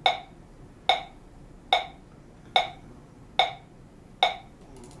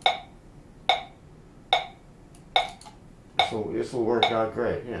 This will work out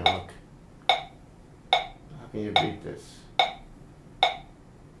great. Yeah, look. How can you beat this?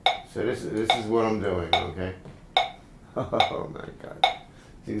 So this is what I'm doing, okay? Oh my God.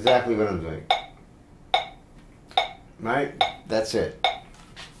 It's exactly what I'm doing. Right? That's it.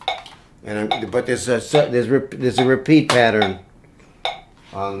 And but there's a repeat pattern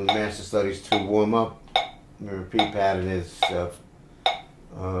on Master Studies 2 warm up. The repeat pattern is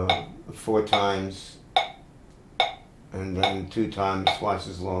 4 times, and then 2 times twice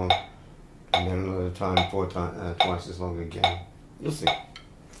as long, and then another time 4 times twice as long again. You'll see.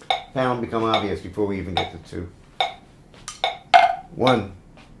 Pattern will become obvious before we even get to 2. 1,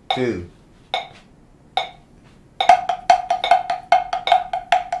 2.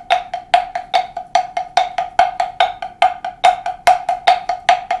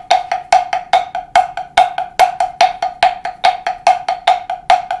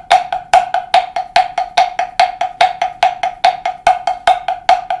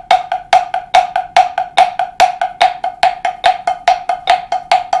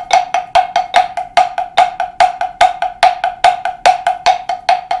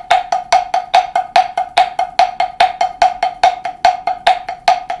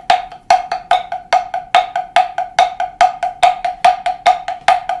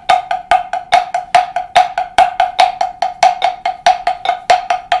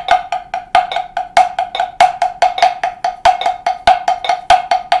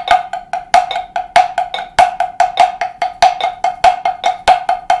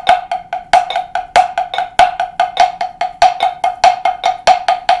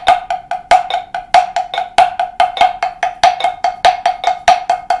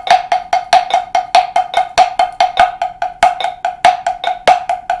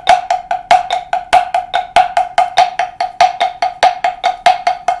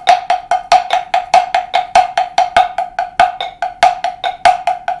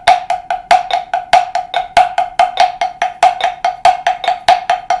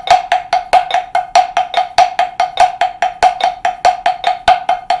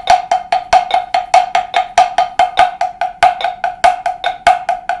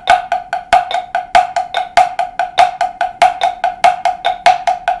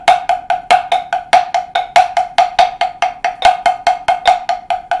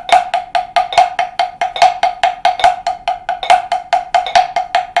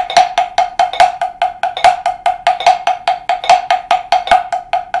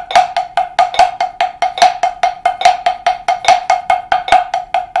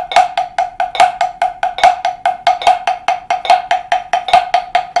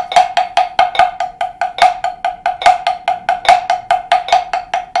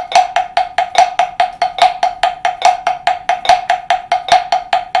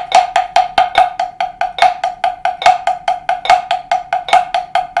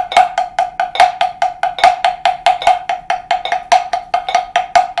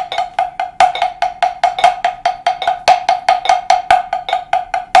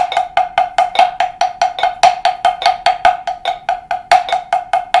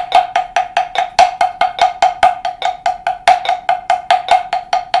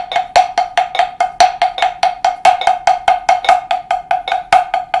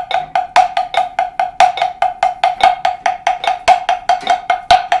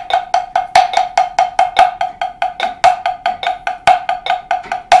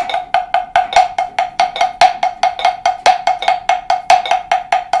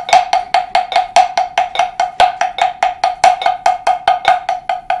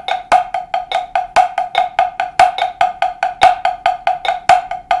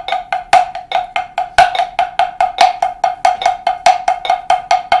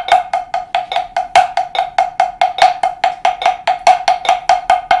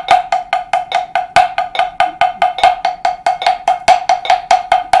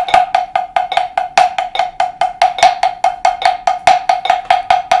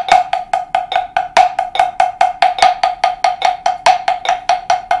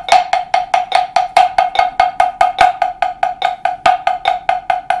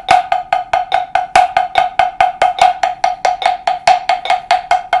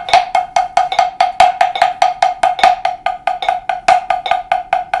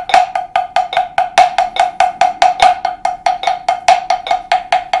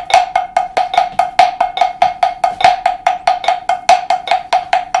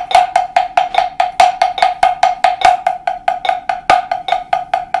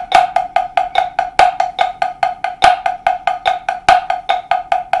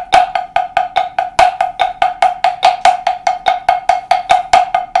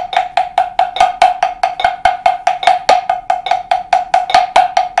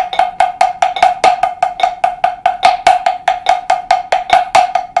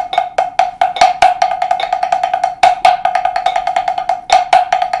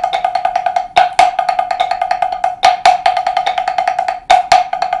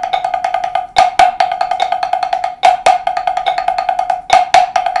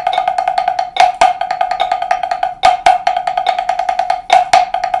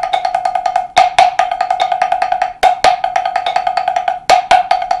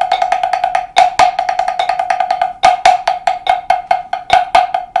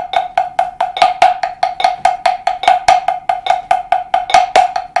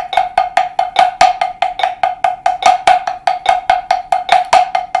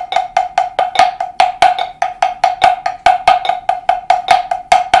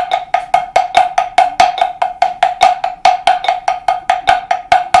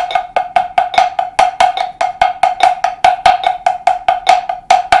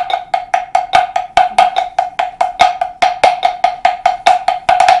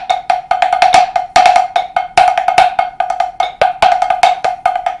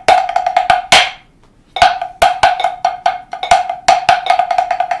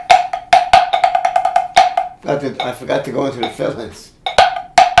 forgot to go into the fillings.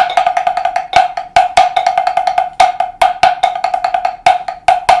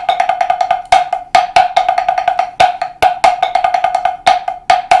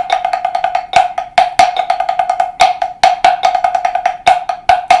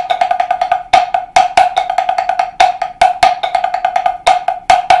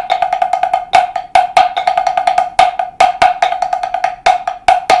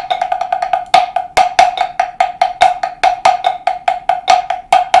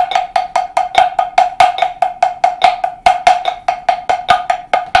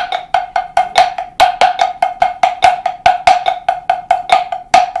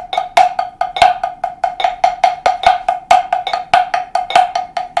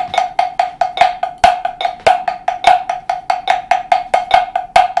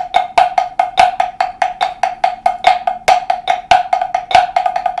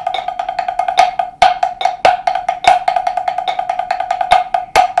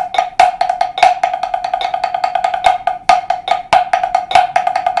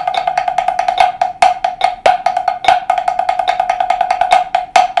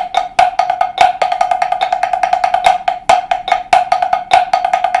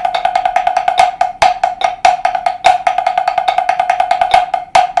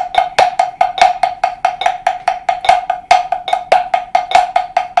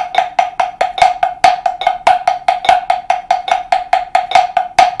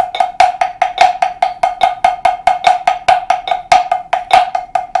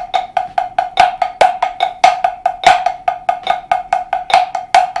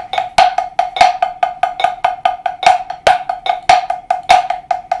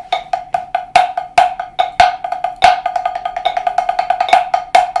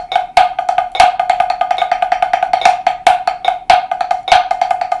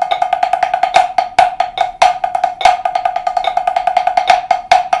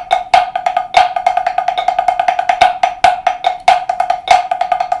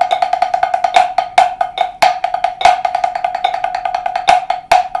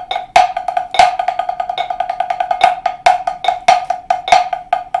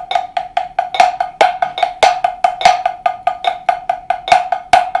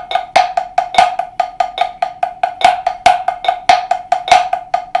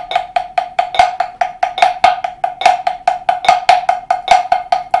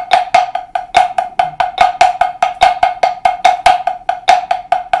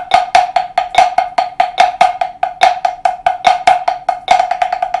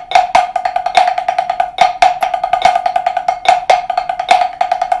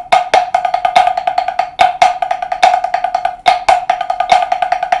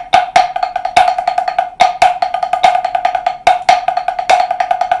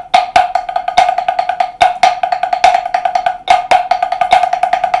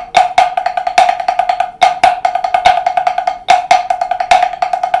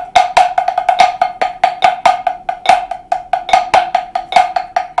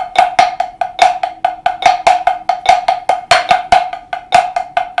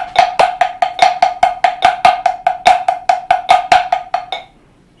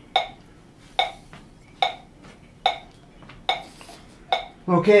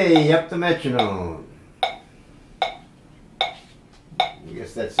 Okay, up the metronome. I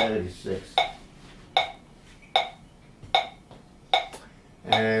guess that's 76.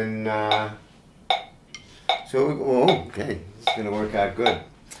 And okay, it's going to work out good.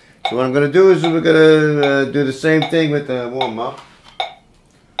 So what I'm going to do is we're going to do the same thing with the warm-up.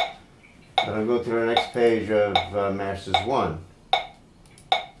 But I'll go to the next page of Masters 1.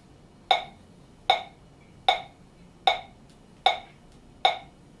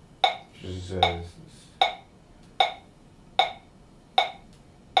 There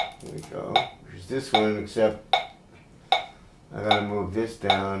we go. Here's this one, except I gotta move this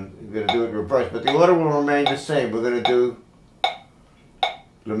down. We're gonna do it in reverse, but the order will remain the same. We're gonna do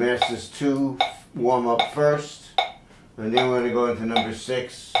the Masters 2 warm up first, and then we're gonna go into number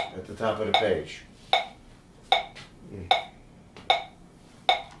 6 at the top of the page.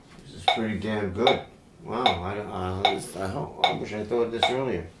 This is pretty damn good. Wow, I wish I thought of this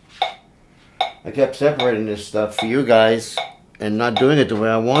earlier. I kept separating this stuff for you guys and not doing it the way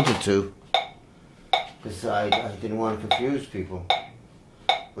I wanted to, because I didn't want to confuse people.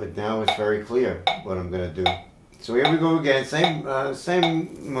 But now it's very clear what I'm going to do. So here we go again, same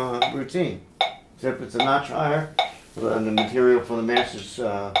routine, except it's a notch higher. And the material for the Masters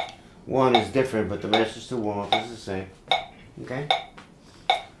 1 is different, but the Masters 2 warm-up is the same. Okay?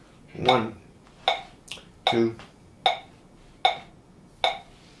 1, 2.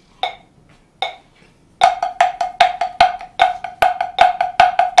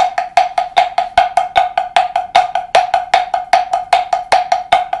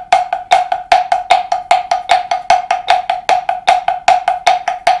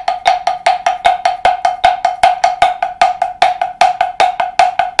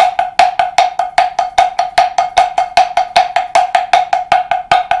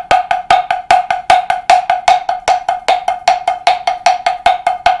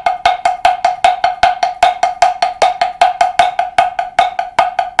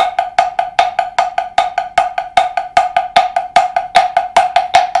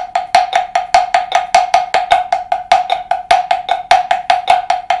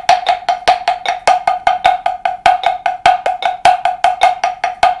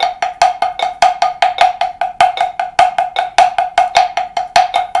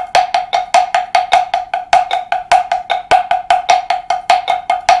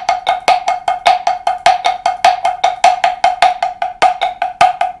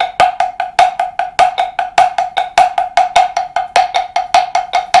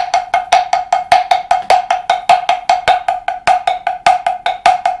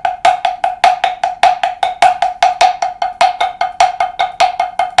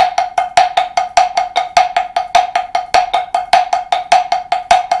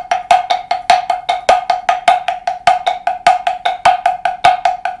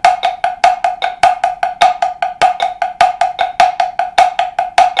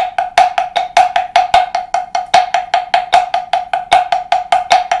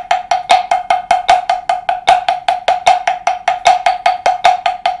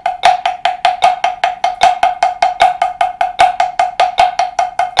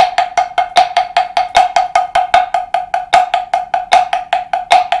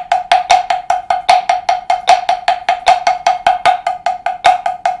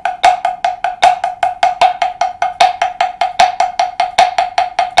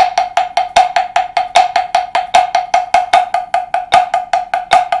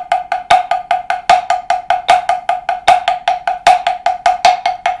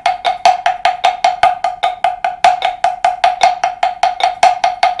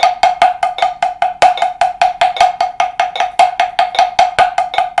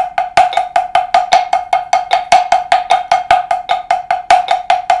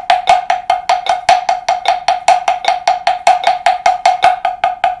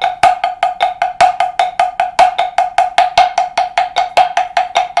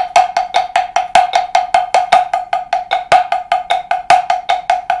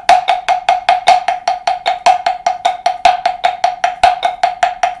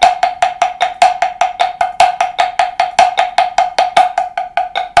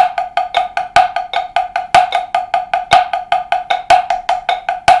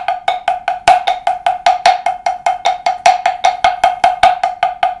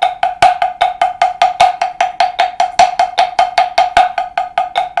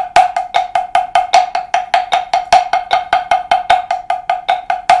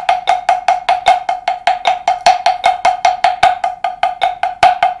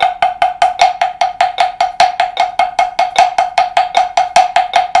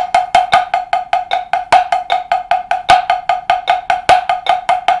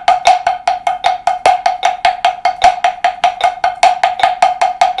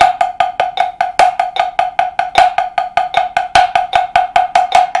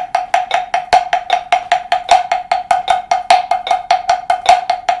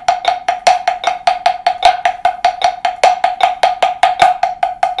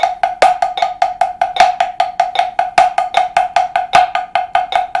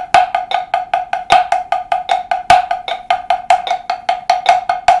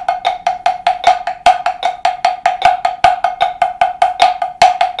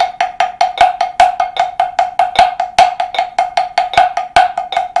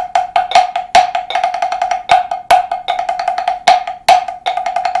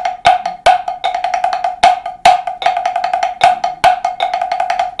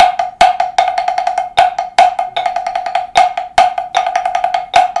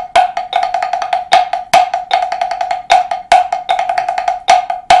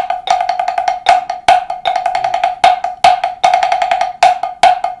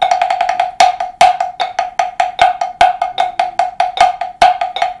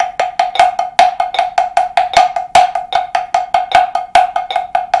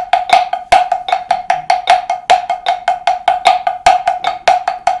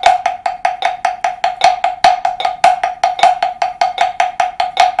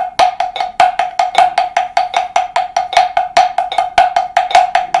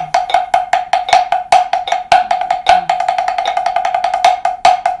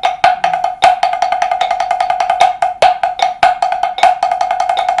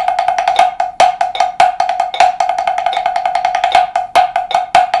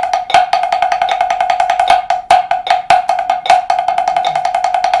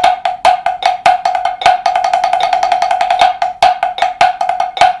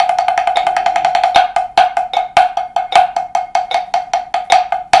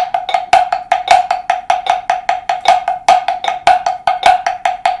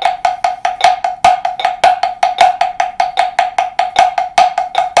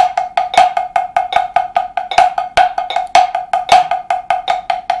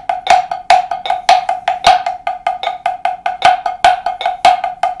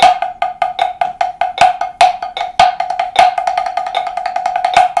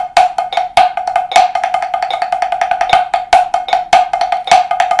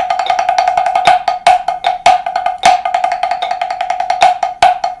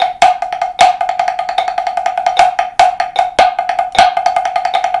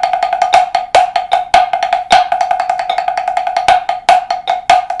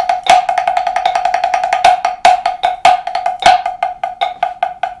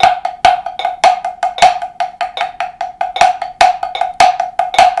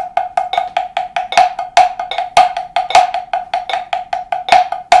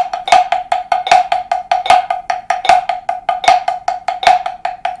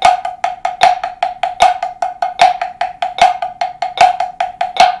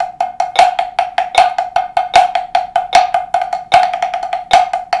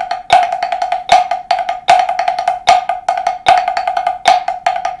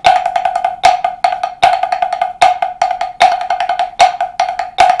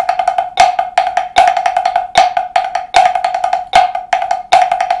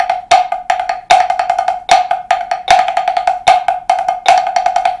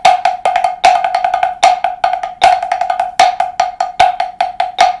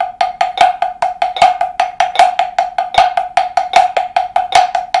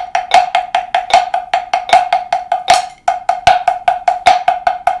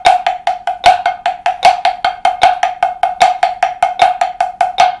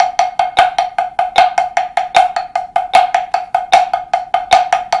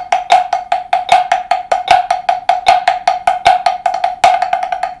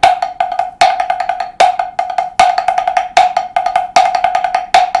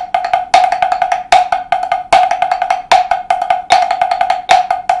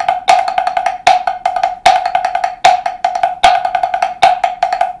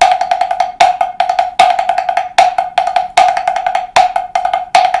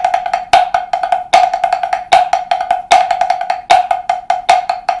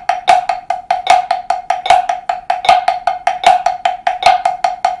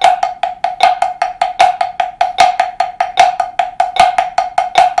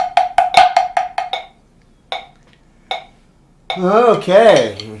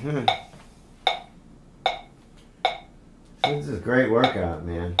 Okay. This is a great workout,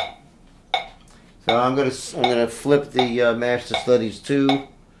 man. So I'm gonna flip the Master Studies 2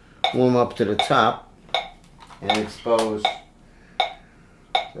 warm up to the top and expose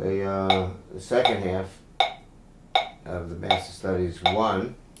the second half of the Master Studies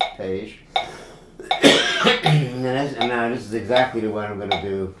 1 page. And now this is exactly the way I'm going to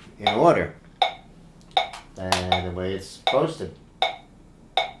do in order. And the way it's posted.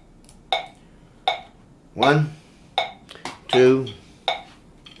 1, 2,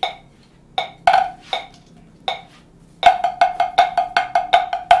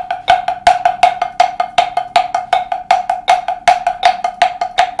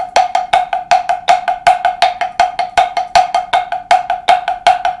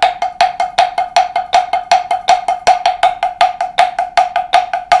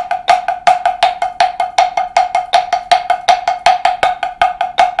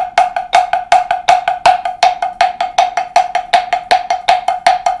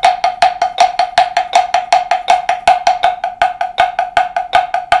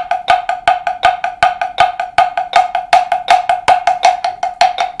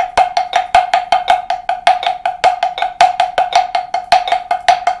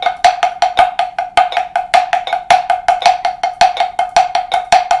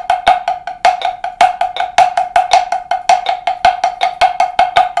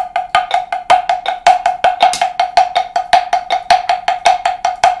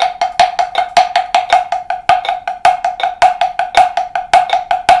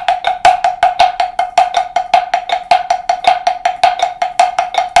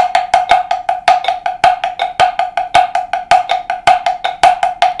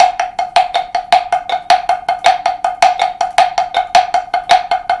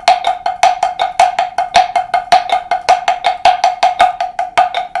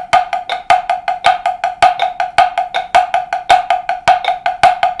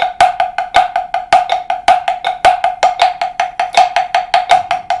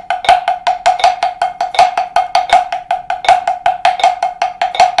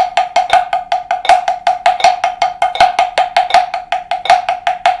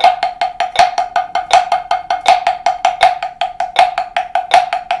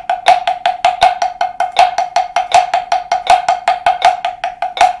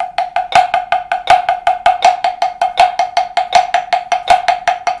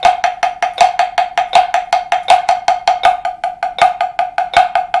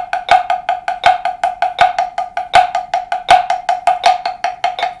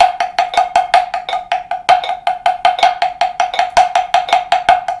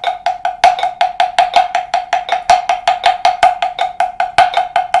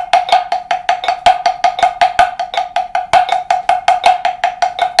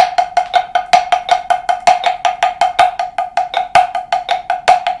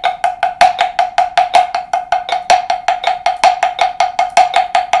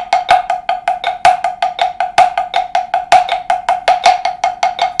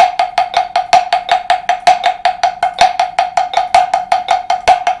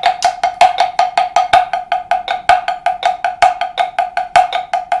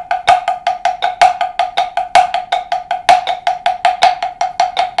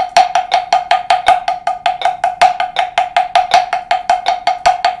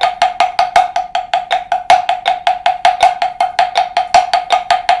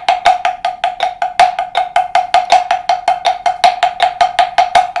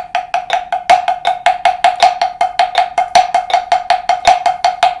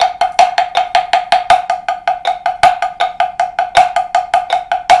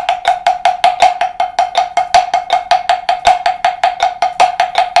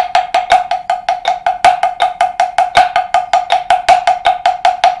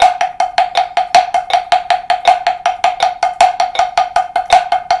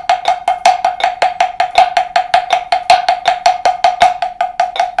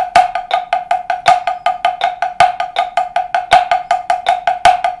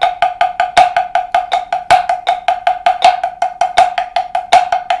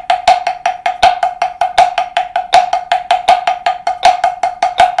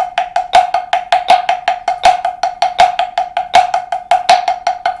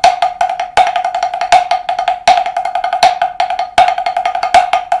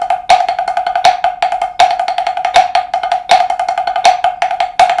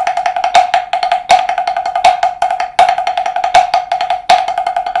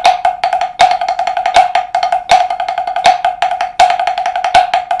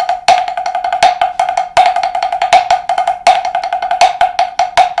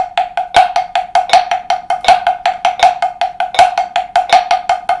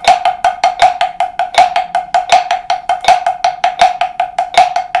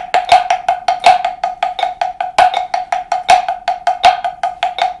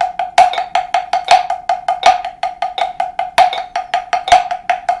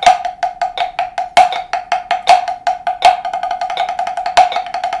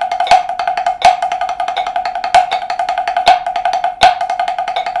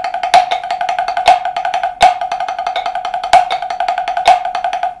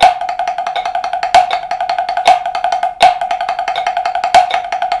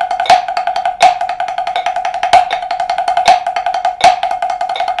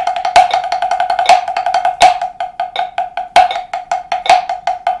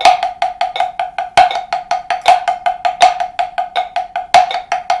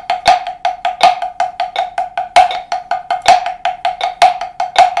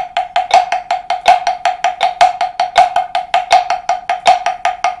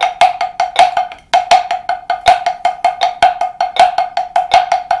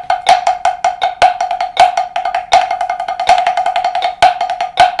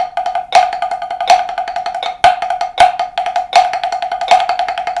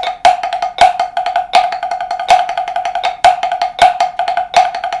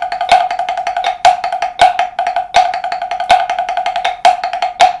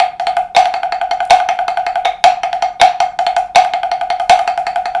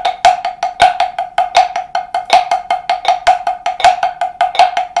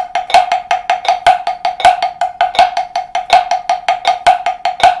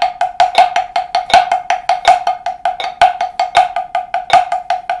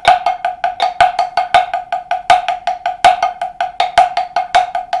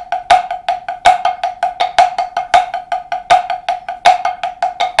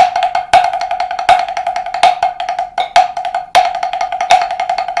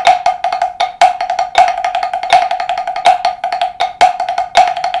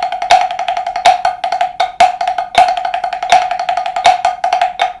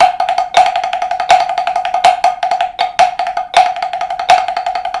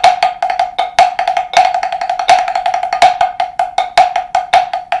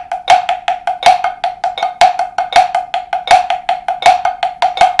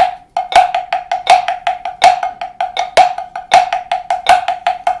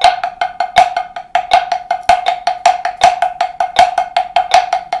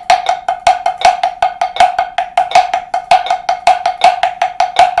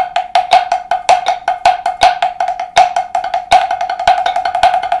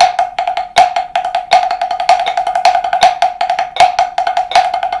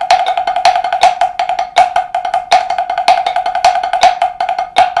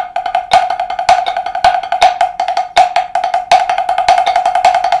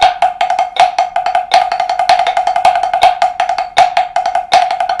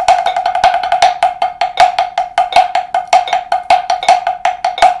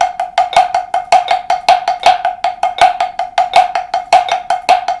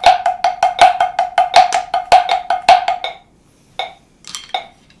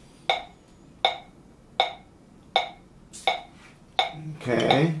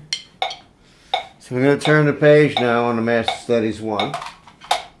 Okay. So we're going to turn the page now on the Master Studies 1.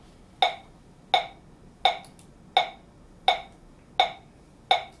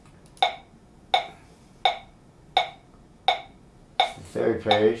 Third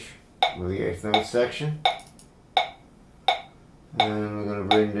page with the 8th note section, and we're going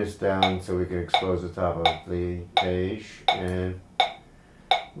to bring this down so we can expose the top of the page, and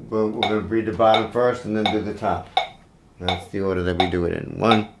we're going to read the bottom first and then do the top. That's the order that we do it in.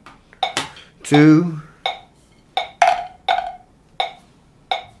 1, 2,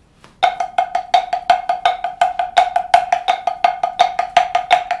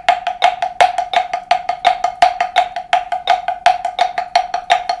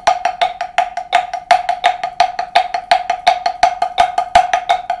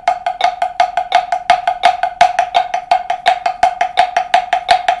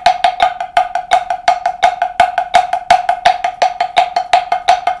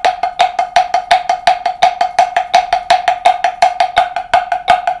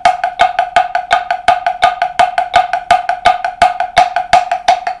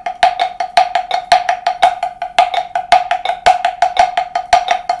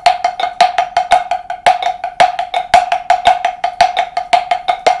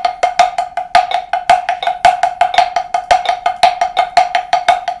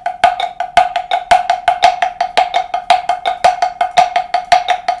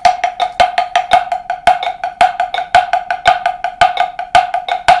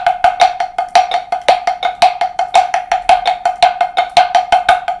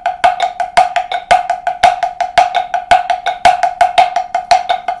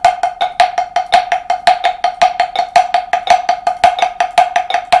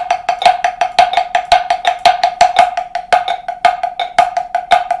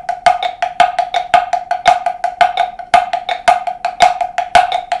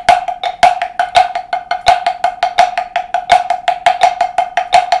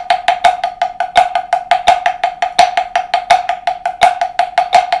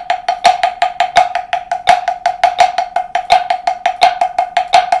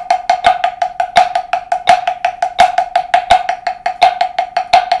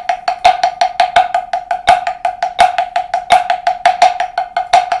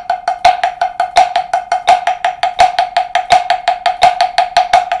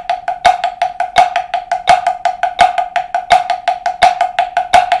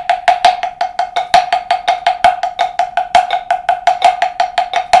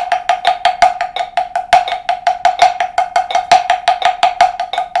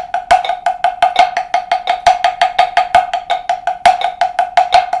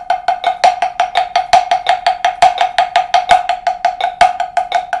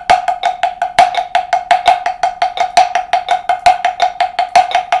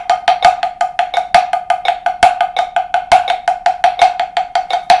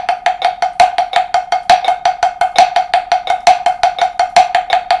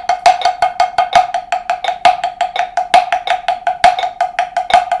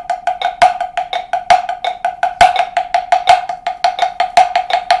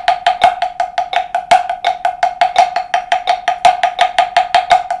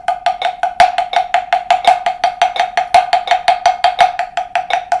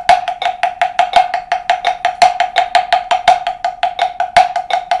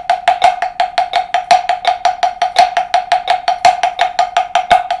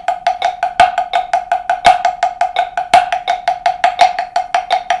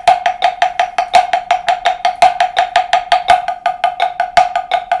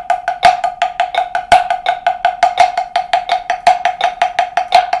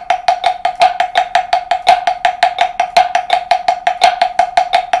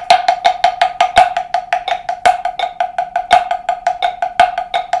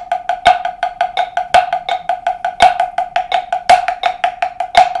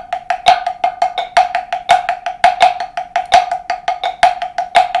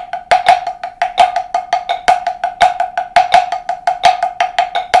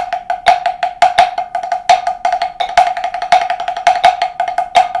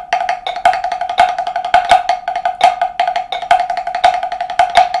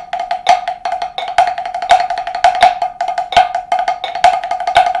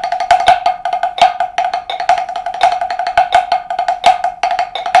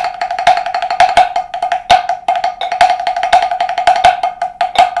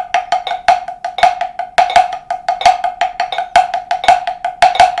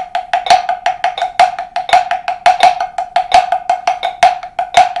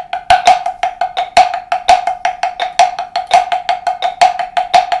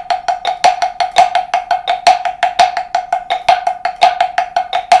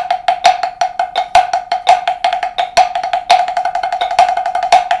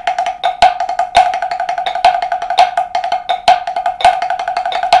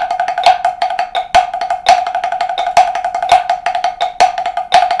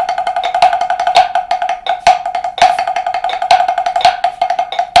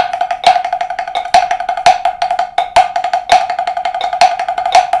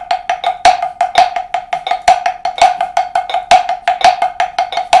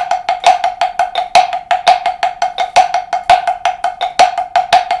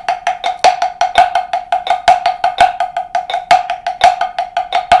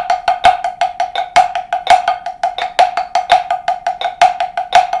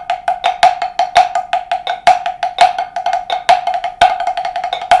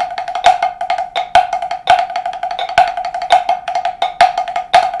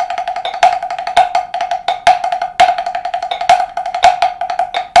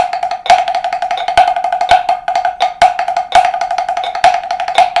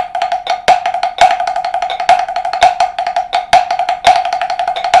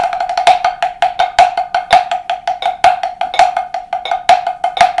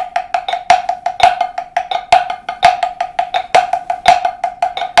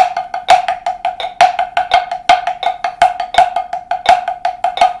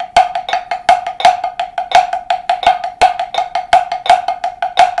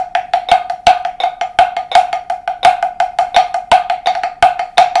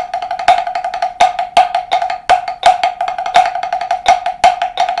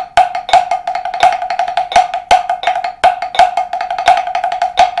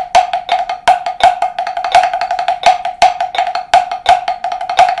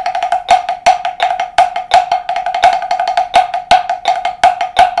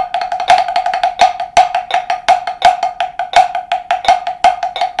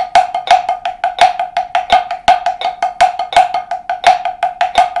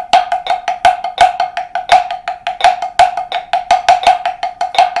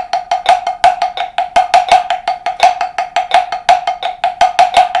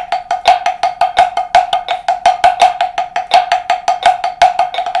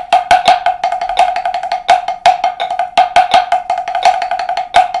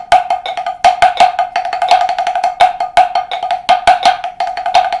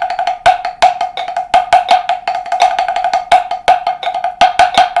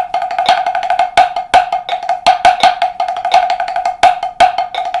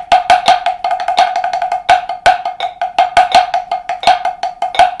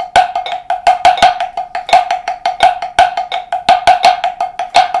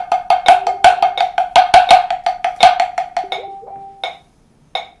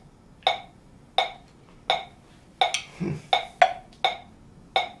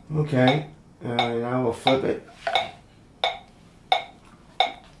 Okay, now we'll flip it.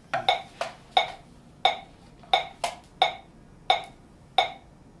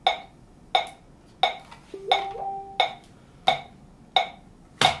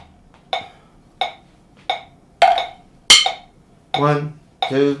 One,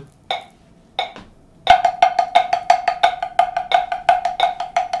 two.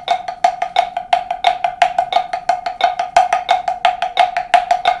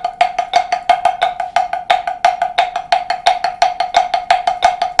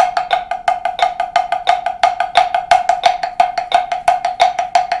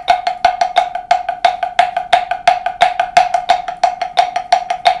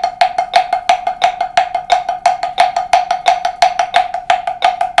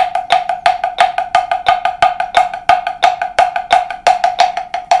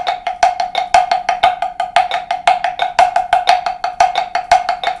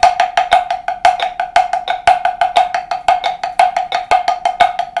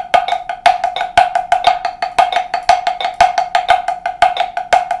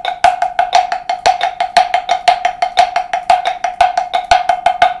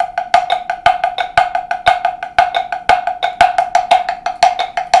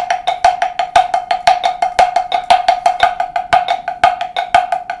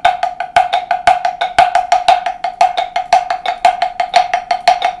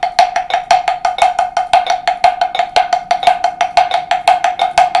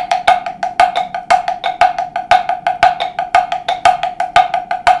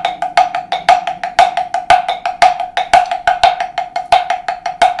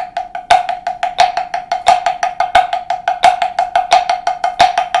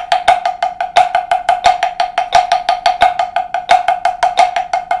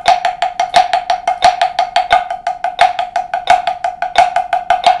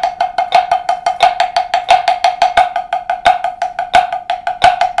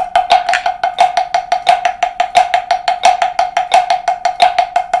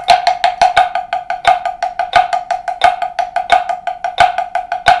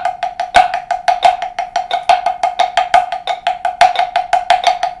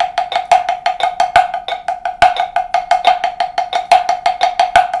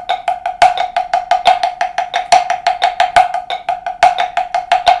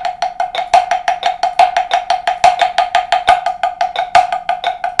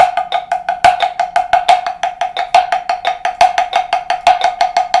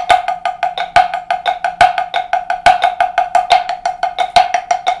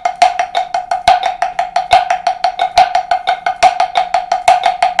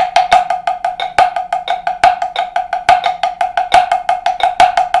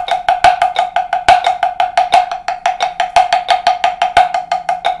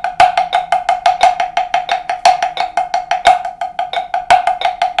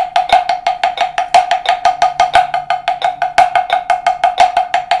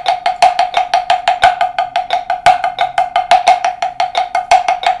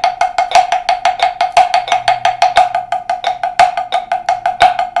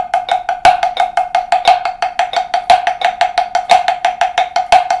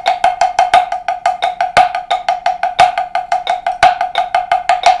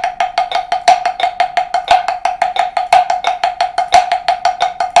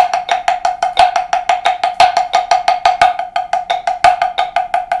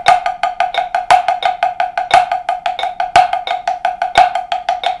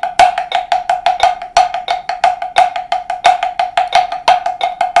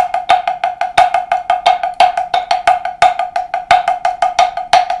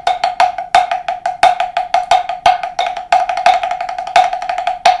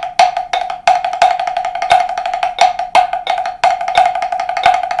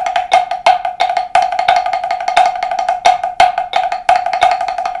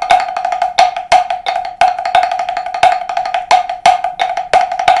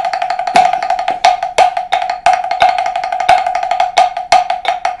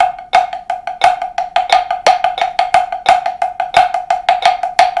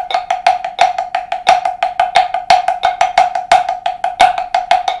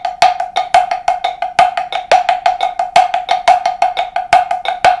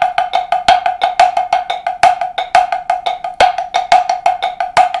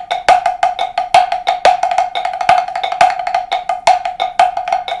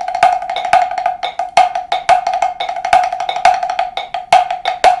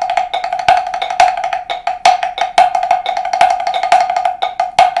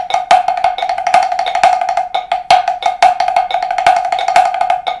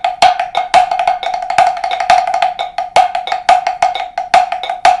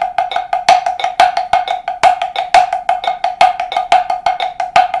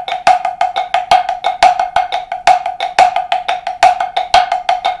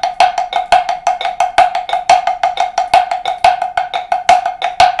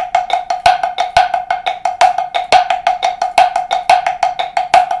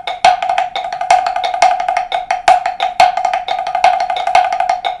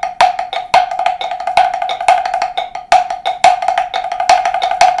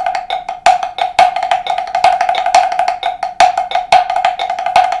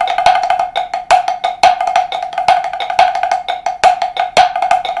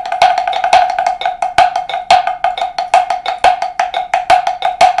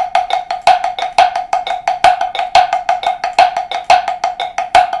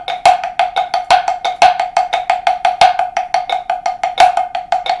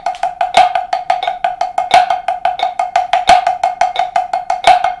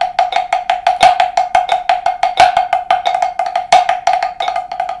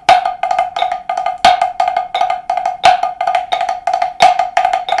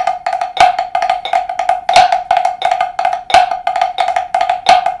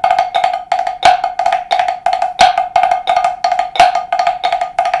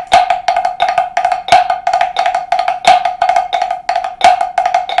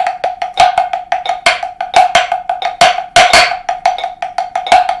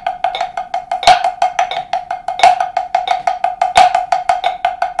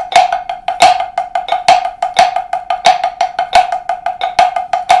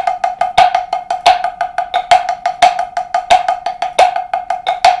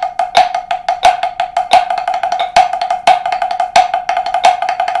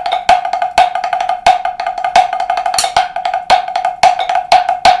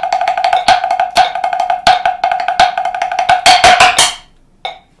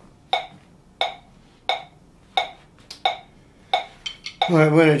 I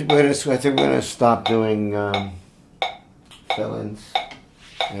think we're gonna stop doing fill-ins,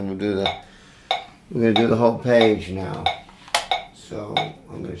 and we're gonna do the whole page now. So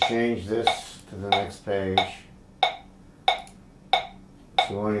I'm gonna change this to the next page. So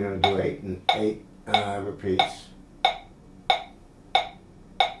we're only gonna do eight repeats.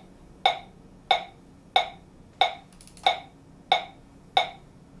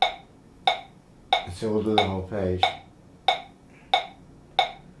 So we'll do the whole page.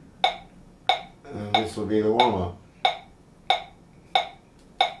 And this will be the warm-up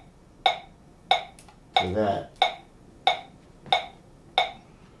to that.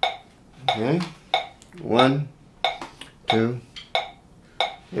 Okay? 1, 2.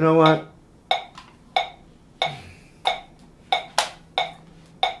 You know what?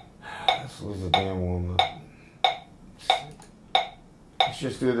 Let's lose the damn warm-up. Let's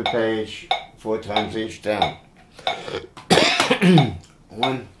just do the page 4 times each down.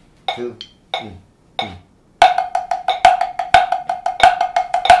 1, 2, 3.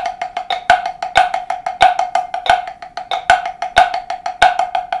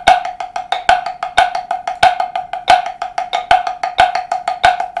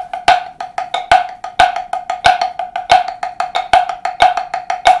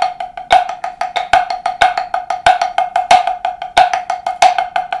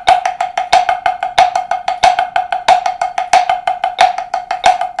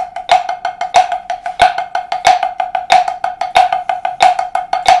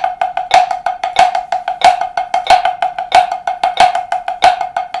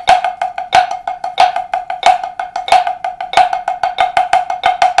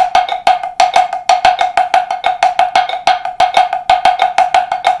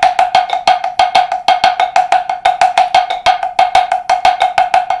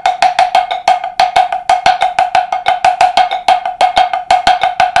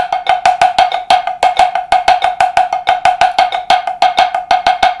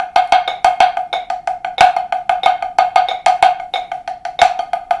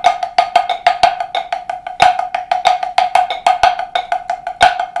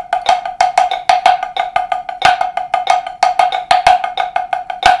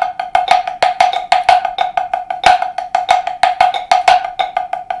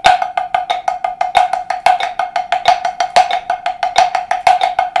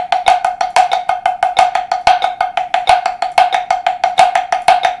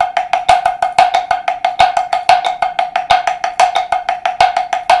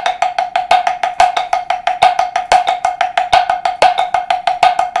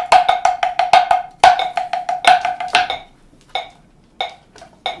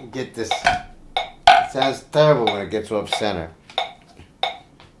 Get this. It sounds terrible when it gets off center.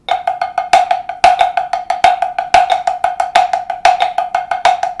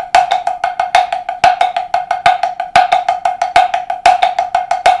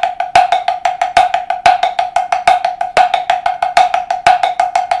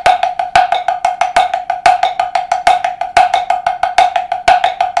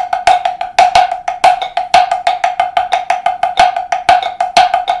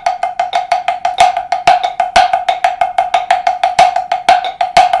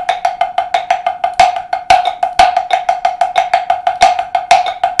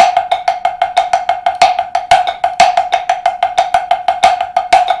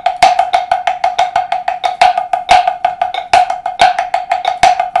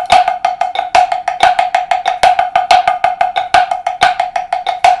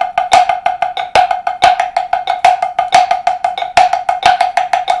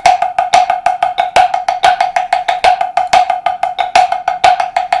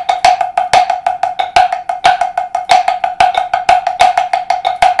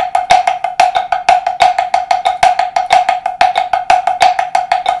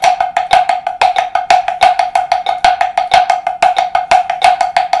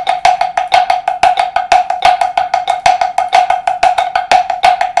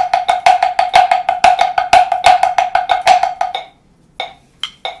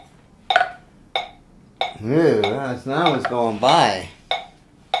 Ew, now it's going by.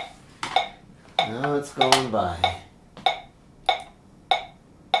 Now it's going by.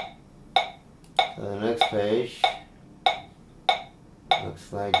 So the next page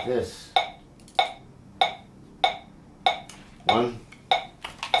looks like this. 1,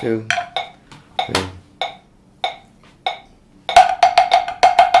 2, 3.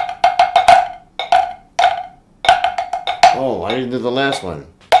 Oh, I didn't do the last one.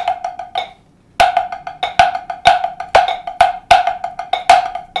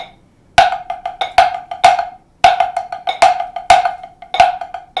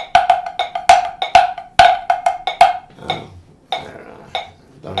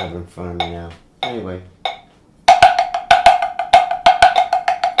 front of me now. Anyway.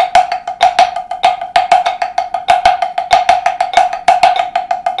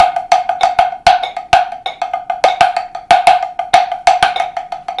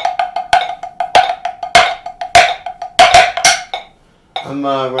 I'm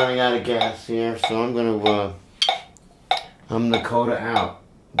running out of gas here, so I'm gonna coat it out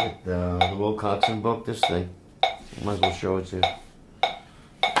with the Wilcoxon book. This thing, might as well show it to you.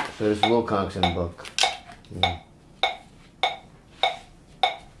 So this Wilcoxon book. Yeah.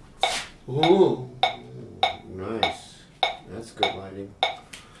 Ooh, nice. That's good lighting.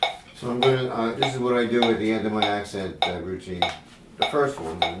 So I'm gonna. This is what I do at the end of my accent routine. The first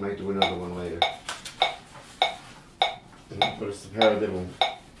one. I might do another one later. But it's the paradiddle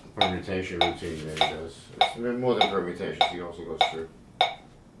permutation routine that he does. It's more than permutations. He also goes through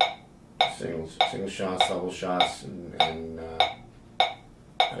single shots, double shots, and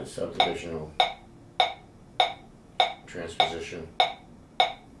subdivisional transposition.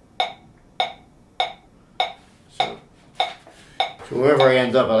 So wherever I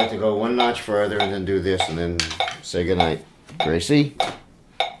end up, I like to go one notch further and then do this and then say goodnight, Gracie.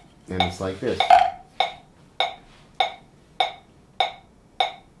 And it's like this.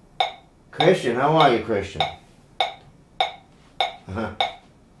 Christian, how are you, Christian?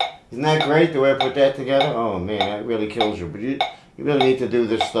 Isn't that great the way I put that together? Oh man, that really kills you. But you really need to do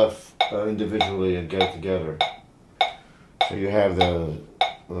this stuff individually and get it together. So you have the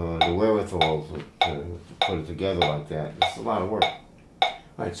wherewithal to put it together like that. It's a lot of work.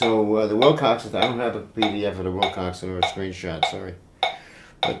 Alright, so the Wilcoxon, I don't have a PDF of the Wilcoxon or a screenshot, sorry.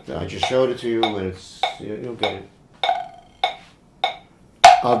 But I just showed it to you and it's, you'll get it.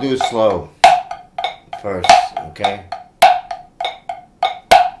 I'll do it slow first, okay?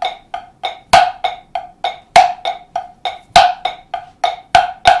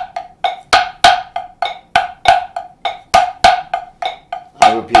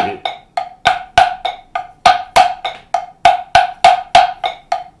 I'll repeat it.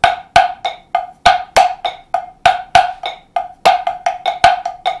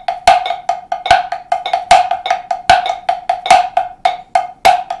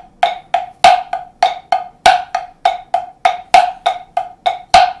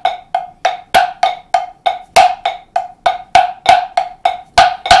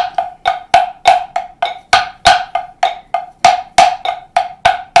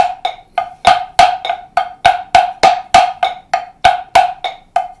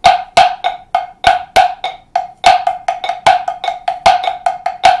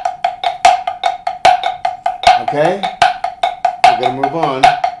 Okay, we're going to move on.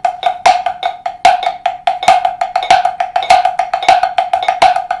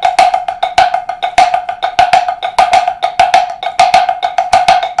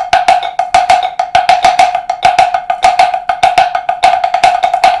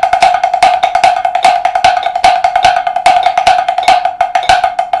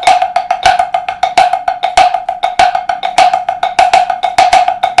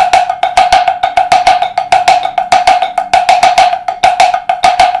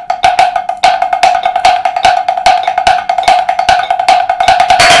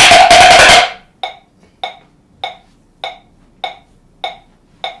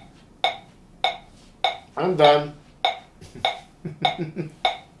 I'm done.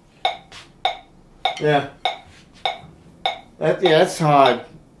 Yeah. That's hard.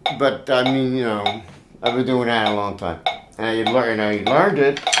 But I mean, you know, I've been doing that a long time. And you learned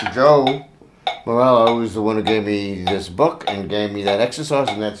it. Joe Morello was the one who gave me this book and gave me that exercise,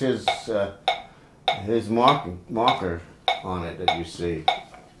 and that's his marker on it that you see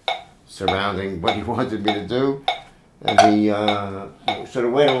surrounding what he wanted me to do. And so the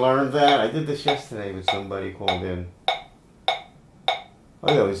way to learn that, I did this yesterday with somebody called in.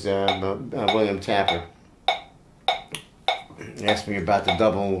 Oh, yeah, it was William Tapper. He asked me about the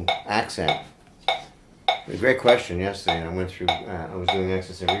double accent. It was a great question yesterday, and I went through, I was doing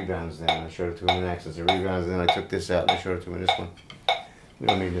access and rebounds then, and I showed it to him in access and rebounds, and then I took this out and I showed it to him in this one. We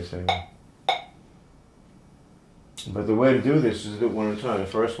don't need this anymore. But the way to do this is to do it one at a time. The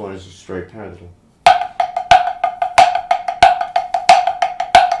first one is a straight paradiddle.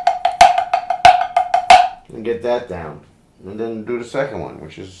 And get that down, and then do the second one,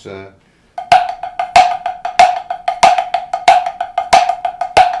 which is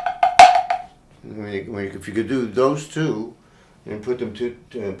if you could do those two and put them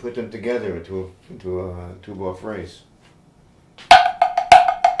together into a two-bar phrase.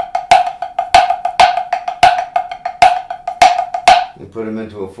 And put them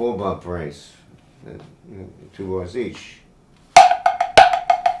into a four-bar phrase, 2 bars each.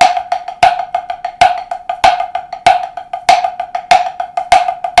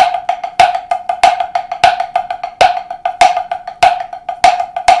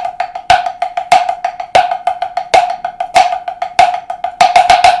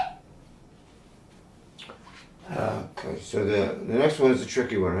 So the next one is the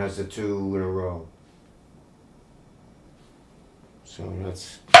tricky one. It has the 2 in a row. So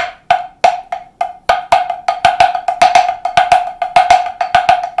that's...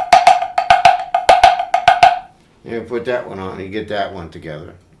 You put that one on, you get that one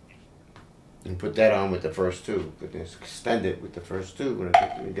together. And put that on with the first 2. But just extend it with the first 2 when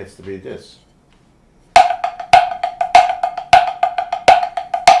it gets to be this.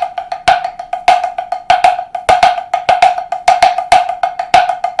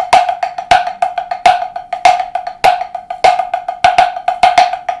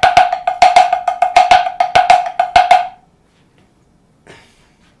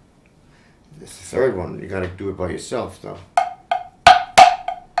 This is the third one. You got to do it by yourself, though.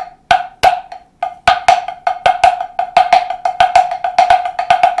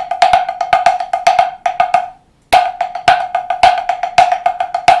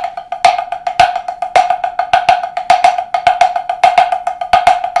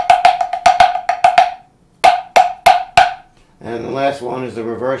 And the last one is the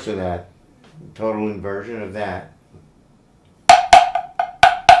reverse of that. Total inversion of that.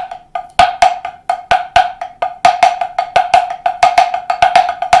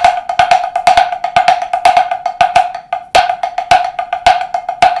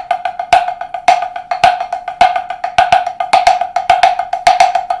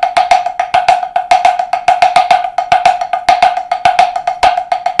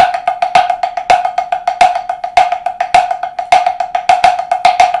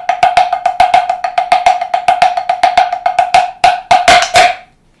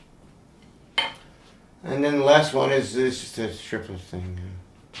 And then the last one is just a triplet thing.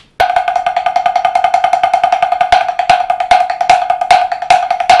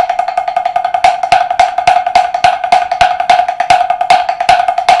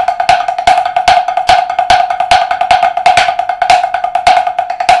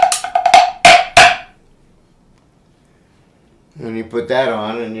 And you put that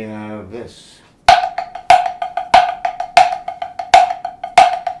on and you have this.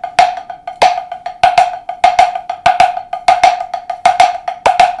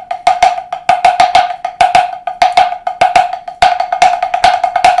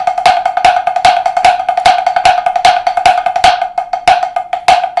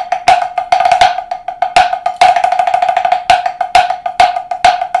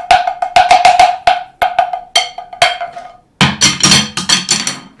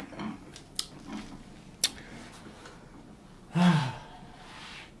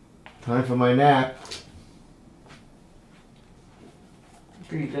 Time for my nap.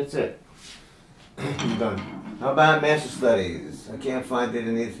 Okay, that's it. I'm done. How about Master Studies? I can't find it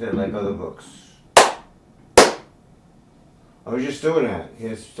in the internet like other books. I was just doing that.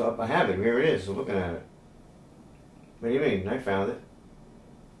 Here's stuff. I have it. Here it is. I'm looking at it. What do you mean? I found it.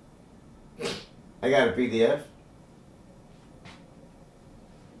 I got a PDF.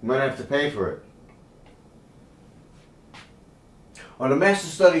 You might have to pay for it. Oh, the Master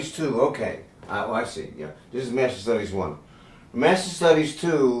Studies 2, okay. Oh, I see, yeah. This is Master Studies 1. Master Studies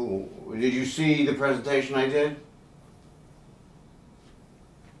 2, did you see the presentation I did?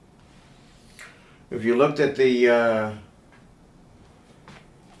 If you looked at the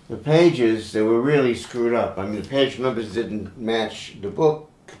pages, they were really screwed up. I mean, the page numbers didn't match the book,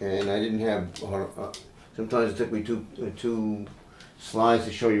 and I didn't have... sometimes it took me two slides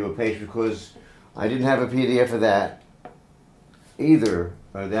to show you a page because I didn't have a PDF of that either.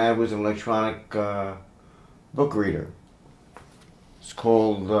 That was an electronic book reader. It's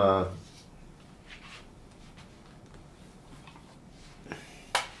called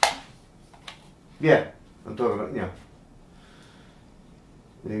yeah, I'm talking about, yeah.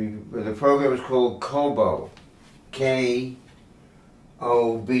 The program is called Kobo, K-O-B-O,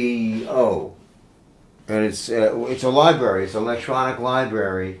 and it's a library. It's an electronic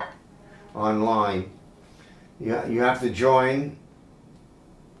library online. You have to join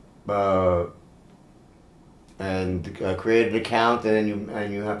and create an account, and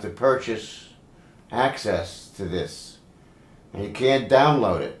then you have to purchase access to this. And you can't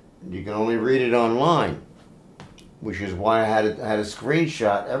download it. You can only read it online, which is why I had to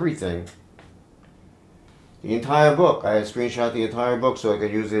screenshot everything. The entire book. I had to screenshot the entire book so I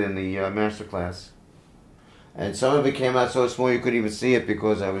could use it in the master class. And some of it came out so small you couldn't even see it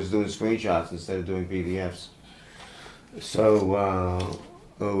because I was doing screenshots instead of doing PDFs. So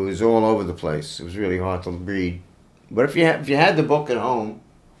it was all over the place. It was really hard to read. But if you had the book at home,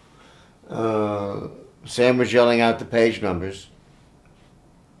 Sam was yelling out the page numbers,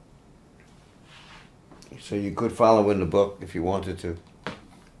 so you could follow in the book if you wanted to.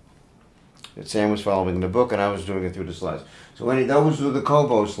 But Sam was following the book, and I was doing it through the slides. So those were the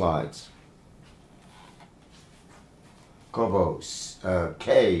Kobo slides. Kobos,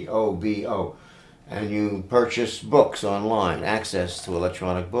 K-O-B-O. And you purchase books online, access to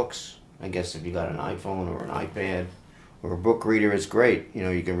electronic books. I guess if you got an iPhone or an iPad or a book reader, it's great. You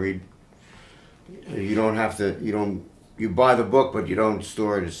know, you can read. You don't have to. You buy the book, but you don't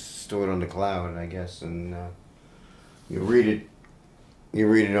store it on the cloud, I guess, and you read it. You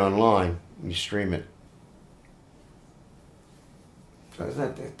read it online. You stream it. So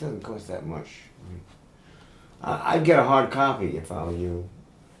it doesn't cost that much. I'd get a hard copy if I were you.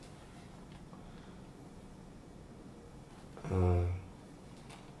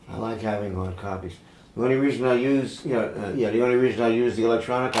 I like having hard copies. The only reason I use, the only reason I use the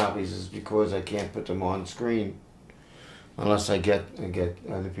electronic copies is because I can't put them on screen unless I get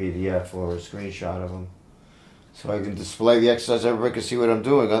either PDF or a screenshot of them, so I can display the exercise. Everybody can see what I'm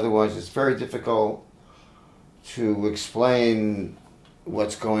doing. Otherwise, it's very difficult to explain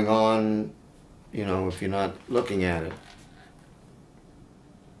what's going on, if you're not looking at it.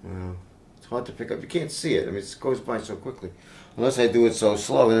 It's hard to pick up. You can't see it. I mean, it goes by so quickly. Unless I do it so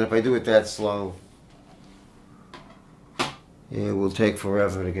slow. And if I do it that slow, it will take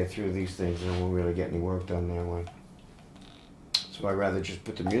forever to get through these things, and I won't really get any work done that way. So I'd rather just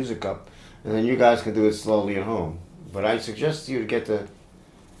put the music up, and then you guys can do it slowly at home. But I suggest to you to get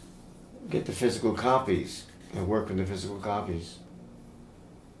the physical copies and work with the physical copies.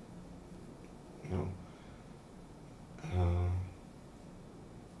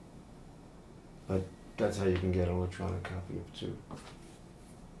 But that's how you can get an electronic copy of it too.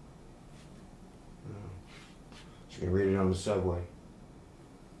 So you can read it on the subway.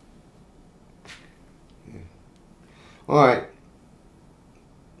 Yeah. All right.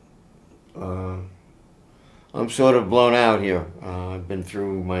 I'm sort of blown out here. I've been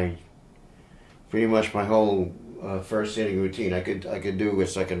through pretty much my whole first inning routine. I could do a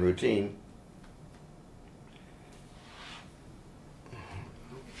second routine.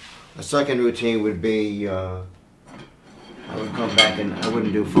 A second routine would be I would come back and I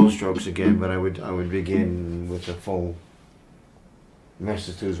wouldn't do full strokes again, but I would begin with a full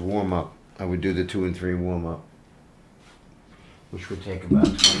Master 2's warm up. I would do the 2 and 3 warm up, which would take about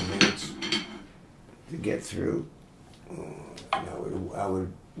 20 minutes to get through. I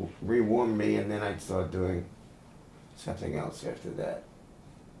would rewarm me, and then I'd start doing something else after that.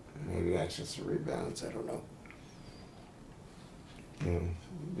 Maybe access to rebalance. I don't know.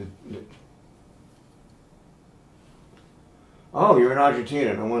 Oh, you're in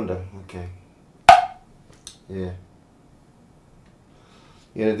Argentina, no wonder. Okay. Yeah.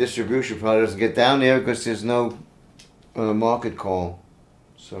 The distribution probably doesn't get down there because there's no market call.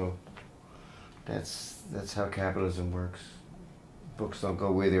 So that's how capitalism works. Books don't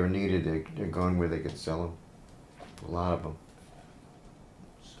go where they're needed. They're going where they can sell them. A lot of them.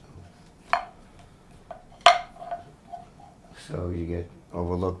 So you get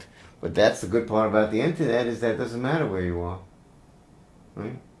overlooked. But that's the good part about the internet, is that it doesn't matter where you are.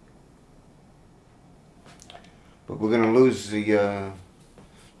 Right? But we're going to lose the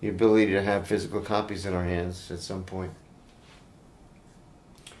ability to have physical copies in our hands at some point.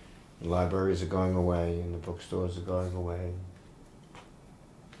 The libraries are going away, and the bookstores are going away.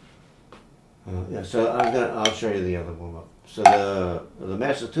 So I'll show you the other warm up. So the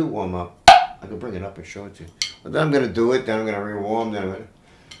Master 2 warm up, I can bring it up and show it to you. But then I'm going to do it. Then I'm going to rewarm. Let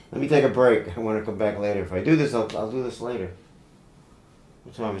me take a break. I want to come back later. If I do this, I'll do this later.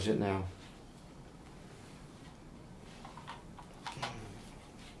 What time is it now? I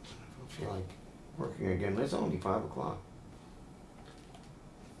don't feel like working again. It's only 5 o'clock.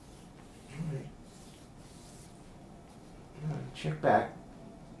 Check back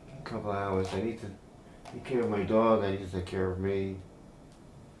a couple hours. I need to take care of my dog. I need to take care of me.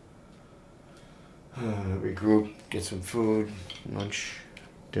 Regroup, get some food, lunch,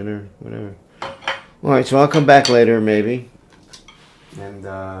 dinner, whatever. Alright, so I'll come back later maybe. And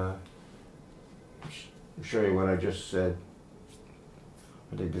show you what I just said.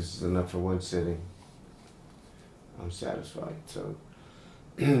 I think this is enough for one sitting. I'm satisfied. So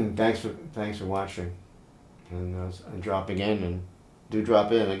thanks for watching, and dropping in, and do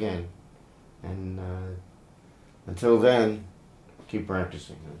drop in again. And until then, keep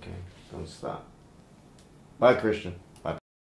practicing. Okay, don't stop. Bye, Christian.